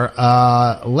were,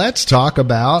 let's talk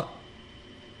about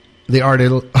the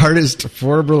artist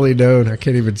formerly known, I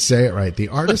can't even say it right, the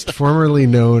artist formerly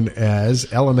known as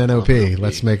LMNOP,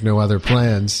 Let's Make No Other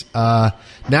Plans,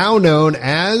 now known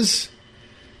as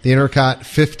the INTERCOT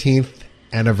 15th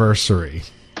anniversary.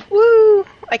 Woo!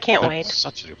 I can't wait.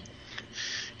 Such an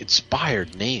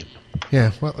inspired name.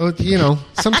 Yeah, well,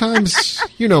 sometimes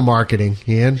marketing,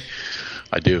 Ian.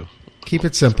 I do. Keep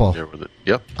it simple.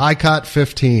 Yep. ICOT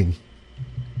 15.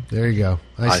 There you go.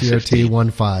 ICOT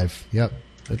 15. Yep.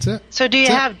 That's it. So do you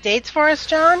have dates for us,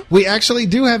 John? We actually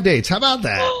do have dates. How about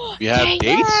that? You have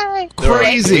dates?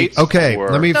 Crazy. Dates okay. for...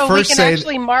 Let me so first we can say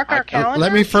actually mark our calendar?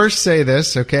 Let me first say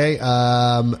this, okay?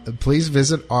 Please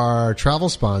visit our travel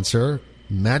sponsor,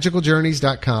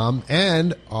 magicaljourneys.com,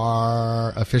 and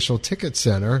our official ticket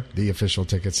center,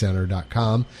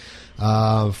 theofficialticketcenter.com.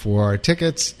 For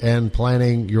tickets and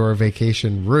planning your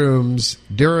vacation rooms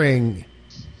during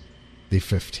the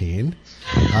 15.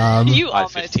 You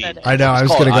almost said it. I know. I was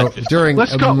going to go during.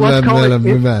 Let's call it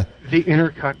the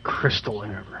INTERCOT Crystal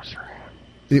Anniversary.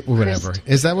 Whatever.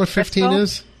 Is that what 15 Crystal?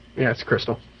 is? Yeah, it's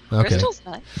Crystal. Okay. Crystal's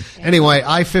nice. Anyway,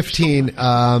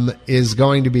 I-15 is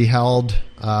going to be held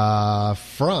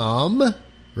from.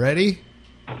 Ready?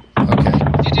 Okay.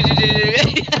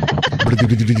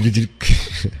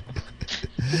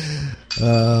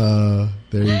 There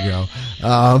you go.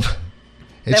 Then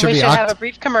we should have a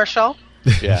brief commercial.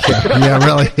 Yeah,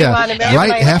 really. Yeah.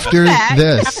 Right after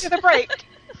this. After the break.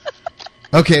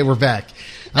 Okay, we're back.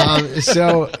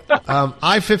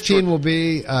 I-15 will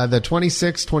be the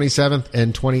 26th, 27th,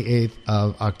 and 28th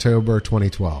of October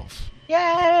 2012.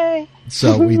 Yay!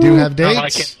 So we do have dates. I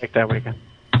can't make that weekend.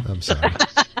 I'm sorry.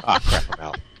 Crap,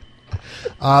 I'm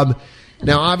out.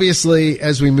 Now, obviously,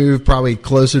 as we move probably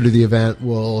closer to the event,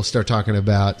 we'll start talking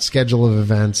about schedule of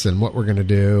events and what we're going to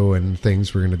do and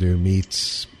things we're going to do,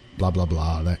 meets, blah, blah,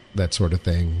 blah, that sort of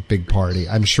thing. Big party.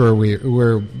 I'm sure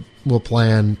we'll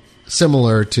plan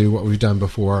similar to what we've done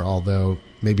before, although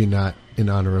maybe not in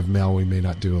honor of Mel. We may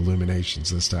not do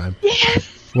illuminations this time.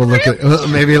 Yes. We'll look at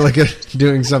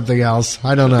doing something else.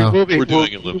 I don't know. We're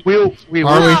doing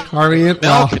illuminations. Are we?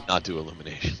 Mel could not do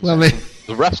illuminations. Well, maybe.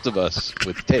 The rest of us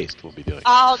with taste will be doing it.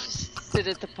 I'll just sit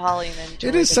at the poly and enjoy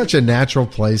It is such a natural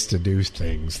place to do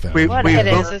things, though. It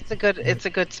is. It's a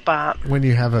good spot. When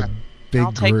you have a big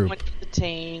I'll take group. one to the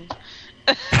team.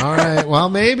 All right. Well,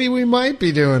 maybe we might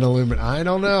be doing illumination. I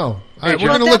don't know. All right, we're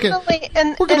going to look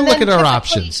at our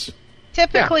options.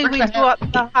 Typically, we do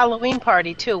the Halloween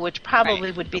party too, which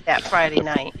probably would be that Friday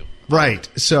night. Right.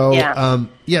 So,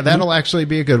 that'll actually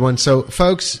be a good one. So,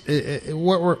 folks,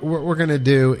 what we're going to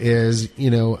do is,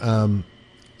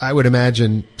 I would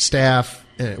imagine staff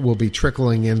will be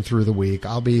trickling in through the week.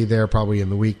 I'll be there probably in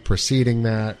the week preceding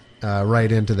that,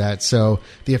 right into that. So,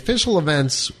 the official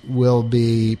events will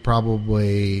be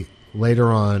probably later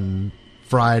on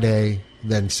Friday,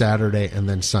 then Saturday, and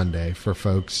then Sunday for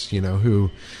folks,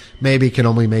 who maybe can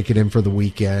only make it in for the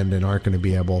weekend and aren't going to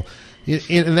be able.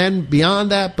 And then beyond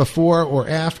that, before or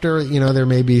after, there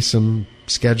may be some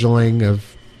scheduling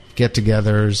of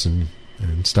get-togethers and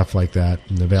stuff like that.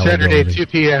 And availability. Saturday, 2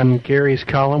 p.m., Gary's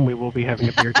column. We will be having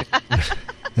a beer tasting.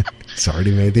 It's already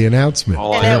made the announcement.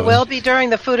 And it will be during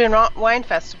the Food and Wine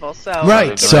Festival. So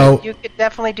right. So you could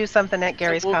definitely do something at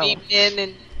Gary's column. We'll be in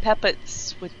and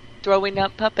Peppets with throwing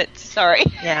up puppets. Sorry.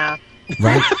 Yeah.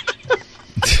 Right?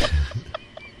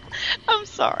 I'm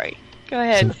sorry. Go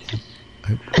ahead.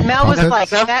 Mel was Okay. like,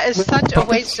 that is such a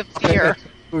waste of beer.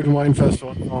 Food and Wine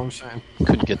Festival, that's all I'm saying.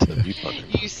 Couldn't get to the mute button.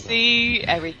 You see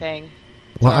everything.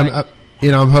 Well,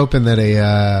 Sorry. I'm hoping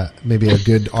that maybe a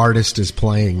good artist is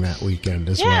playing that weekend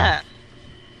as well. Yeah.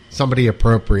 Somebody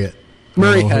appropriate.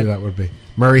 Murray I don't know Head. who that would be.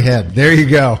 Murray Head. There you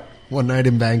go. One night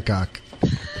in Bangkok.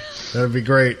 That would be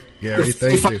great, Gary.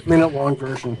 Thank you. 5-minute long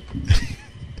version.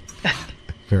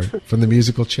 From the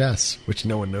musical Chess, which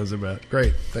no one knows about.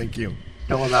 Great. Thank you.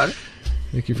 Know about it?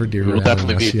 Thank you for We having will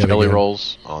definitely us be at yet Jelly again.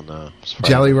 Rolls on Friday.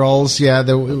 Jelly Rolls, yeah.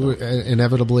 We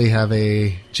inevitably have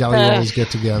a Jelly Rolls get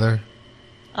together.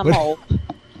 I'm old.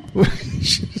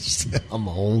 I'm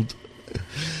old.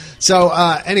 So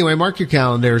anyway, mark your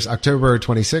calendars. October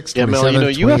 26th, 27th, Yeah, Mel,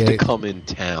 you have to 28th. come in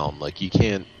town. Like, you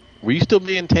can't... Will you still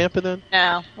be in Tampa then?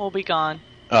 No, we'll be gone.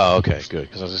 Oh, okay, good.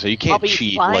 Because I was going to say, you I'll can't be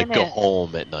cheat, flying like, go in.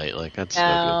 home at night. Like, that's no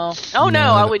No. good. Oh, no,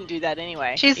 No. I wouldn't do that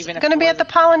anyway. She's even if going to it be at the wasn't.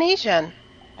 Polynesian.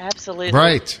 Absolutely.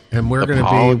 Right, and we're The going to be.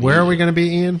 Polynesian. Where are we going to be,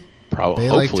 Ian? Probably,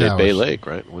 Bay Lake hopefully at Bay Towers. Lake,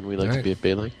 right? Wouldn't we like to Right. be at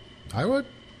Bay Lake? I would.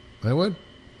 That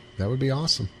would be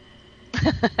awesome.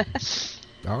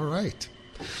 All right.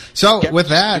 So with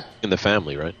that, In the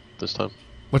family, right? This time?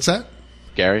 what's that?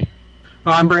 Gary?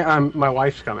 Oh, my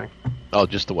wife's coming. Oh,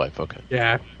 just the wife, okay.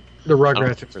 Yeah. The I don't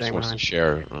Rugrats think are Chris staying wants to behind.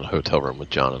 share a hotel room with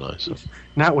John and I. So.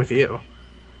 Not with you.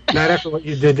 Not after what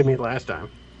you did to me last time.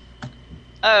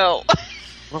 Oh. I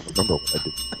don't remember what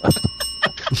I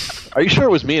did. Are you sure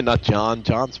it was me and not John?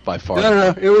 John's by far.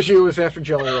 No. It was you. It was after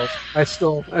Jelly Rolls. I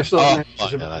still Oh, have well,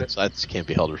 messages yeah, about it. I can't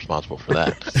be held responsible for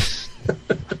that.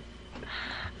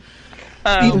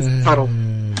 Puddle.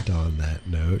 And on that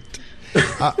note,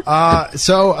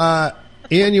 so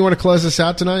Ian, you want to close us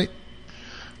out tonight?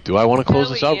 Do I want to close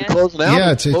No, this out? We Ian. closing out?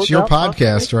 Yeah, it's Close your out?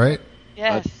 podcast, right?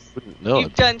 Yes. No,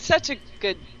 You've done such a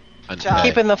good job.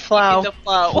 Keeping the flow. Keeping the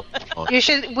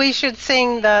flow. We should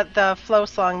sing the flow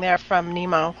song there from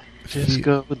Nemo. just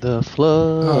go with the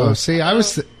flow. Oh, see, I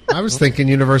was thinking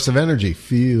Universe of Energy.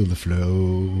 Feel the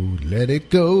flow, let it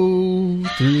go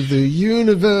through the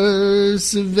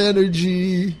universe of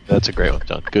energy. That's a great one,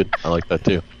 John. Good. I like that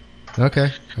too. Okay,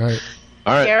 all right.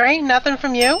 All right. Gary, nothing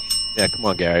from you? Yeah, come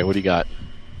on, Gary. What do you got?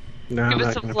 No, Give I'm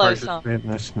us not a gonna flow participate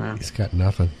in this, no. He's got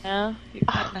nothing. No, you've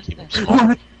got nothing.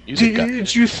 What Music guy.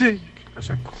 did you think? Oh,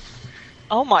 sorry.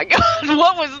 Oh my God!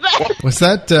 What was that? Was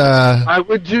that I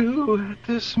would do at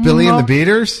this Billy and the moment.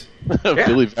 Beaters?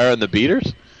 Billy Vera and the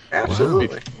Beaters?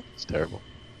 Absolutely. It's terrible.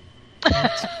 I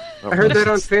heard that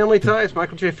on Family Ties.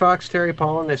 Michael J. Fox, Terry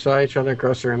Pollen, they saw each other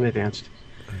across the room, they danced.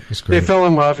 It's They great. fell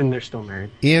in love, and they're still married.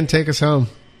 Ian, take us home.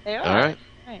 They are. All right.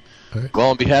 Right. Well,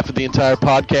 on behalf of the entire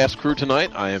podcast crew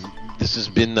tonight, this has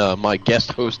been my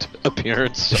guest host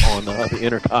appearance on the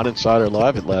INTERCOT Insider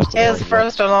Live. It lasted Is like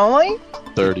first and only?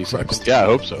 30 seconds. Yeah, I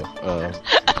hope so.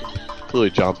 Clearly,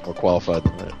 John's more qualified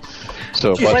than that.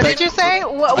 So, What did you say?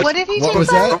 What did he What just was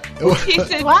say? that? He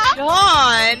said What?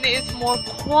 John is more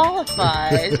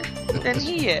qualified than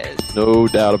he is. No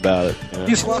doubt about it. Yeah.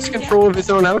 He's lost control of his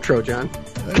own outro, John.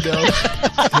 I know.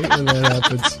 I hate when that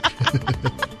happens.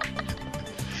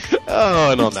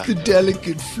 Oh, and on It's the that.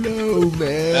 delicate flow,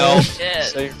 man. Well,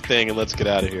 Yes. same thing, and let's get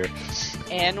out of here.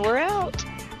 And we're out.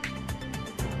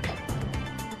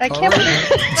 I can't All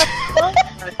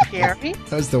believe it, Gary.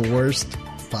 That was the worst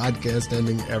podcast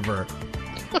ending ever.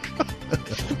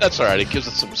 That's all right. It gives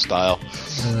it some style.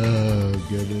 Oh,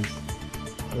 goodness.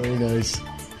 Very nice.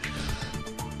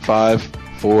 5,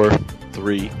 4,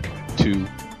 3, 2,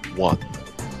 1.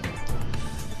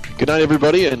 Good night,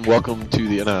 everybody, and welcome to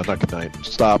the... No, not good night.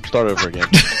 Stop. Start over again.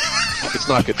 It's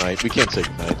not good night. We can't say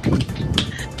good night.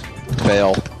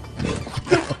 Fail.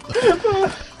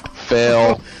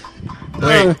 Fail.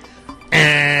 Wait.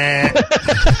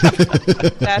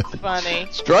 That's funny.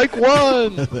 Strike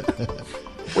one.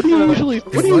 What do you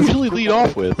usually lead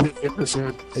off with?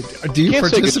 Do you Can't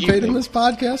say good participate in evening. this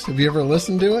podcast? Have you ever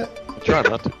listened to it? I try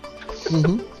not to.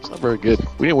 It's not very good.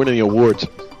 We didn't win any awards.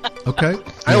 Okay.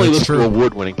 I only Yeah, it's listen true. to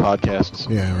award-winning podcasts.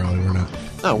 Yeah, really, we're not.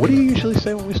 No, what do you usually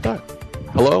say when we start?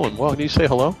 Hello and welcome. Do you say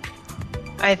hello?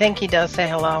 I think he does say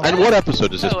hello. And what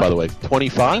episode is this, by the way?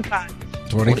 25?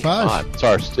 25.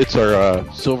 It's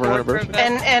our silver anniversary.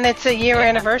 And it's a year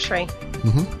anniversary.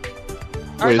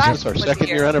 Wait, is last this our was second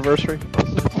year anniversary?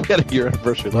 We had a year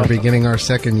anniversary We're last time. beginning our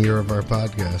second year of our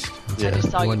podcast. That's Yeah. our I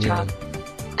just saw you 1 year. chop.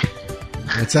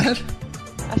 What's that?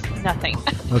 That's nothing.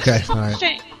 Okay, all right.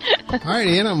 Shame. All right,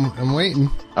 Ian, I'm waiting.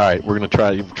 All right, we're going to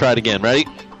try it again. Ready?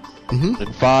 Mhm.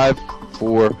 In 5,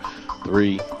 4,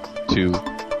 3, 2,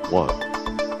 1.